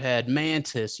Valkyrie, you had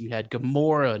Mantis, you had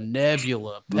Gamora,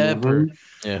 Nebula, Pepper,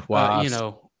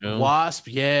 Wasp. Wasp,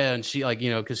 yeah, and she, like,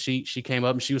 because she came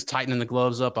up and she was tightening the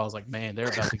gloves up. I was like, man, they're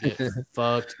about to get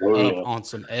fucked up on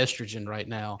some estrogen right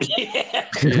now.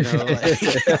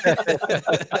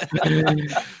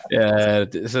 Yeah,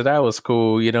 so that was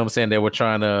cool. You know what I'm saying? They were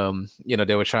trying to,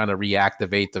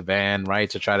 reactivate the van, right,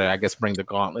 to try to, I guess, bring the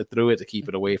gauntlet through it to keep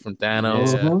it away from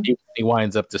Thanos. He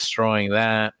winds up destroying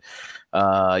that.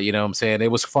 You know what I'm saying?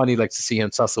 It was funny, like, to see him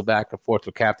tussle back and forth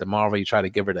with Captain Marvel. He tried to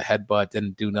give her the headbutt,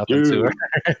 didn't do nothing to her.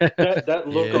 that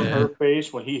look on her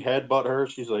face when he headbutt her,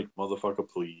 she's like, "Motherfucker,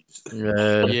 please."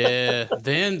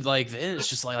 Then it's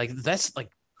just like that's like,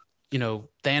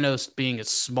 Thanos, being as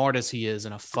smart as he is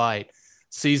in a fight,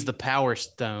 sees the Power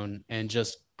Stone and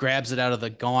just grabs it out of the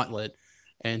gauntlet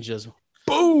and just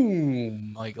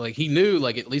boom, like he knew,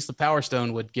 like, at least the Power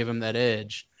Stone would give him that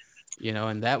edge.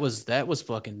 And that was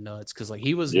fucking nuts, because, like,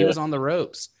 he was on the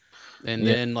ropes, and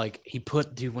then, like,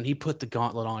 when he put the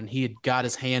gauntlet on, he had got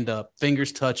his hand up,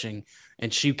 fingers touching,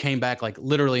 and she came back, like,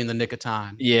 literally in the nick of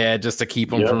time. Yeah, just to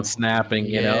keep him from snapping.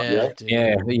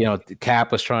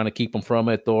 Cap was trying to keep him from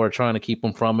it. Thor trying to keep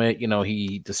him from it.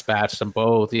 He dispatched them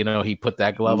both. He put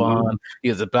that glove on. He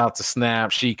was about to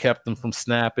snap. She kept him from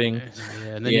snapping.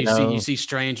 Yeah, and then you see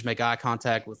Strange make eye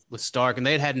contact with Stark, and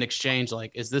they had an exchange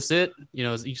like, "Is this it?"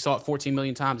 You saw it 14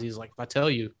 million times. He's like, "If I tell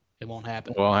you, it won't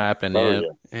happen." It won't happen. Yeah.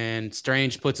 And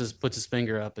Strange puts his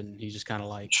finger up, and he just kind of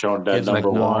like showing that number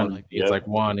one. Like, it's like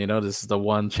one. This is the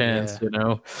one chance.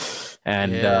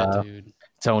 And dude.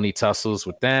 Tony tussles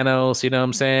with Thanos, you know what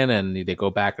I'm saying? And they go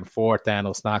back and forth.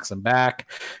 Thanos knocks him back.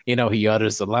 He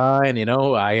utters the line,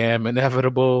 "I am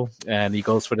inevitable." And he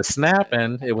goes for the snap,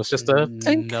 and it was just a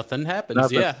tink. Nothing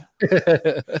happens. Yeah.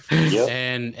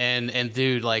 And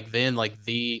dude, like, then, like,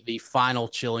 the final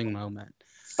chilling moment.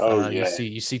 You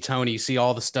see Tony, you see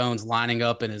all the stones lining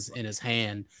up in his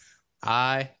hand.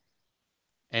 I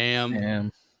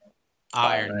am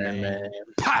Iron Man.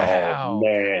 Pow! Oh,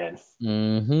 man.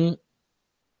 Mm-hmm.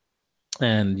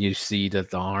 And you see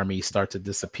that the army start to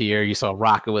disappear. You saw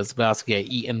Rocket was about to get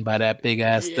eaten by that big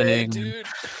ass thing. Dude.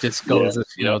 Just goes,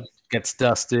 gets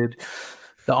dusted.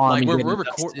 The army. Like,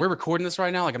 we're recording this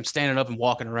right now. Like, I'm standing up and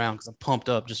walking around because I'm pumped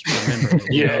up just remembering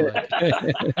it.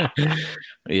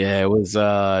 It was.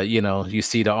 You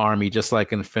see the army just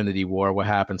like Infinity War. What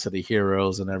happened to the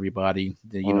heroes and everybody?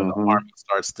 The army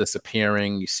starts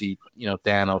disappearing. You see,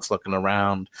 Thanos looking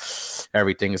around.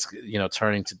 Everything is,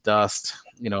 turning to dust.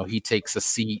 He takes a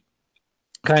seat,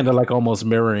 kind of like almost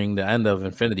mirroring the end of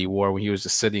Infinity War, when he was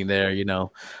just sitting there,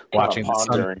 watching the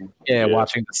sun,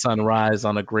 watching the sun rise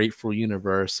on a grateful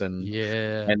universe, and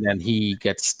then he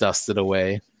gets dusted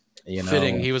away.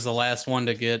 Fitting, he was the last one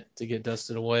to get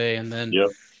dusted away, and then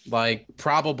like,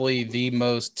 probably the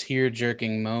most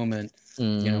tear-jerking moment,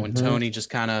 when Tony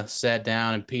just kind of sat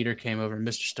down and Peter came over,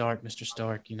 Mr. Stark,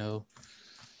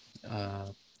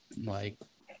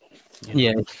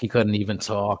 he couldn't even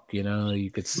talk.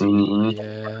 You could see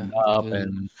up,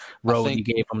 and Rhodey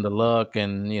gave him the look,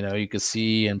 and you could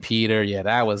see, and Peter,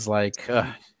 that was like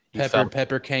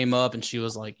Pepper came up, and she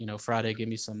was like, Friday, give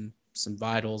me some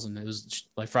vitals, and it was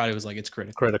like, Friday was like, it's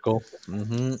critical.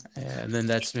 And then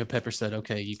that's, Pepper said,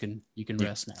 okay, you can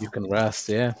rest now. You can rest,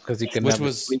 because he can.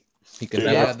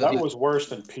 That was worse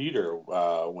than Peter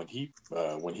when he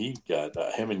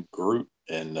got him and Groot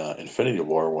in Infinity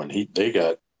War, when they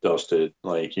got dusted.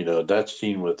 Like, that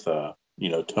scene with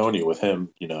Tony, with him,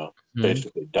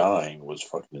 basically dying, was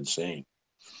fucking insane.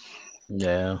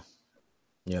 So,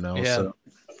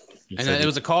 and it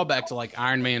was a callback to, like,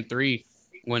 Iron Man 3,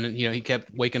 when he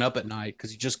kept waking up at night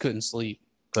because he just couldn't sleep.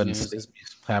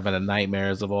 Having the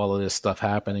nightmares of all of this stuff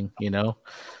happening,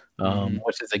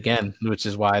 which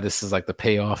is why this is like the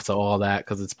payoff to all that,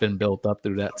 because it's been built up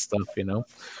through that stuff,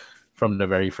 from the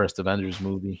very first Avengers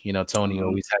movie. Tony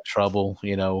always had trouble,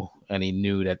 and he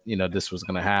knew that, this was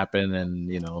going to happen, and,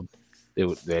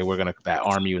 that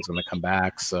army was going to come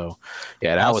back. So,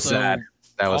 that was sad.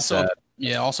 That was sad.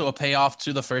 Yeah, also a payoff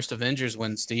to the first Avengers,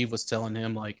 when Steve was telling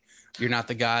him, like, you're not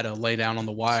the guy to lay down on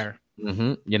the wire.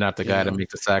 You're not the guy to make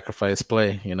the sacrifice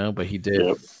play, but he did.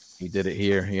 Yep. He did it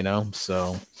here,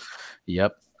 So,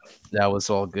 that was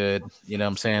all good. What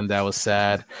I'm saying? That was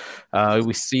sad.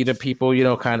 We see the people,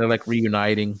 kind of like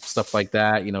reuniting, stuff like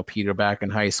that. Peter back in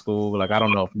high school. Like, I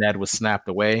don't know if Ned was snapped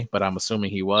away, but I'm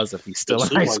assuming he was, if he's still in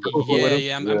high school.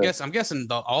 I'm guessing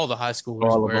all the high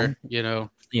schoolers were,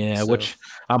 Yeah, So, which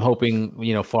I'm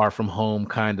hoping, Far From Home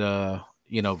kind of,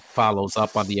 follows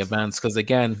up on the events. Because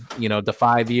again, the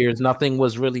 5 years, nothing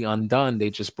was really undone. They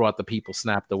just brought the people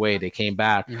snapped away. They came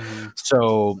back.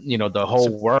 So, the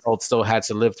whole world still had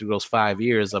to live through those 5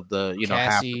 years of the,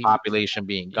 half the Cassie, population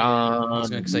being I was gone.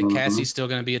 going to say Cassie's still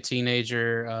going to be a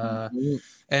teenager.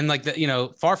 And like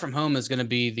Far From Home is going to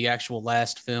be the actual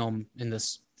last film in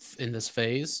this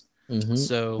phase.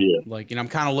 So I'm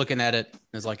kind of looking at it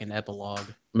as like an epilogue.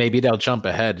 Maybe they'll jump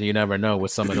ahead. You never know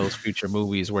with some of those future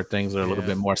movies where things are a little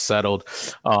bit more settled.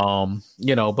 But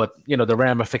the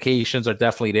ramifications are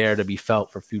definitely there to be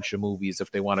felt for future movies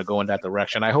if they want to go in that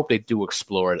direction. I hope they do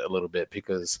explore it a little bit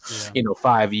because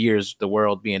 5 years, the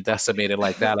world being decimated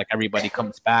like that, like everybody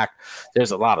comes back.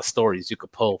 There's a lot of stories you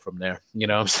could pull from there. You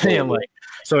know what I'm saying? Like,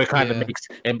 so it kind of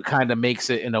makes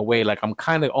it in a way like I'm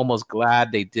kind of almost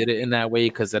glad they did it in that way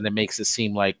because then it makes it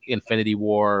seem like Infinity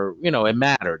War, it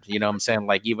mattered. You know what I'm saying?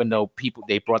 Like even though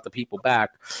they brought the people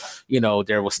back,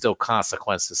 there was still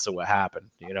consequences to what happened.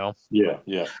 Yeah.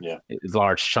 A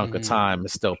large chunk of time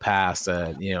is still passed,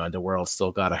 and the world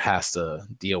still has to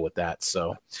deal with that.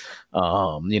 So,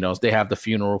 they have the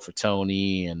funeral for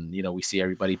Tony, and we see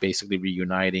everybody basically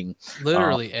reuniting.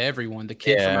 Literally everyone. The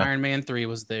kid from Iron Man 3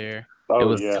 was there.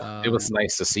 It was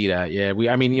nice to see that. Yeah, we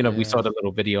saw the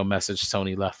little video message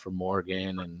Tony left for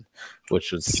Morgan, and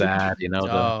which was sad.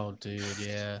 Dude,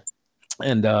 yeah.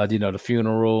 And the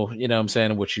funeral, what I'm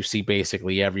saying, which you see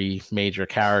basically every major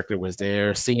character was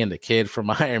there. Seeing the kid from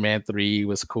Iron Man 3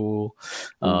 was cool.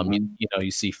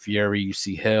 You see Fury, you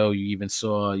see Hill, you even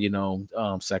saw,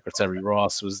 Secretary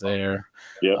Ross was there.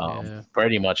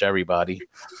 Pretty much everybody.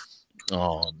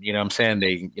 What I'm saying?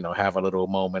 They, have a little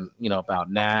moment, about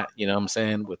Nat, what I'm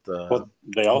saying, with the but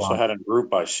they also had a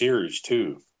group by series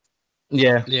too.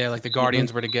 Yeah. Yeah, like the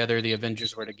Guardians were together, the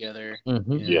Avengers were together.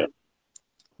 Yeah.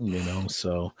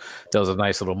 So there was a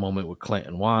nice little moment with Clint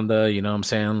and Wanda, what I'm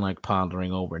saying, like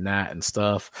pondering over Nat and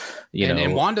stuff.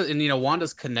 And Wanda, and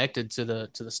Wanda's connected to the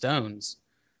stones,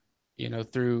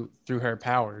 through her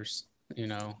powers,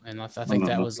 and I think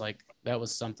that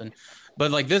was something. But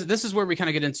like this is where we kind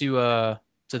of get into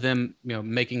to them,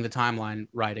 making the timeline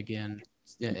right again,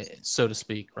 so to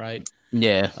speak, right?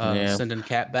 Sending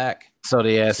Cap back. So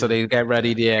they get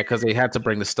ready, because they had to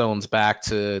bring the stones back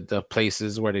to the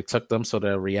places where they took them, so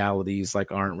their realities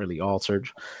like aren't really altered.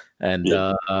 And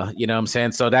what I'm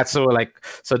saying? So that's sort of like,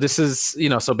 so this is,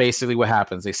 so basically what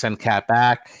happens, they send Cap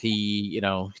back. He's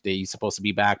supposed to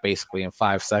be back basically in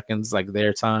 5 seconds, like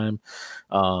their time.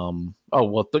 We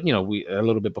a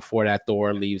little bit before that,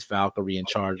 Thor leaves Valkyrie in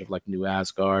charge of like New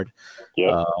Asgard. We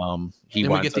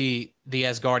get the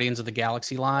Asgardians of the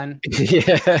Galaxy line.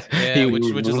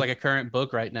 which is like a current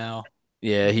book right now.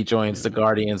 Yeah, he joins the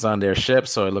Guardians on their ship,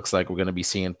 so it looks like we're going to be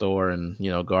seeing Thor and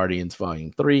Guardians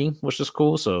Volume 3, which is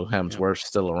cool. So Hemsworth's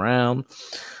still around.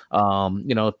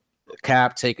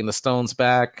 Cap taking the stones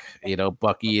back.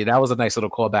 Bucky, that was a nice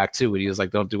little callback too. He was like,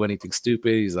 "Don't do anything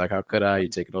stupid." He's like, "How could I? You're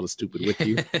taking all the stupid with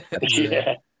you."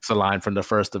 It's a line from the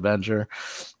first Avenger.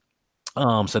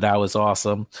 So that was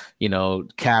awesome.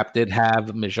 Cap did have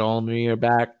Mjolnir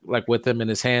back, like with him in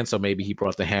his hand, so maybe he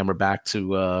brought the hammer back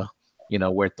to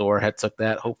where Thor had took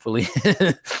that, hopefully.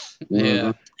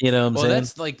 Yeah. What I'm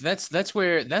saying? That's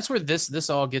where this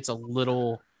all gets a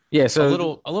little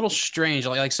so a little strange.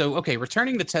 So okay,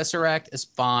 returning the Tesseract is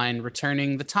fine.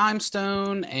 Returning the Time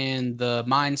Stone and the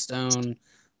Mind Stone,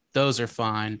 those are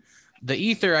fine. The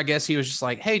Ether, I guess he was just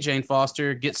like, "Hey, Jane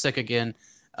Foster, get sick again."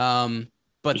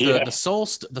 But the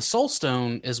Soul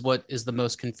Stone is what is the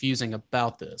most confusing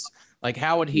about this. Like,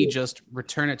 how would he just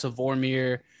return it to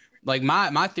Vormir? Like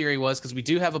my theory was, because we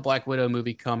do have a Black Widow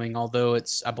movie coming, although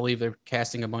I believe they're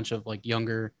casting a bunch of like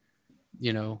younger,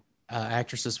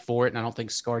 actresses for it, and I don't think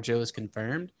ScarJo is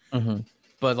confirmed.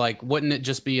 But like, wouldn't it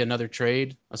just be another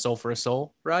trade, a soul for a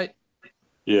soul, right?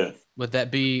 Yeah. Would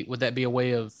that be a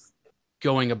way of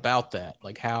going about that?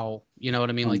 Like how, you know what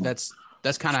I mean? Like that's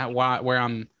kind of where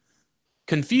I'm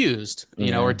confused,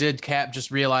 or did Cap just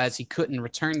realize he couldn't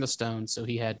return the stone, so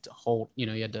he had to hold,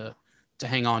 he had to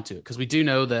hang on to it? Because we do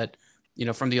know that,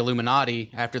 from the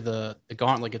Illuminati, after the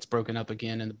gauntlet gets broken up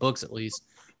again, in the books at least,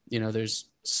 there's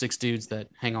 6 dudes that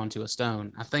hang on to a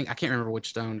stone. I can't remember which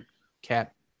stone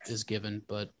Cap is given,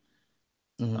 but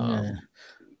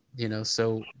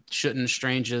so shouldn't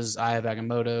Strange's Eye of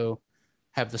Agamotto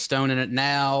have the stone in it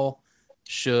now?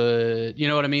 Should, you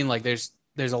know what I mean? Like there's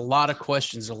a lot of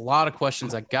questions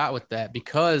I got with that,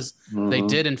 because they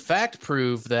did in fact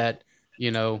prove that,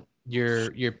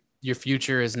 your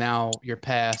future is now your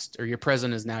past, or your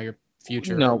present is now your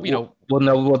future. No,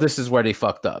 well, this is where they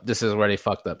fucked up. This is where they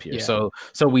fucked up here. Yeah.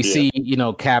 So we see,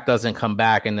 Cap doesn't come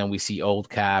back, and then we see old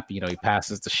Cap. He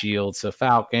passes the shield to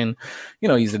Falcon.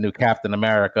 He's the new Captain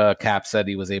America. Cap said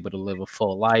he was able to live a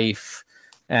full life,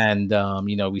 and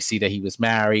we see that he was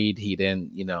married. He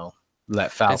didn't,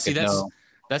 let Falcon know.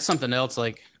 That's something else.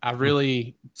 Like I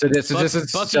really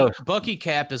Bucky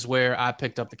Cap is where I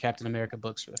picked up the Captain America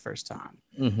books for the first time,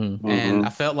 and I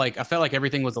felt like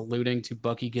everything was alluding to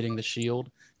Bucky getting the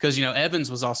shield because Evans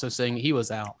was also saying he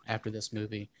was out after this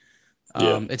movie.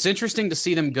 It's interesting to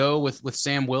see them go with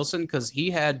Sam Wilson because he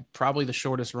had probably the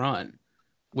shortest run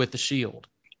with the shield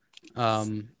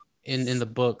in the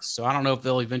books. So I don't know if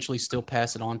they'll eventually still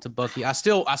pass it on to Bucky. I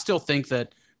still think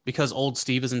that because old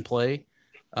Steve is in play.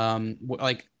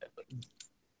 Like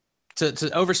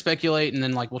to over speculate and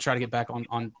then like we'll try to get back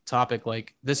on topic.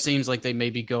 Like this seems like they may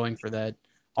be going for that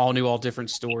all new, all different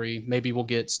story. Maybe we'll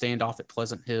get Standoff at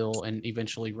Pleasant Hill and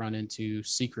eventually run into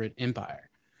Secret Empire.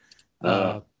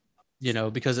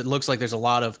 Because it looks like there's a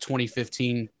lot of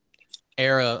 2015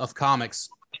 era of comics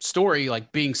story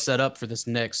like being set up for this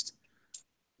next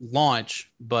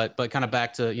launch, but kind of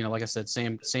back to like I said,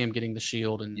 Sam getting the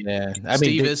shield, and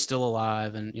Steve is still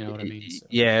alive, and you know what I mean. So.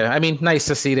 Yeah, I mean, nice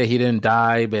to see that he didn't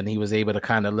die, but he was able to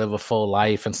kind of live a full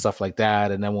life and stuff like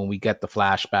that. And then when we get the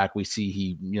flashback, we see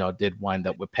he did wind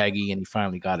up with Peggy, and he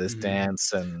finally got his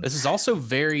dance. And this is also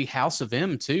very House of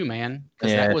M too, man,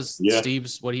 because that was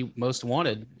Steve's what he most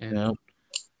wanted. And,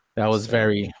 that was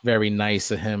very, very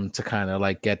nice of him to kind of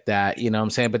like get that, you know what I'm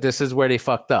saying? But this is where they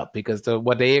fucked up because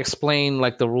what they explain,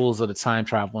 like the rules of the time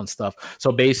travel and stuff.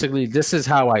 So basically, this is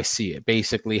how I see it.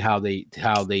 Basically, how they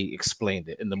explained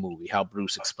it in the movie, how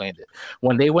Bruce explained it.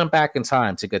 When they went back in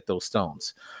time to get those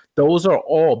stones, those are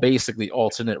all basically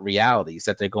alternate realities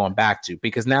that they're going back to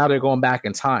because now they're going back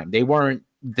in time. They weren't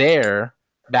there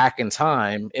back in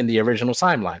time in the original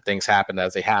timeline. Things happened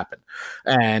as they happened.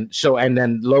 And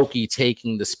then Loki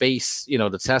taking the space, the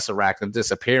Tesseract and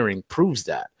disappearing proves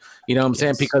that. You know what I'm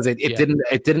saying? Because it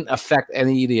didn't affect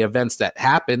any of the events that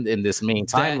happened in this main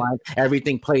timeline.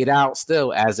 Everything played out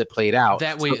still as it played out.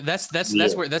 That's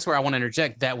where I want to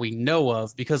interject that we know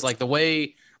of because like the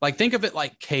way think of it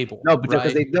like Cable. No,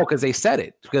 because they said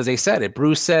it. Because they said it.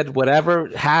 Bruce said,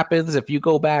 "Whatever happens, if you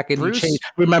go back and you change."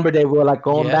 Remember, they were like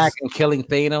going back and killing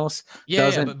Thanos.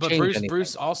 But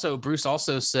Bruce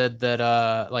also said that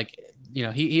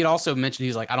he'd also mentioned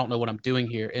he's like, "I don't know what I'm doing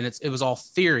here," and it was all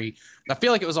theory. I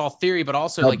feel like it was all theory, but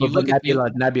also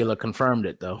Nebula confirmed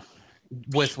it though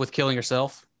with killing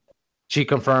herself. She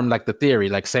confirmed like the theory,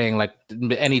 like saying like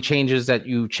any changes that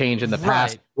you change in the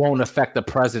past won't affect the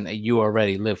present that you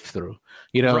already lived through.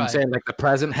 You know what I'm saying? Like the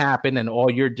present happened and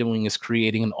all you're doing is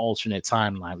creating an alternate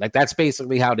timeline. Like that's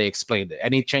basically how they explained it.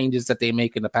 Any changes that they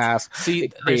make in the past.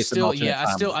 See, there's still,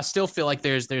 I still feel like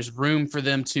there's room for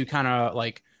them to kind of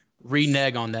like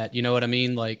renege on that. You know what I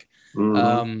mean? Like,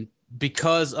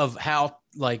 because of how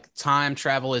like time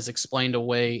travel is explained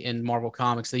away in Marvel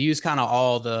Comics, they use kind of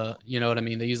all the, you know what I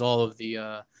mean? They use all of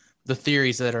the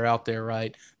theories that are out there,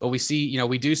 right? But we see,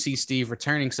 we do see Steve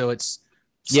returning, so it's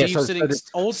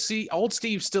old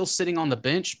Steve still sitting on the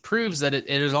bench proves that it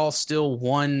is all still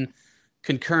one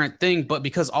concurrent thing. But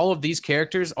because all of these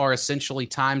characters are essentially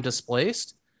time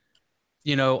displaced,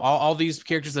 all these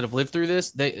characters that have lived through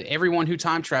this, everyone who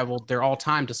time traveled, they're all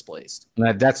time displaced.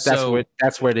 That's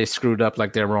where they screwed up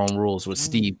like their own rules with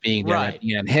Steve being there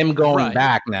and him going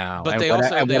back now. But they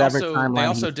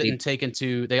also didn't take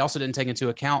into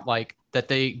account like that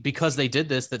because they did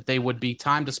this, that they would be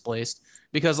time displaced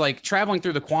because like traveling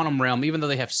through the quantum realm, even though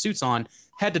they have suits on,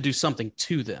 had to do something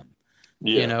to them.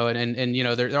 And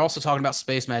they're also talking about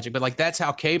space magic, but like that's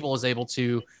how Cable is able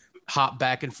to hop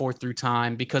back and forth through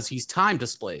time because he's time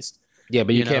displaced. Yeah,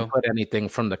 but you can't put anything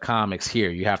from the comics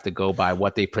here. You have to go by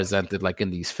what they presented, like in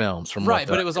these films. But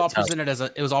it was all presented as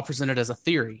a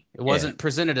theory. It wasn't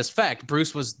presented as fact.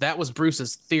 That was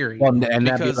Bruce's theory. Well, and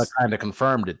Nebula kind of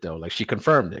confirmed it though. Like she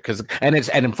confirmed it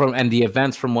and the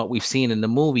events from what we've seen in the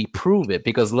movie prove it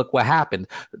because look what happened.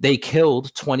 They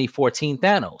killed 2014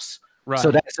 Thanos. Right.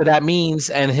 So that means,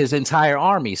 and his entire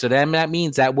army. So that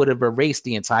means that would have erased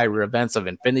the entire events of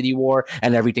Infinity War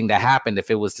and everything that happened if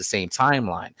it was the same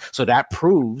timeline. So that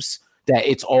proves that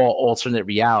it's all alternate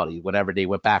reality whenever they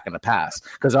went back in the past.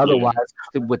 Because otherwise,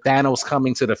 with Thanos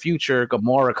coming to the future,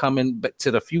 Gamora coming to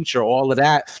the future, all of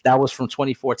that was from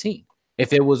 2014.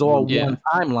 If it was all one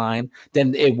timeline,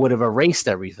 then it would have erased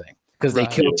everything. Because they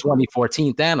killed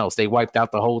 2014 Thanos. They wiped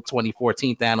out the whole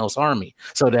 2014 Thanos army.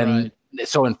 So then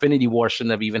so Infinity War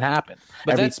shouldn't have even happened.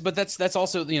 But that's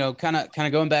also kind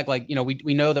of going back, like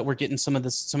we know that we're getting some of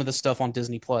this stuff on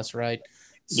Disney Plus, right?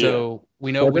 So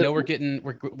we know we're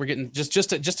getting just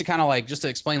to kind of like just to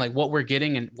explain like what we're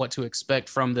getting and what to expect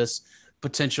from this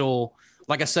potential.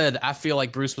 Like I said, I feel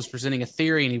like Bruce was presenting a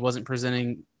theory and he wasn't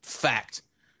presenting fact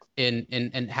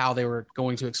in how they were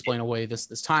going to explain away this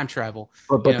time travel.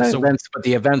 But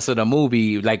the events of the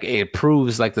movie, like it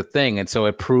proves like the thing, and so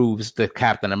it proves the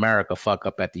Captain America fuck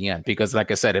up at the end. Because like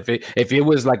I said, if it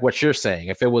was like what you're saying,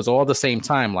 if it was all the same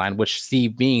timeline, which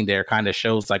Steve being there kind of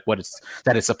shows like what it's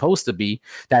supposed to be,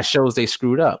 that shows they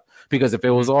screwed up. Because if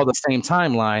it was all the same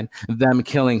timeline, them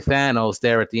killing Thanos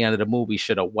there at the end of the movie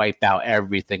should have wiped out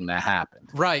everything that happened.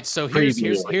 Right. So here's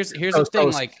the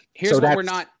thing. Like here's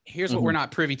what we're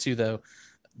not privy to though.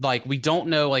 Like we don't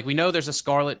know. Like we know there's a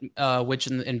Scarlet Witch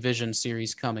and Vision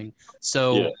series coming.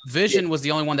 So Vision was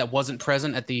the only one that wasn't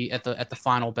present at the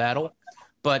final battle.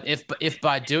 But if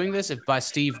by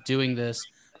Steve doing this,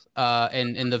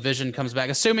 and the Vision comes back,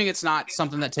 assuming it's not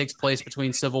something that takes place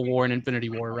between Civil War and Infinity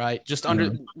War, right? Just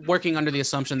working under the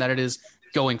assumption that it is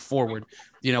going forward.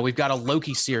 You know, we've got a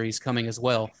Loki series coming as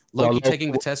well. Loki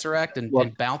taking the Tesseract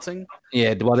and bouncing.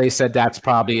 Yeah, well, they said it's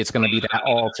going to be that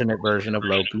alternate version of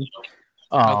Loki.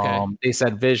 They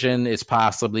said Vision is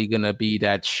possibly going to be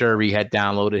that Shuri had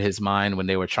downloaded his mind when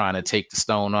they were trying to take the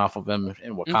stone off of him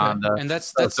in Wakanda. And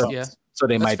that's So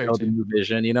they might build a new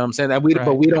Vision, you know what I'm saying? But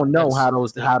we don't know how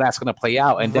that's going to play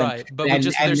out. And then,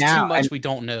 there's too much we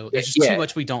don't know. There's just too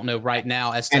much we don't know right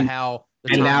now as to how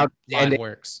the timeline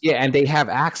works. Yeah, and they have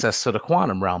access to the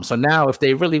quantum realm. So now, if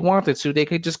they really wanted to, they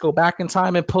could just go back in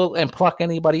time and pluck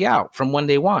anybody out from when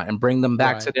they want and bring them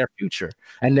back to their future.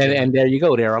 And then and there you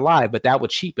go, they're alive. But that would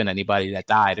cheapen anybody that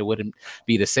died. It wouldn't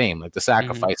be the same, like the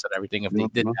sacrifice and everything if they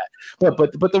did that.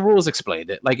 But the rules explained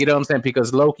it, like, you know what I'm saying?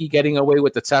 Because Loki getting away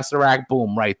with the Tesseract,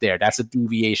 boom, right there. That's a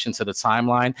deviation to the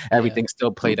timeline. Everything still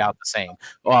played out the same.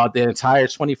 The entire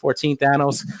 2014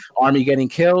 Thanos army getting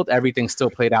killed, everything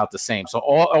still played out the same. So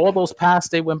all those paths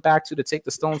they went back to take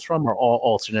the stones from are all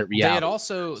alternate reality. I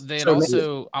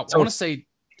want to say,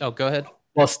 go ahead.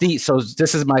 Well, Steve, so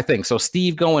this is my thing. So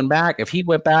Steve going back, if he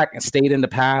went back and stayed in the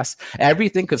past,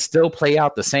 everything could still play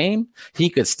out the same. He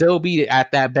could still be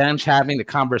at that bench having the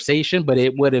conversation, but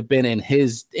it would have been in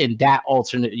that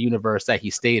alternate universe that he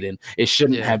stayed in. It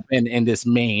shouldn't have been in this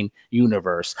main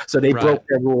universe. So they broke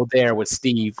their rule there with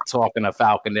Steve talking to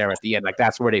Falcon there at the end. Like,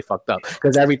 that's where they fucked up,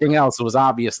 because everything else was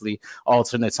obviously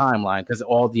alternate timeline, because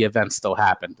all the events still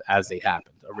happened as they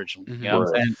happened originally. You know what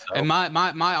I'm saying? So. And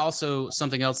my also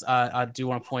something else I do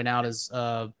want to point out is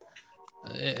I'm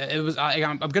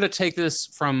going to take this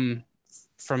from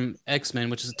X-Men,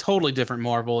 which is a totally different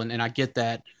Marvel, and I get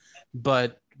that.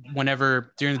 But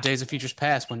whenever during the Days of Futures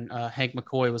Past, when Hank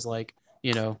McCoy was like,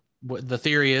 you know, the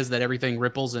theory is that everything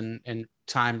ripples and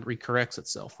time recorrects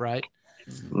itself, right?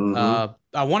 I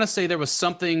want to say there was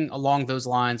something along those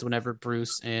lines whenever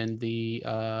Bruce and the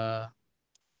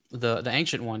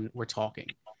Ancient One were talking,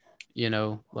 you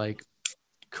know, like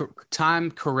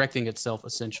time correcting itself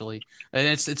essentially, and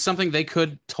it's something they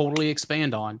could totally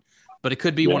expand on, but it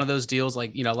could be one of those deals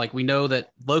like, you know, like we know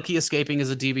that Loki escaping is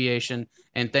a deviation,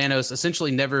 and Thanos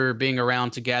essentially never being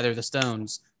around to gather the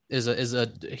stones is a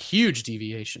huge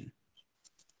deviation.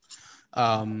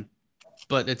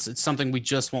 But it's something we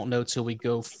just won't know till we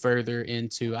go further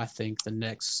into, I think, the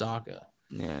next saga.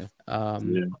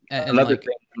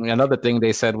 Another thing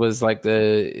they said was like,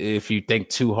 if you think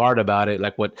too hard about it,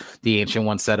 like what the Ancient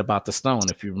One said about the stone,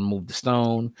 if you remove the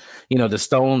stone, you know, the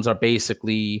stones are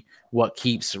basically what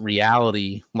keeps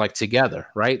reality like together,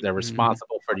 right? They're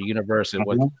responsible for the universe and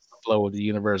what the flow of the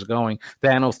universe going.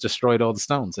 Thanos destroyed all the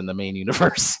stones in the main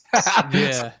universe.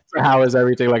 So how is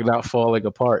everything like not falling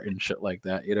apart and shit like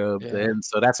that, you know? And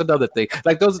so that's another thing,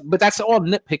 like those, but that's all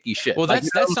nitpicky shit. Well, that's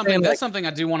something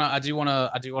I do want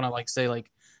to like say, like,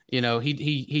 you know,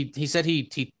 he said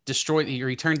he destroyed,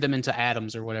 he turned them into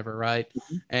atoms or whatever, right?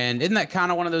 And isn't that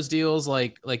kind of one of those deals,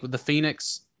 like with the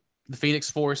Phoenix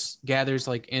Force gathers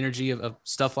like energy of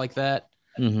stuff like that?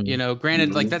 You know,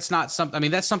 granted, like that's not something. I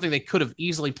mean, that's something they could have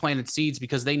easily planted seeds,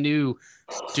 because they knew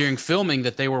during filming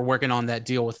that they were working on that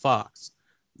deal with Fox.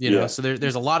 You know, so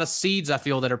there's a lot of seeds I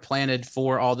feel that are planted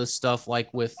for all this stuff,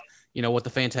 like with, you know, what the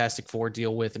Fantastic Four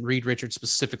deal with, and Reed Richards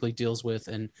specifically deals with,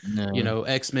 and you know,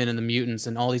 X-Men and the mutants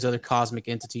and all these other cosmic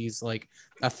entities. Like,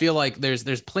 I feel like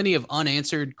there's plenty of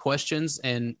unanswered questions,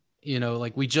 and, you know,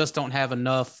 like we just don't have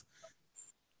enough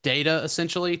data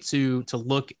essentially to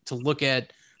look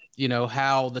at, you know,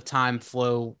 how the time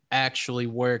flow actually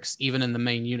works even in the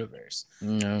main universe.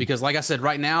 Because like I said,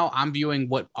 right now I'm viewing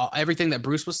everything that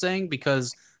Bruce was saying,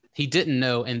 because he didn't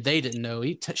know and they didn't know.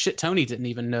 Tony didn't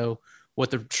even know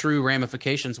what the true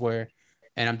ramifications were.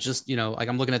 And I'm just, like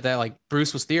I'm looking at that, like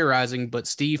Bruce was theorizing, but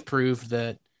Steve proved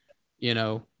that, you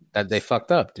know, that they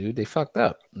fucked up, dude. They fucked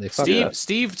up.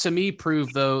 Steve to me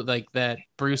proved though, like that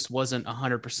Bruce wasn't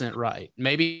 100% right.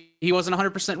 Maybe he wasn't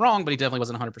 100% wrong, but he definitely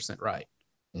wasn't 100% right.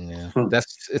 Yeah,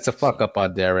 it's a fuck up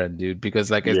on their end, dude.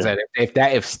 Because like I said,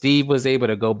 if Steve was able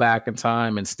to go back in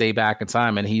time and stay back in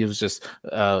time, and he was just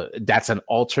that's an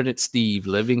alternate Steve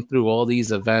living through all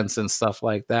these events and stuff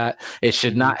like that, it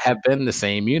should not have been the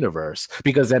same universe.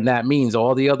 Because then that means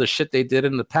all the other shit they did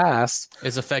in the past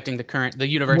is affecting the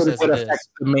universe as it is,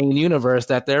 the main universe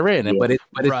that they're in. Yeah. But it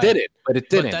didn't. But it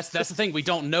didn't. But that's the thing. We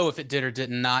don't know if it did or did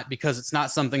not, because it's not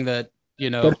something that.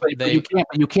 But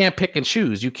you can't pick and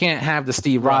choose. You can't have the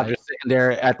Steve Rogers sitting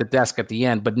there at the desk at the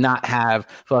end, but not have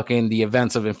fucking the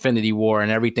events of Infinity War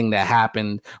and everything that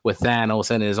happened with Thanos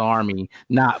and his army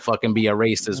not fucking be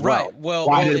erased as well. Well,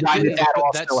 why did that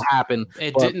all still happen?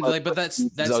 It didn't. But that's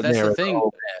the thing.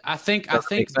 I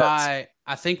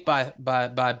think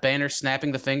by Banner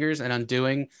snapping the fingers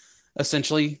and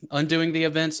essentially undoing the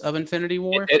events of Infinity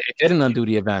War. It didn't undo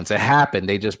the events. It happened.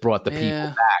 They just brought the people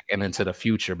back and into the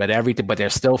future. But they're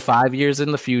still 5 years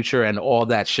in the future, and all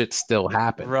that shit still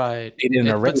happened. Right. They didn't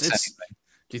erase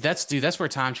anything. That's where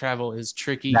time travel is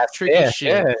tricky. Shit.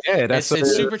 Yeah. It's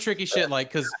super tricky shit.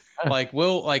 Like, because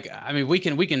we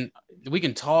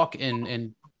can talk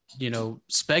and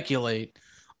speculate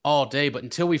all day, but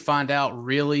until we find out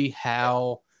really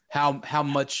how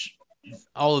much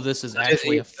all of this is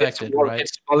actually affected, right?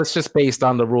 It's just based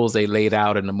on the rules they laid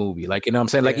out in the movie. Like, you know what I'm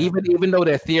saying? Like, even though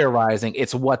they're theorizing,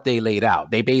 it's what they laid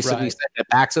out. They basically said that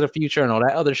Back to the Future and all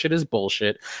that other shit is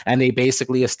bullshit. And they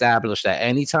basically established that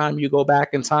anytime you go back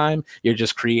in time, you're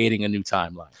just creating a new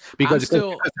timeline. Because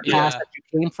the past that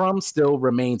you came from still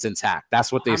remains intact.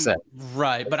 That's what they said.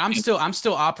 Right. But I'm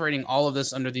still operating all of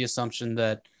this under the assumption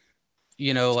that,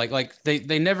 like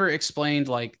they never explained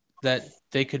like that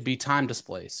they could be time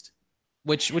displaced.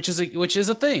 Which is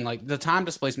a thing, like the time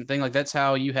displacement thing. Like that's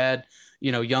how you had,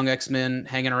 young X-Men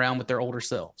hanging around with their older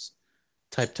selves,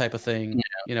 type of thing.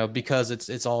 Because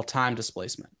it's all time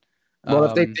displacement. Well,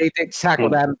 if they tackle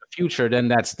that in the future, then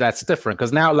that's different.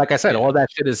 Because now, like I said, all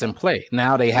that shit is in play.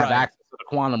 Now they have access to the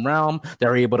quantum realm.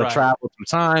 They're able to travel through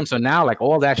time. So now, like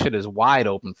all that shit is wide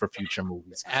open for future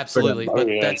movies. Absolutely, but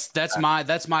that's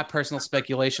my personal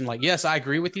speculation. Like, yes, I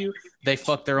agree with you. They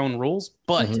fuck their own rules,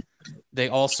 but they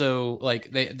also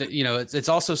it's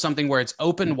also something where it's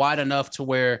open wide enough to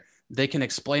where they can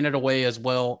explain it away as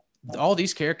well. All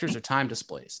these characters are time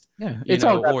displaced. Yeah, this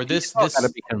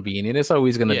gotta be convenient. It's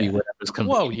always going to be whatever's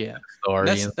convenient. Well, yeah,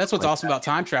 that's what's awesome about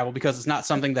time travel, because it's not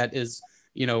something that is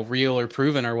real or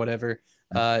proven or whatever.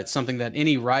 It's something that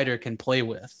any writer can play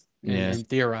with and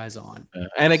theorize on.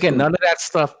 And again, none of that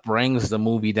stuff brings the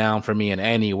movie down for me in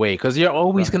any way, because you're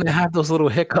always going to have those little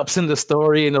hiccups in the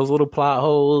story and those little plot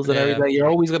holes and everything. You're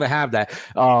always going to have that.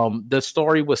 The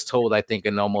story was told, I think,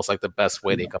 in almost like the best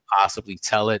way they could possibly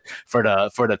tell it for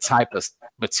the type of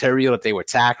material that they were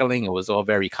tackling. It was all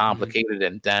very complicated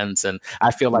and dense, and I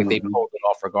feel like they pulled it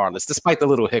off regardless, despite the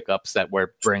little hiccups that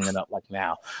we're bringing up like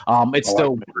now. It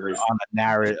still worked on a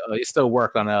narrative. It still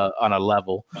worked on a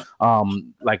level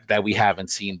like that we haven't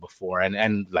seen before,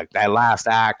 and like that last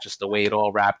act, just the way it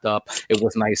all wrapped up, it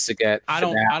was nice to get. I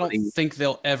don't think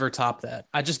they'll ever top that.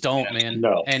 I just don't, man.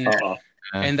 No.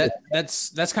 And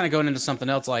that's kind of going into something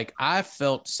else. Like, I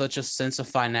felt such a sense of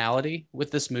finality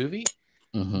with this movie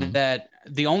that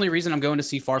the only reason I'm going to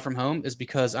see Far From Home is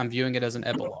because I'm viewing it as an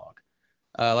epilogue.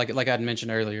 Like I'd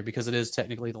mentioned earlier, because it is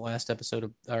technically the last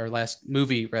last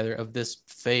movie rather of this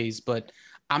phase, but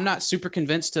I'm not super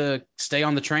convinced to stay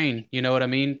on the train. You know what I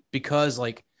mean? Because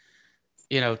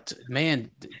 10,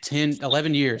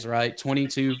 11 years, right?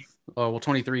 23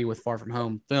 with Far From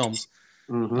Home films.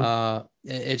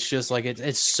 It's just like,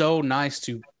 it's so nice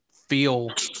to feel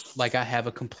like I have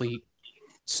a complete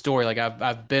story. Like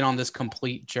I've been on this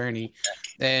complete journey,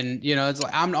 and it's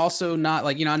like, I'm also not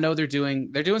like, I know they're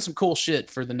doing some cool shit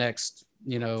for the next,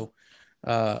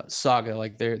 saga.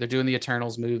 Like they're doing the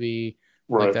Eternals movie.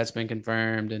 Right. Like that's been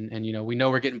confirmed, and we know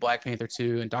we're getting Black Panther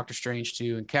 2 and Doctor Strange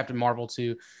 2 and Captain Marvel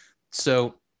 2.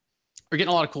 So we're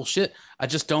getting a lot of cool shit. I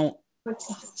just don't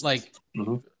like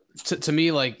to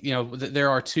me, like, there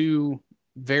are two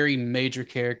very major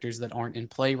characters that aren't in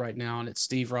play right now, and it's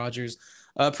Steve Rogers.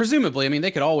 Presumably, I mean,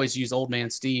 they could always use Old Man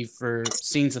Steve for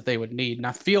scenes that they would need, and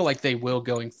I feel like they will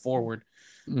going forward.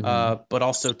 But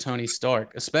also Tony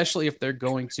Stark, especially if they're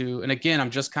going to, and again,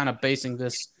 I'm just kind of basing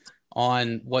this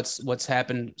on what's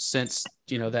happened since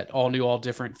that all new, all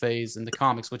different phase in the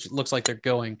comics, which it looks like they're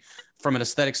going from an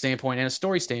aesthetic standpoint and a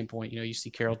story standpoint. You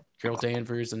see Carol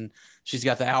Danvers, and she's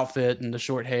got the outfit and the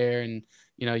short hair, and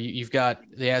You know, you've got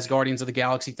the Asgardians of the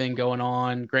Galaxy thing going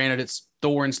on. Granted, it's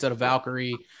Thor instead of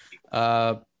Valkyrie.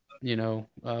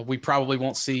 We probably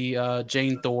won't see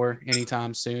Jane Thor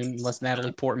anytime soon unless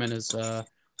Natalie Portman is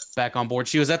back on board.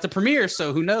 She was at the premiere,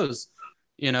 so who knows?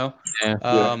 You know,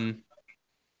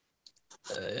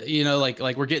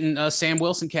 like we're getting Sam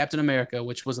Wilson, Captain America,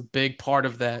 which was a big part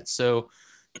of that. So,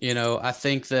 you know, I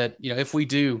think that, you know, if we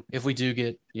do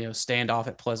get, you know, Standoff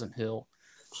at Pleasant Hill,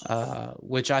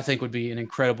 which I think would be an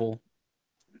incredible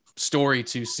story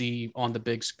to see on the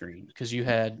big screen, because you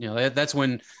had, you know, that's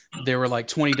when there were like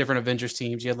 20 different Avengers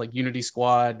teams. You had like Unity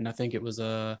Squad, and I think it was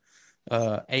a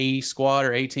squad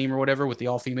or A team or whatever with the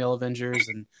all-female Avengers,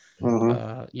 and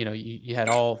you know, you had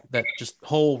all that just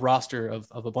whole roster of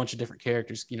a bunch of different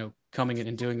characters, you know, coming in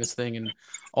and doing this thing, and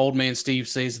Old Man Steve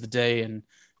saves the day, and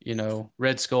you know,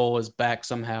 Red Skull is back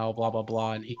somehow, blah blah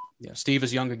blah, and Steve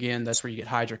is young again. That's where you get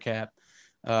Hydra Cap.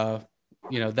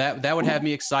 You know, that would have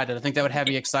me excited. I think that would have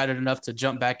me excited enough to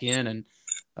jump back in and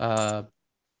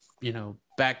you know,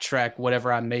 backtrack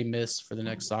whatever I may miss for the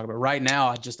next saga. But right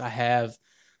now, I have,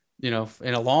 you know,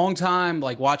 in a long time,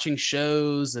 like watching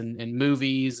shows and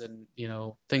movies and, you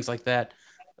know, things like that,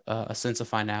 a sense of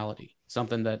finality,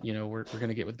 something that, you know, we're going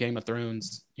to get with Game of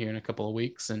Thrones here in a couple of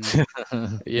weeks. And,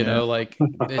 you know, like,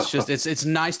 it's just, it's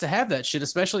nice to have that shit,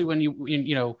 especially when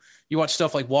you know, you watch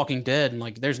stuff like Walking Dead, and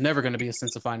like, there's never going to be a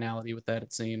sense of finality with that,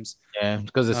 it seems. Yeah,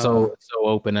 because it's so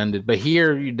open-ended. But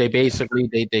here they basically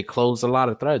they close a lot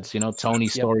of threads. You know,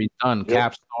 Tony's story's done.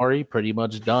 Cap's story pretty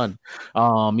much done.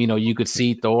 You know, you could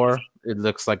see Thor. It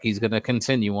looks like he's going to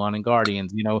continue on in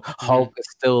Guardians. You know, Hulk is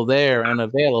still there and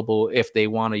available if they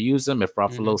want to use him. If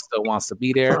Ruffalo still wants to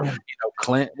be there, you know,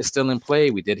 Clint is still in play.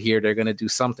 We did hear they're going to do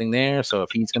something there. So if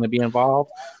he's going to be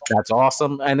involved, that's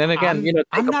awesome. And then again, you know,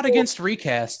 I'm not against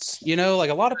recasts. You know,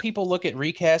 like a lot of people look at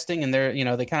recasting and they're, you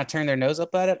know, they kind of turn their nose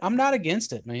up at it. I'm not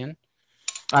against it, man.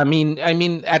 I mean,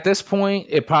 at this point,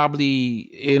 it probably,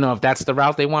 you know, if that's the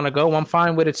route they want to go, I'm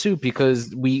fine with it too,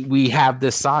 because we have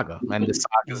this saga and the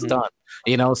saga's done,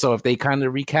 you know. So if they kind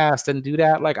of recast and do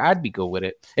that, like, I'd be good with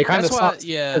it. It kind of sucks.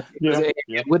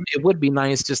 It would be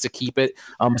nice just to keep it,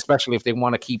 especially if they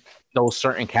want to keep those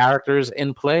certain characters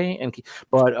in play.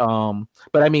 But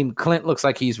I mean, Clint looks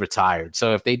like he's retired.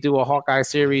 So if they do a Hawkeye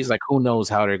series, like, who knows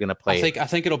how they're gonna play I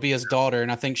think it'll be his daughter,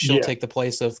 and I think she'll take the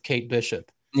place of Kate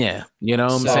Bishop. Yeah, you know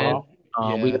what I'm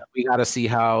saying? We got to see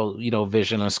how, you know,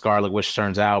 Vision and Scarlet Witch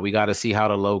turns out. We got to see how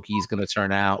the Loki's going to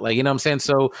turn out. Like, you know what I'm saying?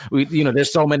 So, you know,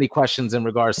 there's so many questions in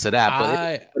regards to that.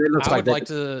 But it looks like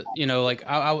to, you know, like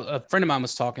a friend of mine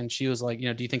was talking. She was like, you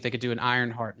know, do you think they could do an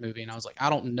Ironheart movie? And I was like, I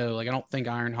don't know. Like, I don't think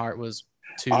Ironheart was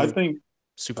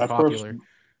super popular.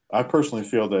 I personally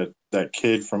feel that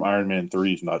kid from Iron Man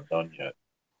 3 is not done yet.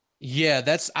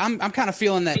 Yeah, I'm kind of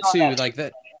feeling that too. Like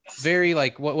that. Very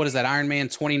like what is that, Iron Man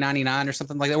 2099 or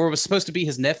something like that, where it was supposed to be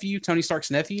his nephew, Tony Stark's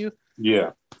nephew. Yeah.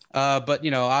 But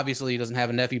you know, obviously he doesn't have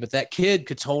a nephew, but that kid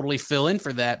could totally fill in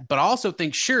for that. But I also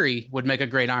think Shuri would make a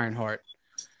great Ironheart.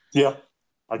 Yeah,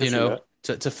 I can see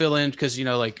that. To fill in, because, you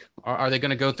know, like, are they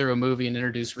going to go through a movie and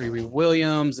introduce Riri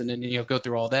Williams and then, you know, go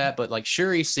through all that? But like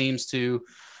Shuri seems to,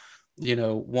 you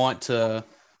know, want to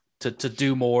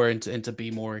do more and to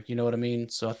be more. You know what I mean?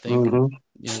 So I think you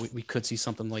know, we could see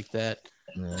something like that.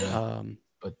 Yeah.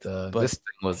 But this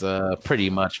thing was pretty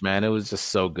much, man, it was just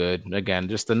so good. Again,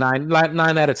 just a 9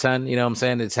 out of 10. You know what I'm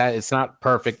saying? It's not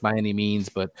perfect by any means,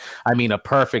 but I mean, a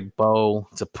perfect bow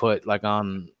to put like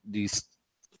on these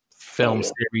film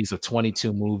series of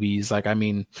 22 movies. Like, I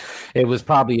mean, it was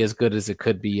probably as good as it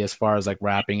could be as far as like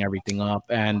wrapping everything up.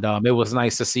 And it was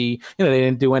nice to see, you know, they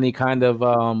didn't do any kind of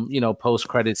you know,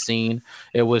 post-credit scene.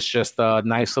 It was just a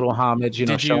nice little homage, you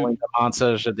know, showing the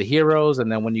montage of the heroes, and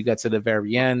then when you get to the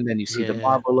very end and you see the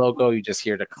Marvel logo, you just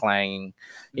hear the clanging,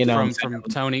 you know, from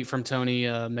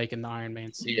Tony making the Iron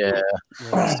Man scene.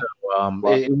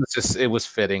 So it was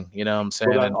fitting, you know what I'm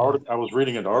saying? I was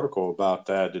reading an article about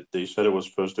that they said it was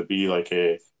supposed to be like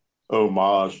a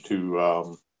homage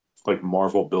to like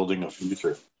Marvel building a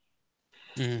future,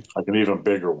 like an even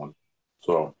bigger one.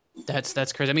 So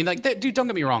that's crazy. I mean, like, dude, don't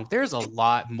get me wrong, there's a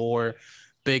lot more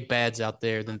big bads out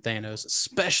there than Thanos,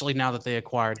 especially now that they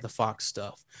acquired the Fox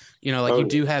stuff. You know, like, you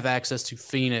do have access to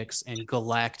Phoenix and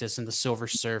Galactus and the Silver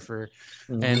Surfer,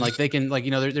 and like they can, like,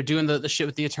 you know, they're doing the shit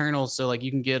with the Eternals, so like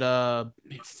you can get what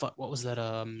was that,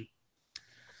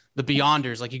 the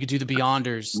Beyonders, like you could do the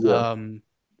Beyonders.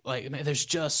 Like, man, there's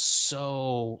just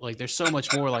there's so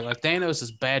much more. Like Thanos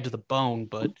is bad to the bone,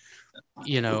 but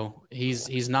you know,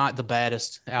 he's not the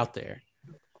baddest out there.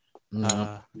 You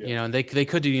know, and they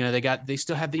could do, you know, they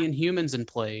still have the Inhumans in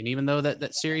play, and even though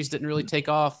that series didn't really take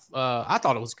off, I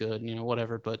thought it was good, you know,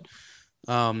 whatever, but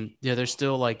There's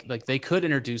still like they could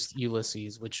introduce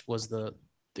Ulysses, which was the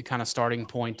kind of starting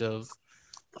point of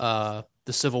the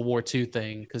Civil War II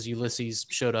thing, because Ulysses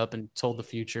showed up and told the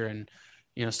future and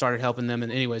started helping them.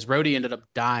 And anyways, Rhodey ended up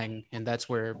dying, and that's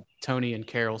where Tony and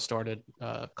Carol started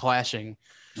clashing.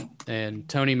 And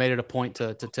Tony made it a point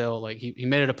to tell, like, he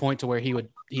made it a point to where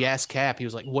he asked Cap, he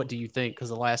was like, "What do you think?" Because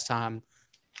the last time,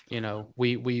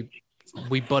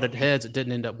 we butted heads, it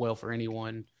didn't end up well for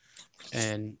anyone.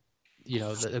 And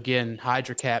again,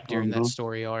 Hydra Cap during that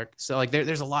story arc. So like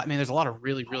there's a lot, man. There's a lot of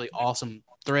really, really awesome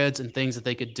threads and things that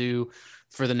they could do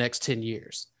for the next 10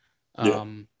 years.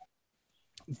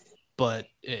 But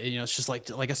it's just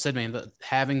like I said, man,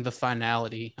 having the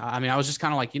finality. I mean, I was just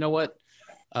kind of like, you know what?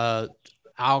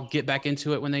 I'll get back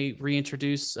into it when they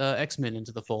reintroduce X-Men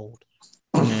into the fold.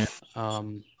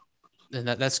 And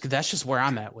that's just where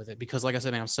I'm at with it, because like I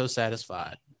said, man, I'm so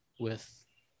satisfied with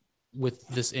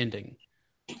this ending.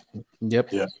 Yep.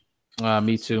 Yeah.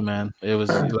 Me too, man. It was,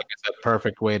 like I said,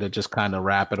 perfect way to just kind of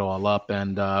wrap it all up.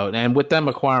 And with them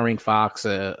acquiring Fox,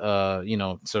 so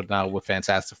now with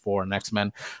Fantastic Four and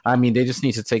X-Men, I mean, they just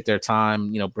need to take their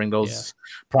time, bring those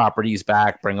properties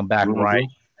back, bring them back right.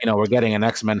 We're getting an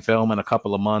X-Men film in a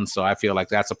couple of months, so I feel like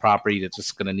that's a property that's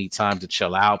just going to need time to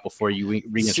chill out before you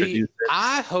reintroduce it.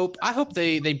 I hope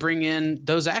they bring in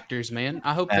those actors, man.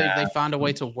 I hope they find a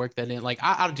way to work that in. Like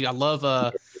I love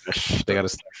they got to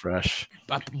start fresh.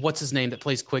 What's his name that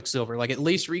plays Quicksilver? Like, at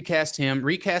least recast him.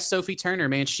 Recast Sophie Turner,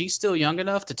 man. She's still young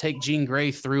enough to take Jean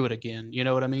Grey through it again. You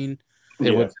know what I mean?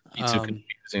 It would be too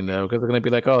confusing though, because they're gonna be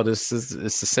like, "Oh, it's the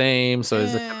same." So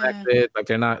is it connected? Like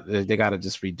they're not. They gotta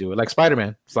just redo it. Like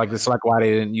Spider-Man. It's like why they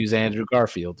didn't use Andrew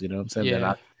Garfield. You know what I'm saying?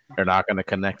 Yeah. They're not gonna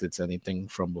connect it to anything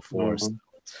from before. So,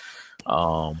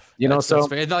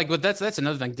 that's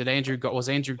another thing. Was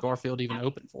Andrew Garfield even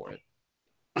open for it?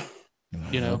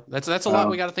 That's a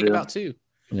lot we got to think about too.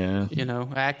 Yeah.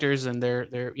 Actors and their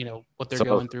what they're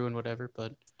going through and whatever,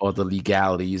 but all the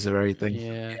legalities of everything.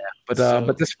 Yeah.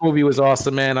 But this movie was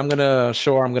awesome, man. I'm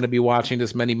gonna be watching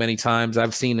this many, many times.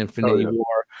 I've seen Infinity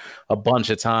War a bunch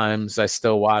of times. I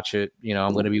still watch it.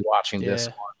 I'm gonna be watching this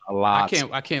one a lot.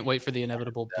 I can't wait for the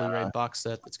inevitable Blu-ray box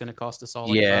set that's gonna cost us all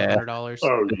like $500.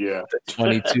 Oh yeah. The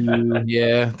 22.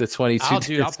 Yeah, the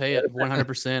 22. I'll pay it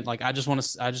 100%. Like I just want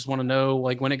to know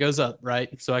like when it goes up, right?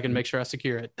 So I can make sure I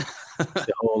secure it.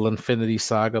 The whole Infinity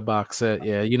Saga box set.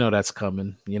 Yeah, that's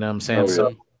coming. You know what I'm saying?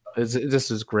 So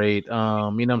this is great. You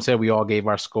know what I'm saying? We all gave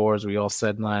our scores. We all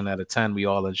said 9 out of 10. We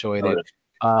all enjoyed it.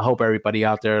 Hope everybody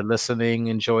out there listening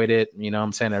enjoyed it. You know what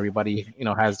I'm saying? Everybody,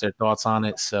 has their thoughts on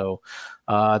it. So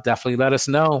definitely let us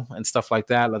know and stuff like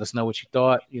that. Let us know what you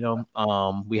thought.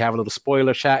 We have a little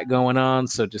spoiler chat going on,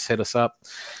 so just hit us up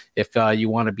if you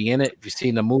want to be in it. If you've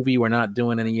seen the movie, we're not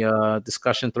doing any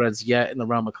discussion threads yet in the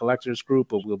Realm of Collectors group,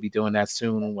 but we'll be doing that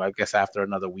soon, I guess after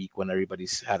another week when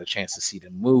everybody's had a chance to see the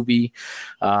movie.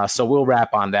 So we'll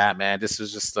wrap on that, man. This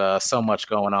was just so much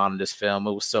going on in this film.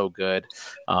 It was so good.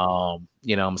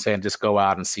 You know what I'm saying? Just go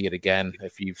out and see it again.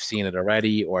 If you've seen it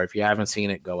already, or if you haven't seen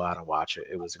it, go out and watch it.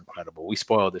 It was incredible. We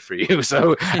spoiled it for you. So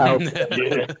without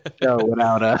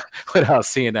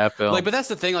seeing that film. Like, but that's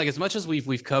the thing, like as much as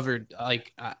we've covered,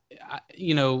 like,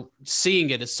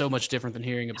 seeing it is so much different than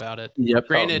hearing about it. Yep.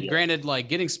 Granted, like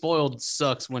getting spoiled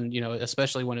sucks when,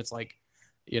 especially when it's like,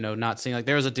 not seeing, like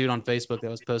there was a dude on Facebook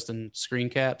that was posting screen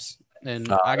caps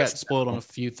and I got spoiled on a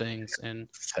few things and,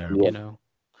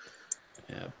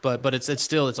 yeah, but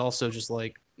it's also just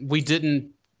like we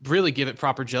didn't really give it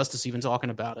proper justice even talking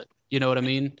about it. You know what I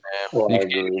mean?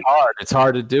 It's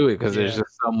hard to do it because there's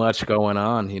just so much going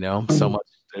on, so much.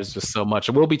 There's just so much.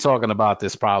 We'll be talking about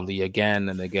this probably again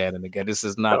and again and again. This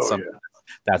is not something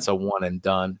that's a one and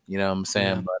done. You know what I'm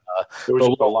saying? Yeah. But there was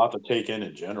just a lot to take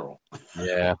in general.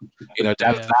 Yeah.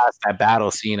 That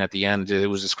battle scene at the end, it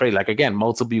was just crazy. Like, again,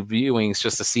 multiple viewings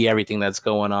just to see everything that's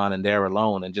going on in there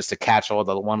alone and just to catch all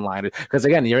the one-liners. Because,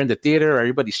 again, you're in the theater,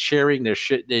 everybody's cheering. There's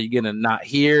shit that you're going to not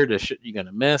hear. There's shit you're going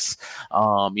to miss.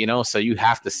 So you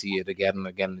have to see it again and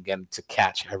again and again to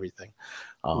catch everything.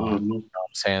 You know what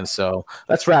I'm saying? So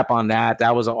let's wrap on that.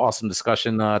 That was an awesome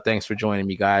discussion. Thanks for joining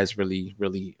me, guys. Really,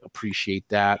 really appreciate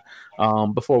that.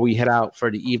 Before we head out for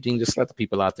the evening, just let the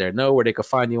people out there know where they can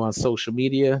find you on social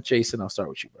media. Jason, I'll start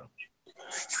with you, bro.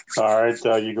 All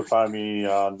right. You can find me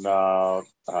on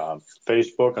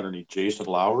Facebook underneath Jason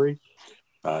Lowry.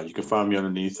 You can find me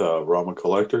underneath Roman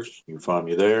Collectors. You can find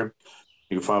me there.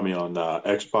 You can find me on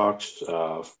Xbox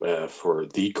for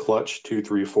The Clutch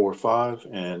 2345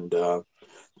 and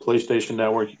PlayStation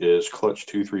Network is Clutch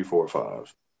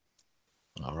 2345.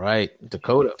 All right,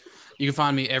 Dakota. You can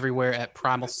find me everywhere at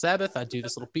Primal Sabbath. I do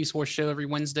this little Beast Wars show every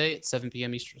Wednesday at 7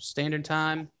 p.m. Eastern Standard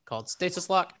Time called Stasis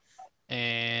Lock.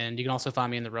 And you can also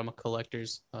find me in the Realm of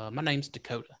Collectors. My name's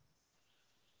Dakota.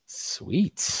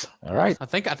 Sweet. All right. I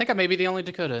think I may be the only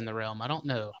Dakota in the realm. I don't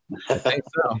know. I think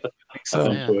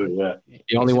so. Yeah.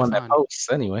 The only one that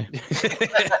posts anyway.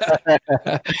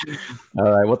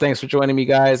 All right. Well, thanks for joining me,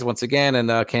 guys, once again,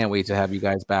 and can't wait to have you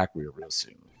guys back real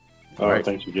soon. All right.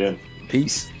 Thanks again.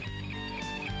 Peace.